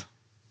difference.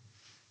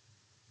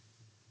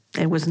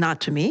 It was not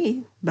to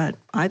me, but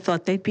I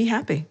thought they'd be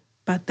happy,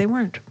 but they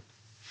weren't.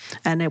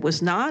 And it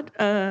was not,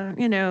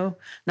 not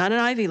an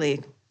Ivy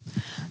League,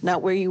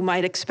 not where you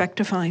might expect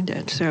to find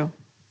it. So,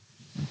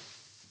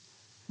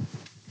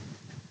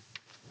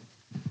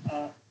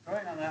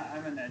 going on that,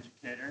 I'm an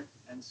educator,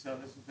 and so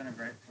this has been a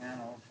great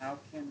panel. How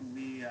can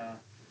we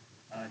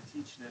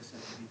teach this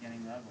at the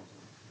beginning levels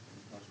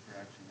of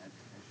post-production education?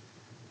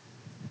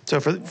 So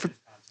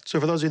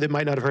for those of you that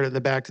might not have heard it in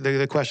the back,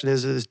 the question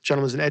is, this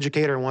gentleman's an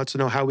educator and wants to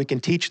know how we can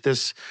teach the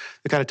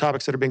kind of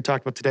topics that are being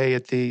talked about today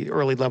at the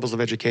early levels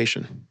of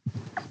education.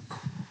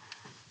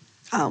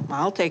 Oh,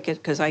 I'll take it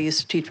because I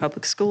used to teach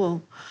public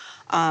school.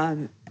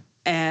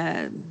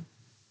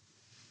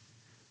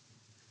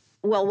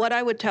 What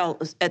I would tell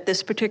at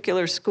this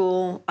particular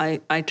school,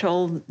 I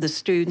told the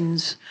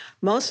students,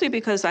 mostly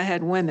because I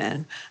had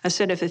women, I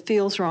said, if it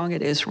feels wrong,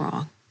 it is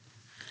wrong.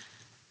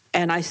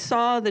 And I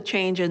saw the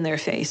change in their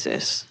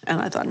faces, and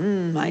I thought,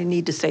 I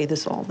need to say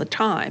this all the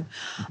time.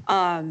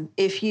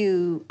 If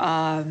you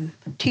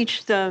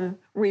teach them,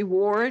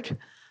 reward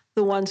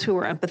the ones who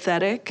are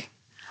empathetic,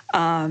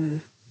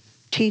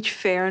 teach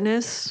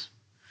fairness,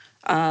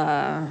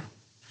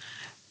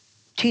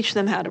 teach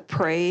them how to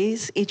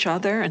praise each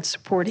other and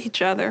support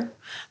each other.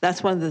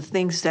 That's one of the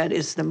things that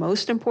is the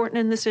most important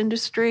in this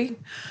industry.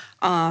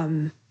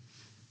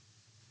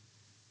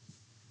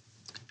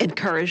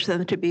 Encourage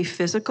them to be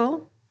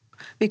physical.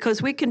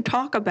 Because we can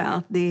talk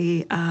about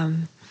the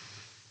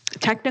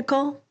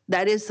technical.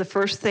 That is the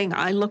first thing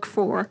I look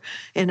for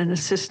in an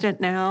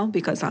assistant now,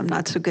 because I'm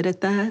not so good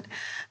at that.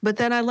 But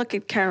then I look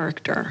at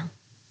character.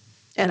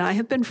 And I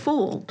have been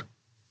fooled.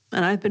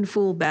 And I've been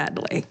fooled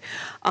badly.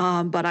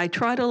 But I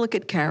try to look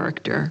at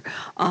character.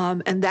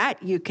 And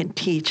that you can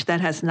teach.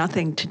 That has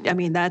nothing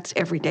to, that's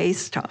everyday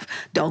stuff.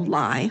 Don't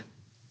lie.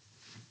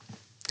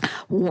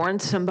 Warn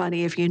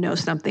somebody if you know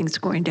something's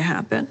going to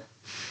happen.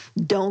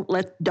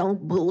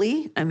 don't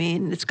bully. I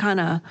mean, it's kind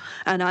of,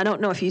 and I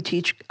don't know if you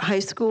teach high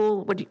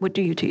school. What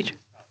do you teach?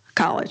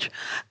 College,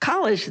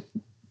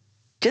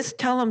 just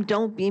tell them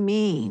don't be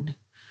mean.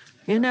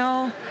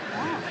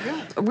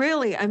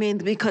 Really, I mean,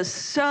 because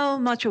so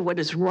much of what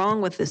is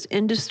wrong with this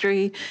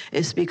industry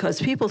is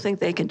because people think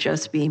they can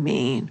just be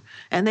mean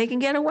and they can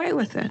get away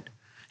with it.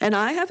 And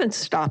I haven't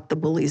stopped the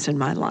bullies in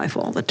my life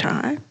all the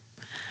time.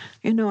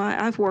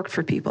 I've worked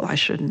for people I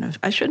shouldn't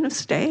have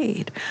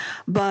stayed.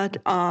 But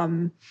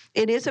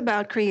it is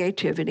about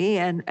creativity,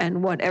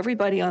 and what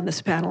everybody on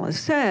this panel has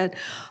said,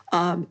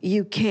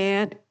 you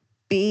can't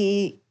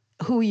be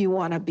who you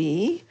want to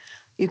be.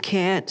 You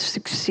can't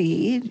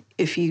succeed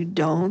if you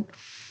don't.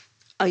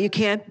 You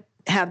can't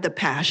have the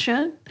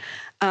passion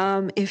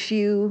if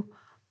you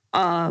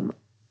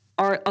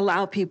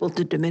allow people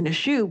to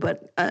diminish you.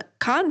 But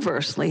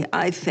conversely,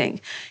 I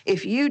think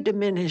if you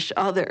diminish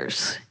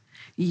others,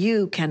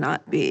 you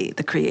cannot be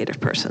the creative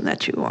person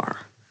that you are.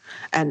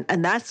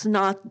 And that's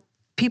not,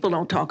 people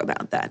don't talk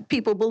about that.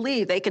 People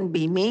believe they can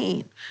be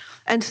mean.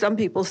 And some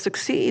people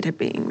succeed at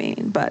being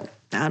mean, but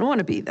I don't want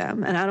to be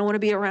them, and I don't want to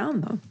be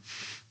around them.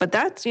 But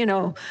that's,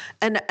 and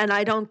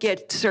I don't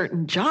get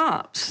certain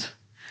jobs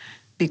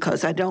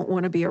because I don't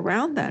want to be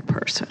around that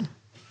person.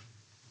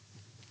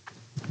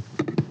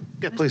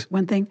 Yeah, please.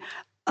 One thing.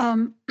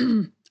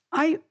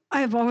 I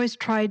have always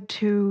tried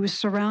to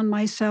surround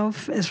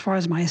myself, as far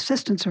as my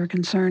assistants are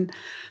concerned,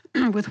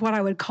 with what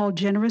I would call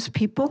generous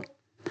people.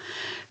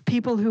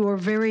 People who are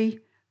very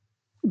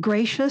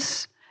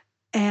gracious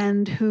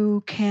and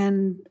who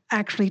can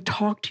actually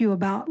talk to you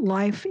about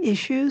life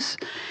issues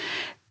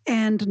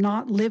and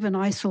not live in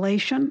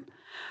isolation.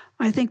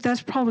 I think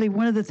that's probably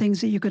one of the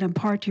things that you could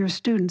impart to your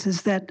students,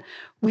 is that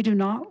we do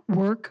not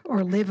work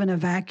or live in a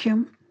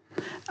vacuum.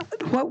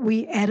 What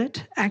we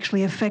edit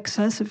actually affects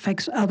us,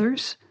 affects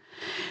others.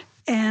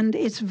 And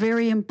it's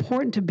very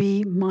important to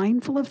be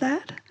mindful of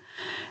that.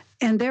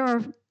 And there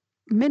are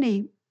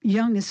many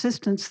young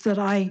assistants that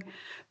I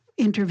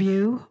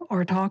interview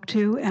or talk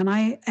to, and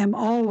I am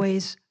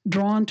always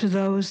drawn to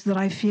those that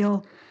I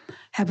feel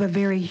have a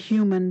very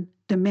human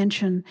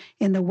dimension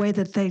in the way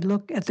that they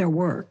look at their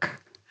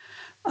work.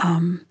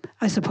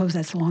 I suppose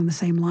that's along the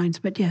same lines,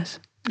 but yes.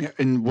 Yeah,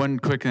 and one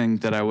quick thing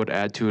that I would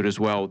add to it as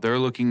well, they're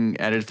looking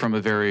at it from a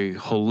very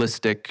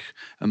holistic,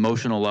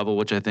 emotional level,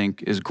 which I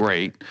think is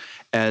great.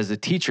 As a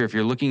teacher, if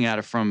you're looking at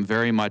it from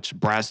very much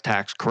brass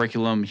tacks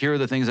curriculum, here are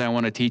the things I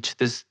want to teach,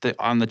 this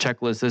on the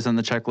checklist, this on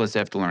the checklist, they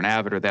have to learn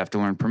Avid, or they have to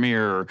learn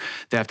Premiere, or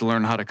they have to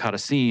learn how to cut a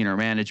scene or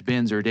manage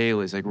bins or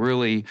dailies, like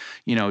really,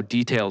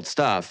 detailed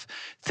stuff.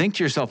 Think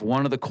to yourself,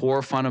 one of the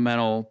core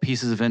fundamental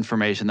pieces of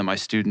information that my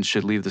students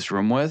should leave this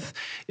room with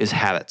is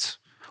habits.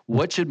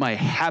 What should my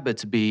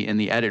habits be in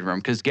the edit room?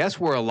 Because guess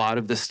where a lot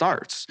of this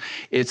starts?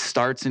 It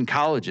starts in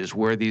colleges,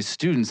 where these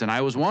students, and I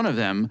was one of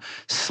them,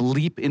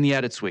 sleep in the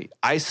edit suite.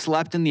 I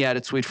slept in the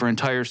edit suite for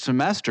entire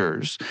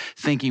semesters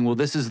thinking, well,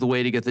 this is the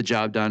way to get the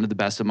job done to the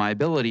best of my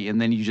ability.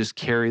 And then you just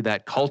carry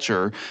that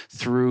culture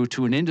through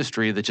to an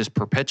industry that just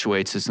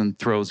perpetuates this and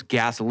throws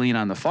gasoline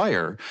on the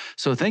fire.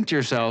 So think to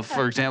yourself,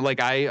 for example,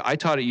 like I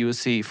taught at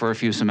USC for a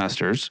few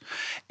semesters,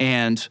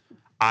 and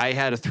I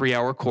had a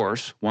 3-hour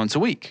course once a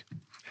week.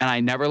 And I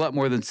never let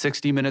more than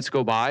 60 minutes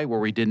go by where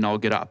we didn't all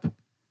get up.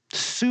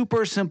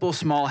 Super simple,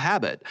 small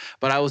habit,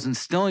 but I was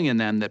instilling in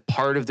them that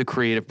part of the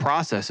creative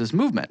process is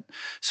movement.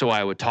 So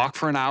I would talk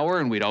for an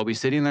hour, and we'd all be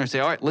sitting there and say,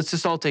 all right, let's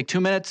just all take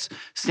 2 minutes,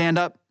 stand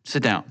up,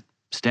 sit down,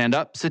 stand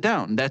up, sit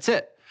down. That's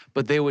it.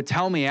 But they would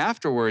tell me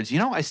afterwards,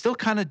 I still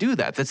kind of do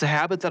that. That's a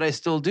habit that I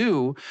still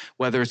do,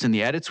 whether it's in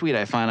the edit suite,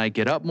 I find I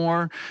get up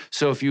more.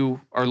 So if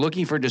you are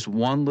looking for just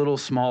one little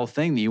small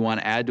thing that you want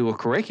to add to a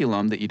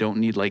curriculum that you don't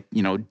need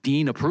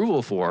dean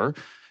approval for,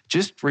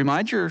 just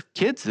remind your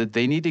kids that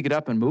they need to get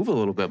up and move a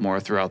little bit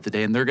more throughout the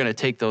day, and they're going to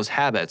take those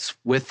habits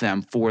with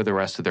them for the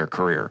rest of their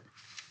career.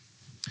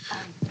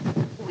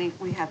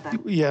 We have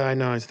that. Yeah, I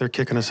know. They're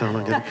kicking us out.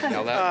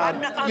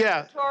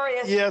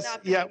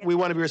 We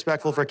want to be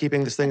respectful for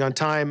keeping this thing on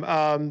time.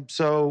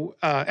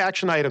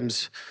 Action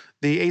items.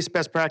 The ACE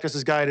Best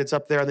Practices Guide, it's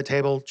up there on the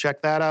table.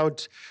 Check that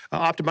out.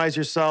 Optimize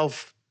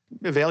yourself.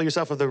 Avail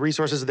yourself of the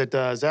resources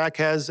that Zach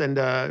has, and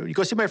you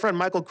go see my friend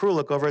Michael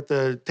Krulik over at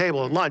the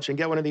table at lunch and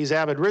get one of these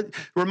Avid.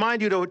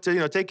 Remind you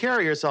to take care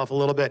of yourself a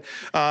little bit.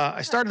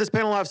 I started this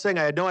panel off saying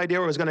I had no idea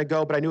where it was going to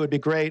go, but I knew it would be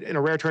great. In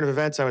a rare turn of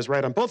events, I was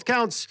right on both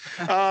counts.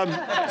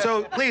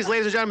 So please,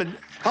 ladies and gentlemen,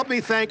 help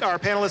me thank our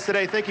panelists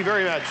today. Thank you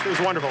very much. It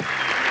was wonderful.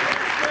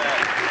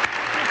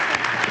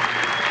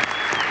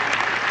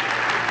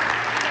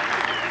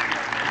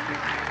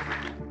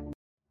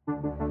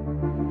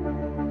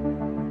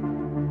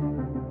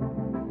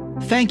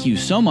 Thank you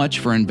so much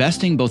for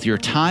investing both your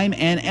time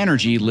and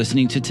energy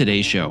listening to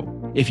today's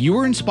show. If you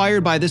were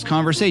inspired by this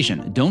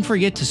conversation, don't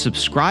forget to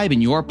subscribe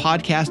in your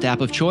podcast app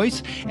of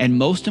choice, and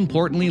most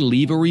importantly,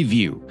 leave a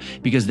review,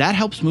 because that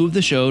helps move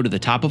the show to the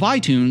top of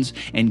iTunes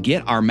and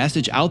get our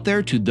message out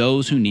there to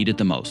those who need it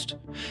the most.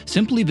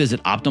 Simply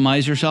visit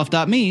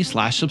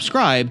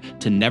optimizeyourself.me/subscribe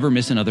to never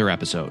miss another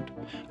episode.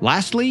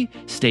 Lastly,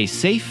 stay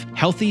safe,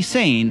 healthy,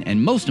 sane,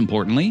 and most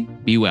importantly,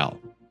 be well.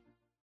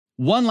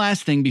 One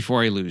last thing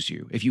before I lose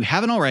you. If you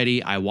haven't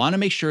already, I want to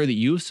make sure that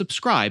you have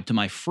subscribed to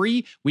my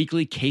free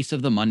weekly Case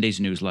of the Mondays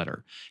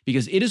newsletter,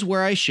 because it is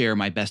where I share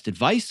my best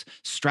advice,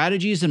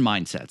 strategies, and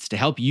mindsets to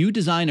help you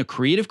design a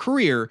creative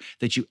career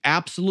that you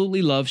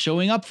absolutely love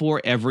showing up for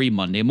every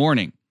Monday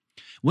morning.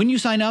 When you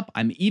sign up,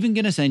 I'm even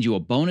going to send you a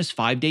bonus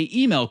 5-day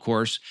email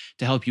course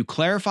to help you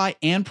clarify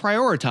and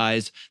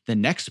prioritize the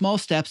next small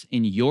steps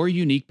in your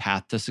unique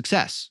path to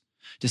success.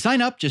 To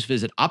sign up, just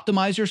visit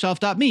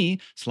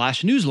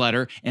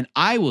optimizeyourself.me/newsletter, and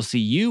I will see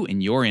you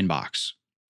in your inbox.